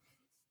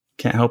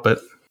 Can't help it.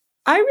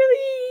 I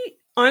really,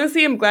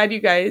 honestly, I'm glad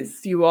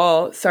you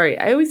all, sorry,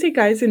 I always say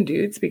guys and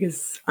dudes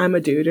because I'm a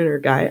dude and a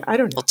guy. I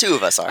don't know. Well, two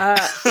of us are.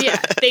 Yeah,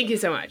 thank you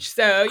so much.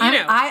 So, you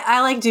know.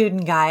 I like dude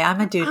and guy.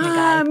 I'm a dude and a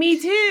guy. Me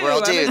too. We're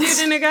all dudes. I'm a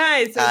dude and a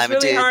guy, so I'm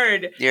it's a really dude.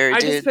 hard. You're a I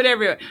dude. just put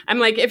everyone. I'm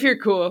like, if you're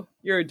cool,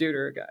 you're a dude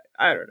or a guy.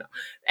 I don't know.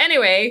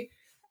 Anyway,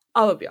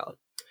 all of y'all.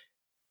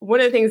 One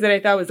of the things that I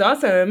thought was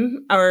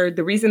awesome, or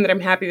the reason that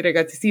I'm happy that I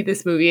got to see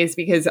this movie is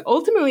because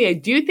ultimately I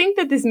do think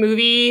that this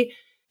movie,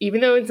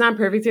 even though it's not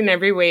perfect in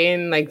every way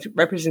in like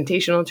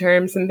representational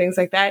terms and things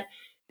like that,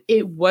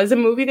 it was a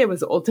movie that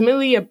was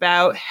ultimately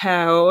about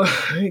how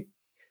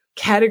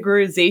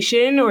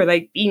categorization or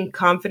like being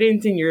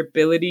confident in your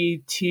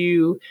ability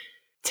to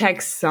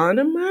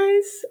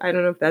taxonomize, I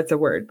don't know if that's a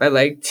word, but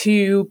like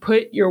to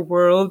put your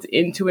world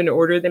into an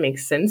order that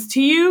makes sense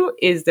to you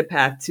is the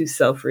path to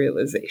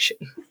self-realization.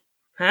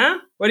 Huh?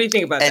 What do you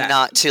think about that? And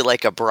not to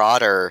like a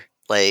broader,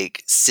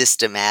 like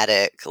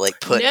systematic,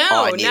 like put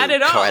on you not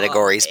at all.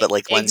 categories, but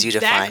like ones you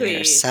define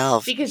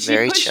yourself. Because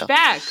Very she pushed chill.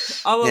 back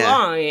all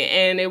along,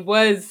 and it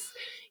was,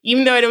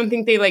 even though I don't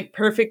think they like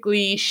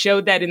perfectly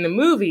showed that in the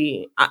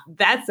movie,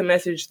 that's the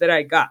message that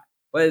I got,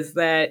 was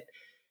that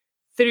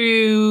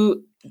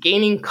through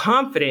gaining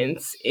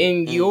confidence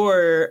in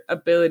your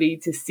ability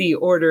to see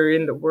order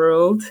in the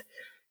world,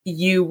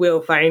 you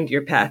will find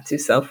your path to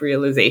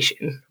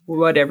self-realization,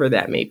 whatever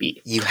that may be.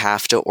 You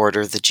have to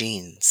order the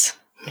genes.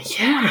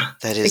 Yeah,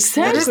 that is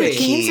exactly. The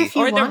key.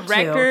 Or the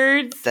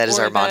records. That is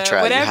our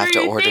mantra. You have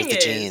to order the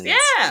is. genes.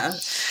 Yeah.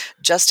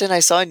 Justin, I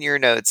saw in your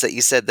notes that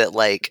you said that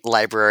like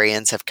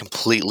librarians have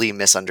completely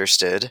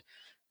misunderstood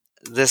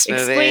this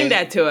movie. Explain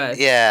that to us.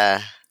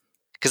 Yeah,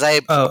 because I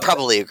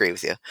probably agree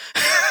with you.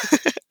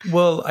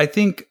 Well, I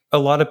think a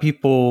lot of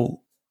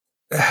people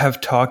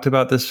have talked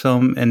about this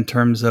film in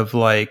terms of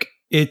like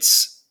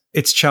it's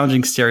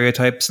challenging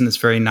stereotypes in this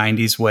very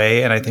 90s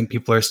way, and I think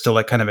people are still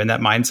like kind of in that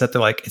mindset.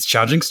 They're like, it's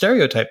challenging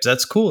stereotypes,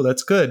 that's cool,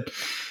 that's good.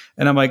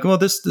 And I'm like, well,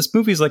 this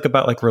movie is like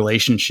about like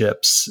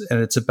relationships, and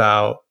it's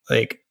about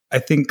like, I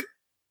think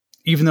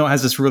even though it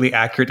has this really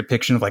accurate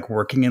depiction of like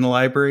working in a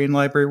library and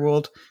library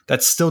world,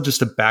 that's still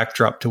just a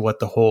backdrop to what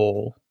the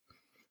whole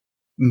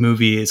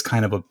movie is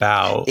kind of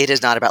about. It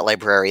is not about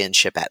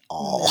librarianship at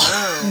all.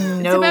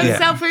 No. It's about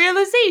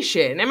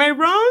self-realization. Am I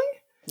wrong?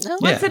 No.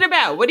 What's it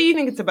about? What do you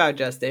think it's about,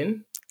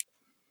 Justin?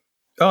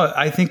 Oh,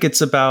 I think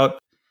it's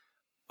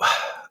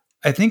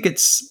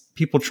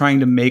people trying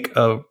to make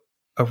a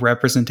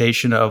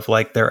representation of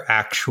like their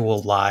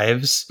actual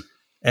lives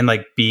and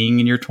like being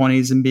in your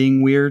 20s and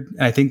being weird.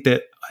 And I think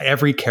that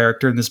every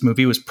character in this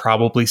movie was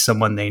probably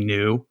someone they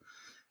knew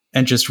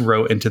and just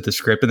wrote into the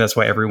script. And that's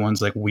why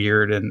everyone's like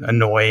weird and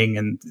annoying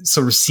and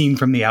sort of seen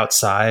from the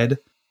outside.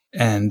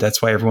 And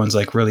that's why everyone's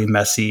like really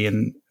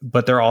messy.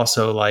 But they're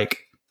also like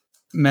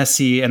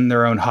messy in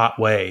their own hot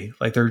way.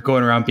 Like they're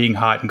going around being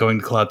hot and going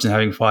to clubs and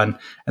having fun,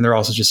 and they're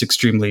also just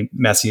extremely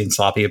messy and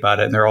sloppy about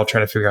it, and they're all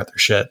trying to figure out their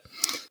shit.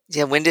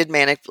 Yeah, when did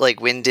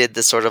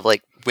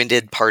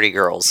party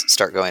girls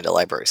start going to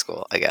library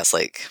school? I guess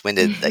like when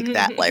did like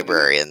that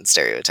librarian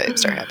stereotype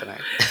start happening?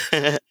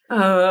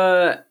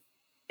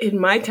 In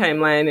my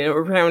timeline,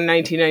 around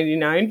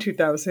 1999,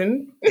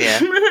 2000. Yeah.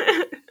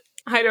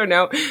 I don't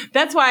know.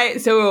 That's why.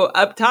 So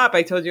up top,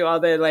 I told you all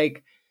that.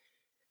 Like,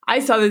 I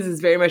saw this as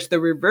very much the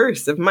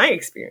reverse of my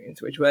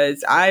experience, which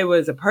was I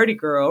was a party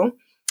girl.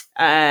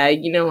 I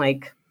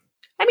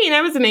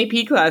was in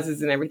AP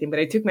classes and everything, but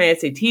I took my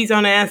SATs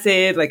on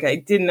acid. Like, I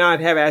did not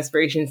have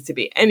aspirations to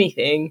be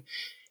anything.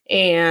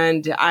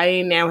 And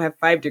I now have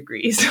 5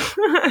 degrees.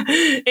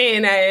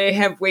 And I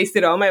have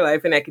wasted all my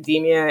life in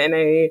academia. And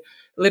I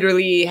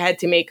literally had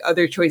to make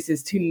other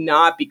choices to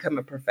not become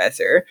a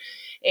professor.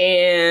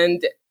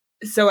 And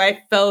so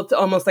I felt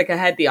almost like I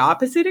had the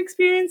opposite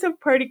experience of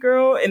party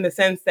girl in the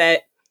sense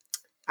that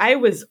I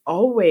was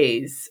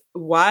always,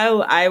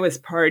 while I was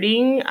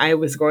partying, I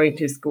was going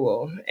to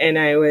school and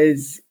I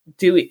was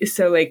doing,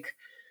 so like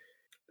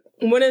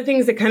one of the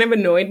things that kind of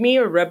annoyed me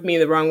or rubbed me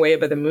the wrong way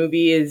about the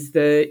movie is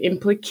the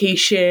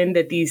implication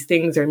that these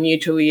things are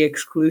mutually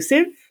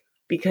exclusive,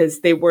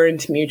 because they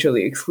weren't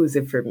mutually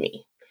exclusive for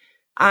me.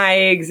 I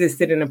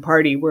existed in a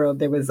party world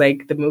that was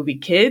like the movie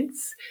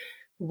Kids,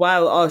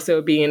 while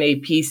also being an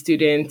AP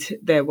student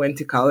that went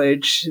to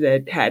college,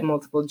 that had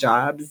multiple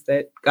jobs,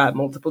 that got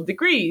multiple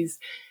degrees.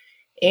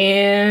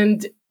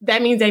 And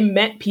that means I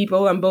met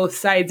people on both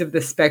sides of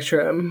the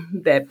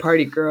spectrum that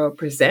Party Girl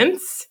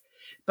presents.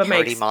 But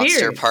Party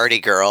monster, party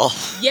girl.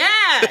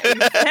 Yeah,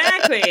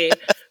 exactly. It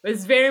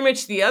was very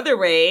much the other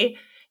way.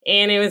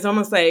 And it was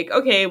almost like,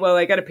 okay, well,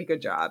 I got to pick a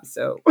job,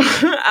 so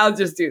I'll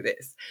just do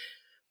this.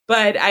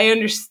 But I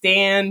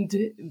understand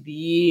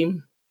the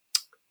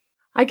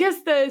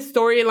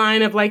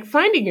storyline of like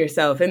finding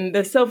yourself and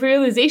the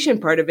self-realization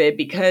part of it,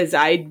 because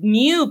I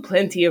knew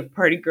plenty of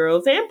party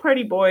girls and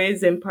party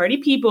boys and party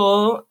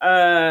people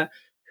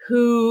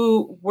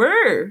who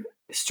were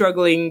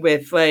struggling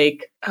with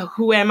like,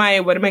 who am I?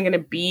 What am I going to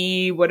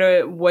be?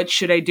 What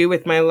should I do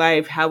with my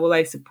life? How will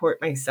I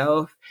support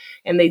myself?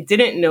 And they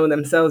didn't know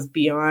themselves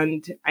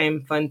beyond I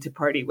am fun to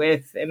party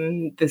with,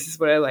 and this is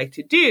what I like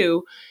to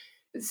do.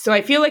 So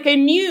I feel like I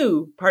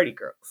knew party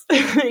girls.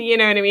 You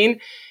know what I mean?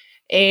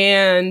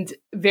 And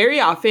very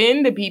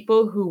often the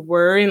people who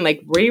were in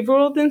like rave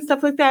world and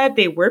stuff like that,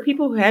 they were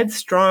people who had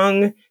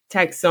strong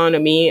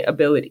taxonomy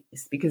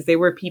abilities, because they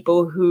were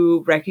people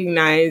who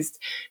recognized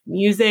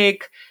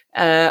music,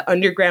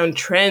 underground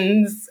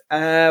trends,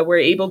 were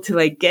able to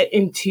like get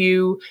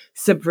into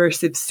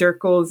subversive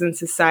circles in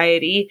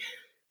society.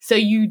 So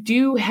you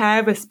do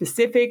have a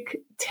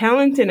specific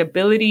talent and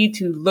ability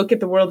to look at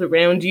the world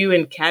around you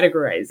and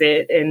categorize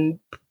it and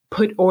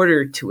put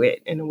order to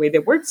it in a way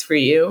that works for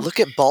you. Look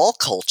at ball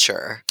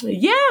culture.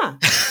 Yeah.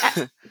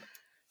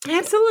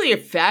 Absolutely.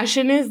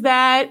 Fashion is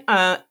that.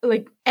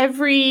 Like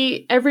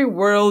every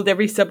world,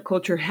 every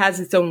subculture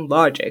has its own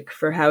logic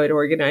for how it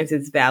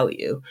organizes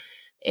value.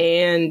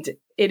 And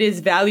it is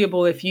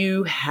valuable if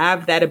you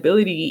have that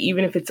ability,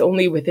 even if it's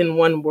only within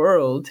one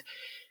world.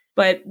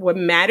 But what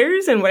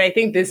matters, and what I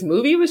think this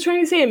movie was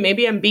trying to say, and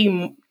maybe I'm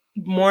being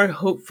more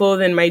hopeful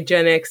than my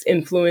Gen X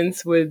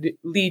influence would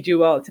lead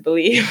you all to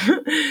believe.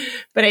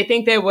 But I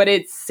think that what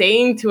it's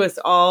saying to us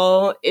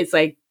all is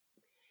like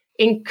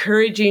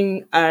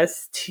encouraging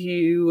us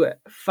to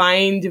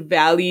find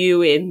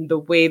value in the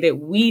way that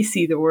we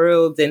see the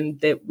world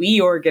and that we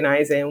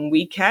organize it and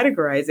we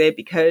categorize it,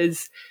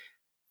 because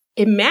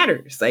it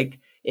matters. Like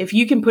if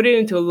you can put it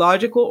into a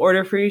logical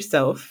order for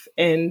yourself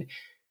and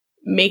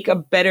make a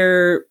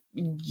better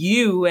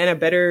you and a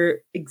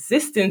better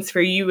existence for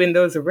you and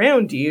those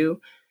around you,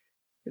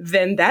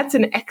 then that's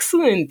an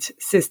excellent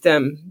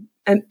system,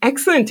 an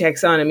excellent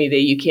taxonomy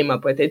that you came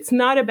up with. It's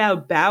not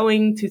about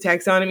bowing to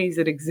taxonomies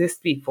that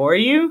exist before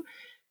you,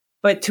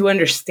 but to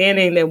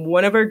understanding that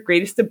one of our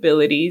greatest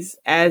abilities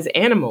as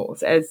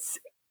animals, as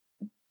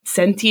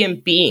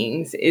sentient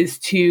beings, is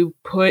to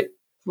put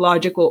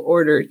logical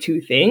order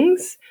to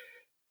things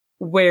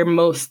where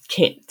most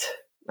can't.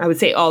 I would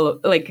say all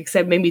of, like,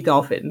 except maybe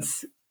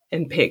dolphins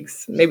and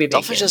pigs. Maybe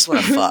dolphins just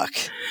want to fuck.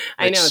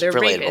 I know, they're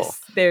rapists.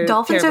 They're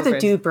dolphins are the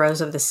friends. dude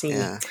bros of the sea.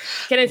 Yeah.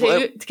 Can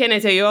I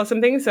tell you all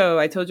something? So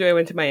I told you I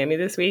went to Miami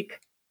this week.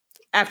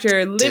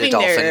 After living Did a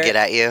dolphin there, get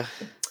at you?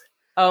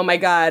 Oh my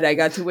God, I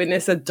got to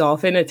witness a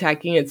dolphin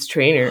attacking its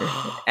trainer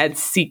at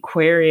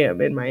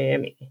Seaquarium in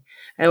Miami.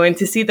 I went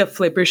to see the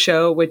Flipper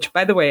show, which,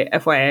 by the way,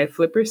 FYI,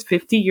 Flipper's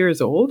 50 years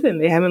old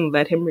and they haven't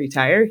let him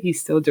retire. He's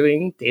still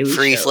doing daily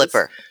Free shows.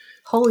 Flipper.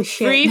 Holy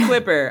shit. Free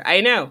Flipper, I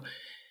know.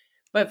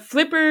 But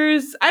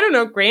Flipper's, I don't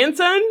know,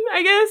 grandson,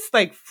 I guess,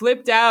 like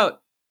flipped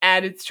out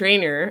at its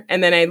trainer.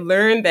 And then I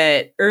learned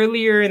that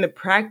earlier in the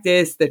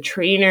practice, the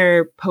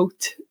trainer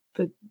poked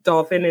the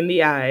dolphin in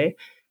the eye.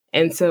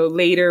 And so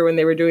later when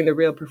they were doing the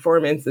real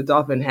performance, the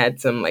dolphin had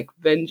some like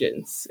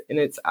vengeance in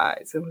its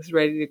eyes and was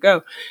ready to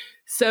go.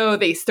 So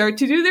they start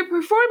to do their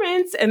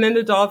performance, and then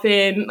the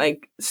dolphin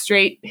like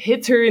straight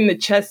hits her in the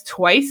chest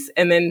twice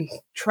and then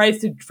tries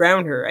to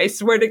drown her. I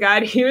swear to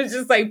God, he was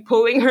just like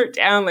pulling her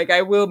down like,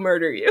 I will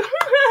murder you.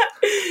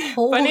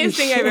 Funniest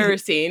thing I've ever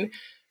seen.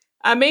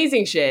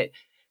 Amazing shit.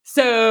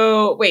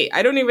 So, wait,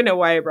 I don't even know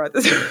why I brought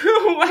this up.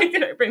 Why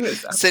did I bring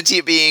this up?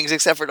 Sentient beings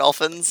except for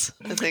dolphins,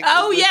 I think.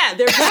 Oh, yeah,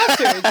 they're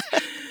bastards.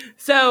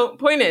 So,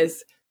 point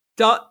is,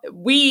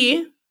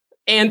 we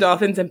and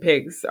dolphins and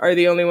pigs are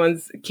the only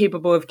ones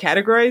capable of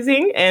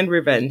categorizing and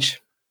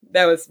revenge.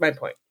 That was my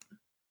point.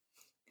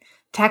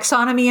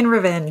 Taxonomy and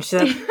revenge.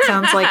 That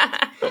sounds like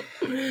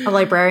a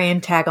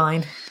librarian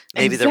tagline.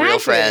 Maybe the real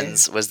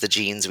friends was the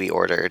jeans we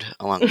ordered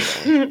along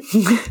the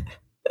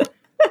way.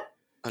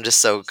 I'm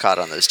just so caught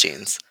on those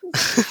jeans.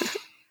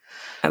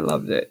 I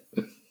loved it.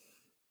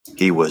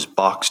 He was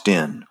boxed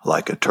in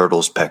like a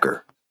turtle's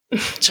pecker.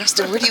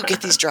 Justin, where do you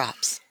get these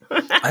drops?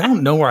 I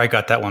don't know where I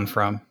got that one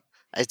from.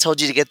 I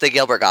told you to get the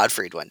Gilbert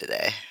Gottfried one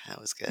today.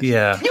 That was good.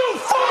 Yeah.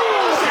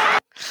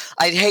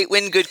 I hate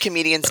when good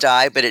comedians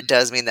die, but it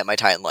does mean that my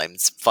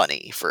timeline's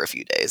funny for a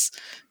few days.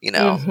 You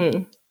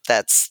know,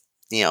 that's,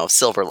 you know,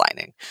 silver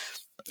lining.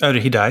 Oh,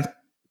 did he die?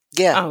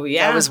 Yeah. Oh,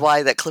 yeah. That was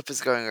why that clip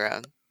was going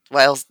around.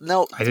 Well,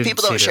 no,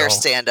 people don't share all.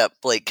 stand-up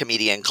like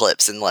comedian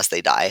clips unless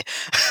they die.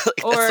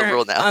 Like, or that's the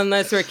rule now.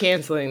 Unless we're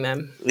canceling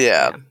them.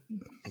 Yeah.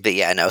 But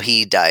yeah, no,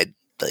 he died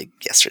like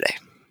yesterday.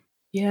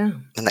 Yeah.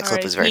 And that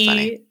clip was very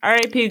funny.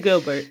 R.I.P.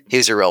 Gilbert. He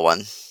was a real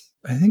one.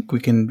 I think we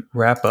can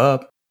wrap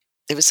up.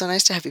 It was so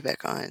nice to have you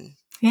back on.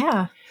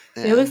 Yeah.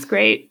 It was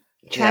great.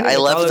 Yeah, I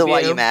loved the Why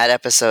You Mad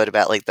episode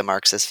about like the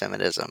Marxist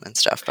feminism and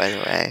stuff, by the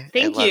way.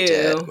 Thank I loved you.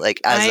 It. Like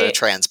as a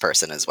trans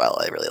person as well,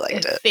 I really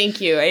liked it.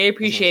 Thank you. I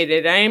appreciate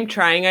it. I am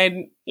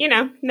trying.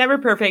 Never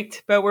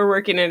perfect, but we're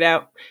working it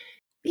out.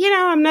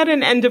 I'm not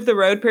an end of the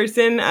road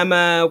person.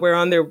 We're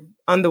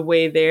on the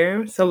way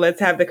there. So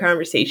let's have the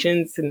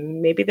conversations,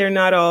 and maybe they're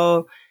not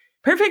all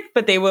perfect,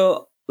 but they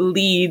will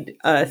lead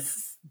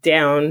us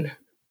down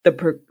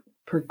the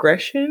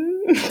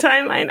progression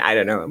timeline. I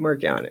don't know. I'm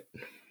working on it.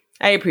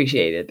 I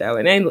appreciate it though,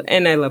 and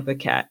I love the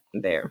cat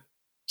there.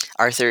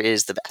 Arthur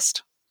is the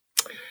best.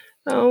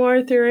 Oh,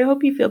 Arthur, I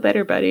hope you feel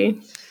better,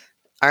 buddy.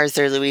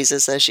 Arthur, Louisa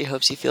says she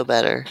hopes you feel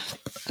better.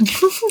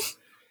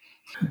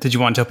 Did you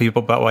want to tell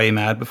people about Why You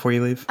Mad before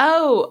you leave?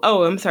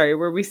 Oh, I'm sorry.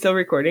 Were we still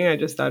recording? I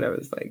just thought I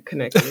was like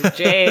connected with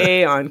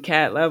Jay on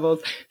cat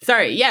levels.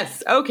 Sorry.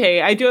 Yes.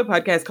 Okay. I do a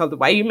podcast called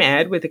Why You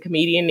Mad with a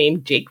comedian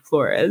named Jake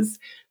Flores.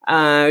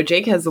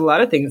 Jake has a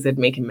lot of things that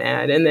make him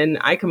mad, and then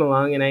I come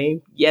along and I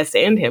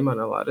and him on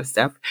a lot of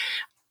stuff.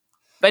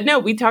 But no,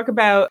 we talk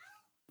about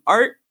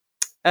art,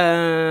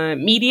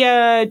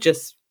 media,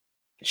 just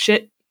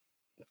shit,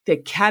 the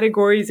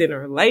categories in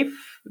our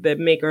life that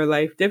make our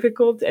life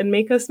difficult and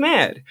make us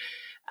mad.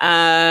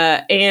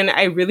 And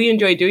I really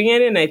enjoy doing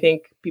it, and I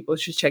think people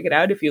should check it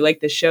out. If you like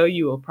the show,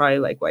 you will probably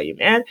like Why You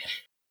Mad.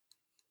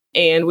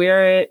 And we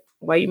are at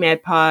Why You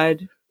Mad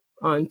Pod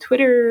on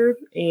Twitter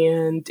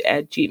and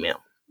at Gmail,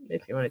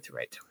 if you wanted to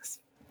write to us.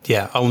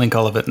 Yeah, I'll link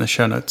all of it in the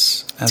show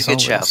notes. It's a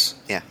good show.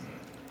 Yeah.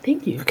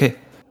 Thank you. Okay.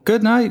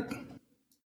 Good night.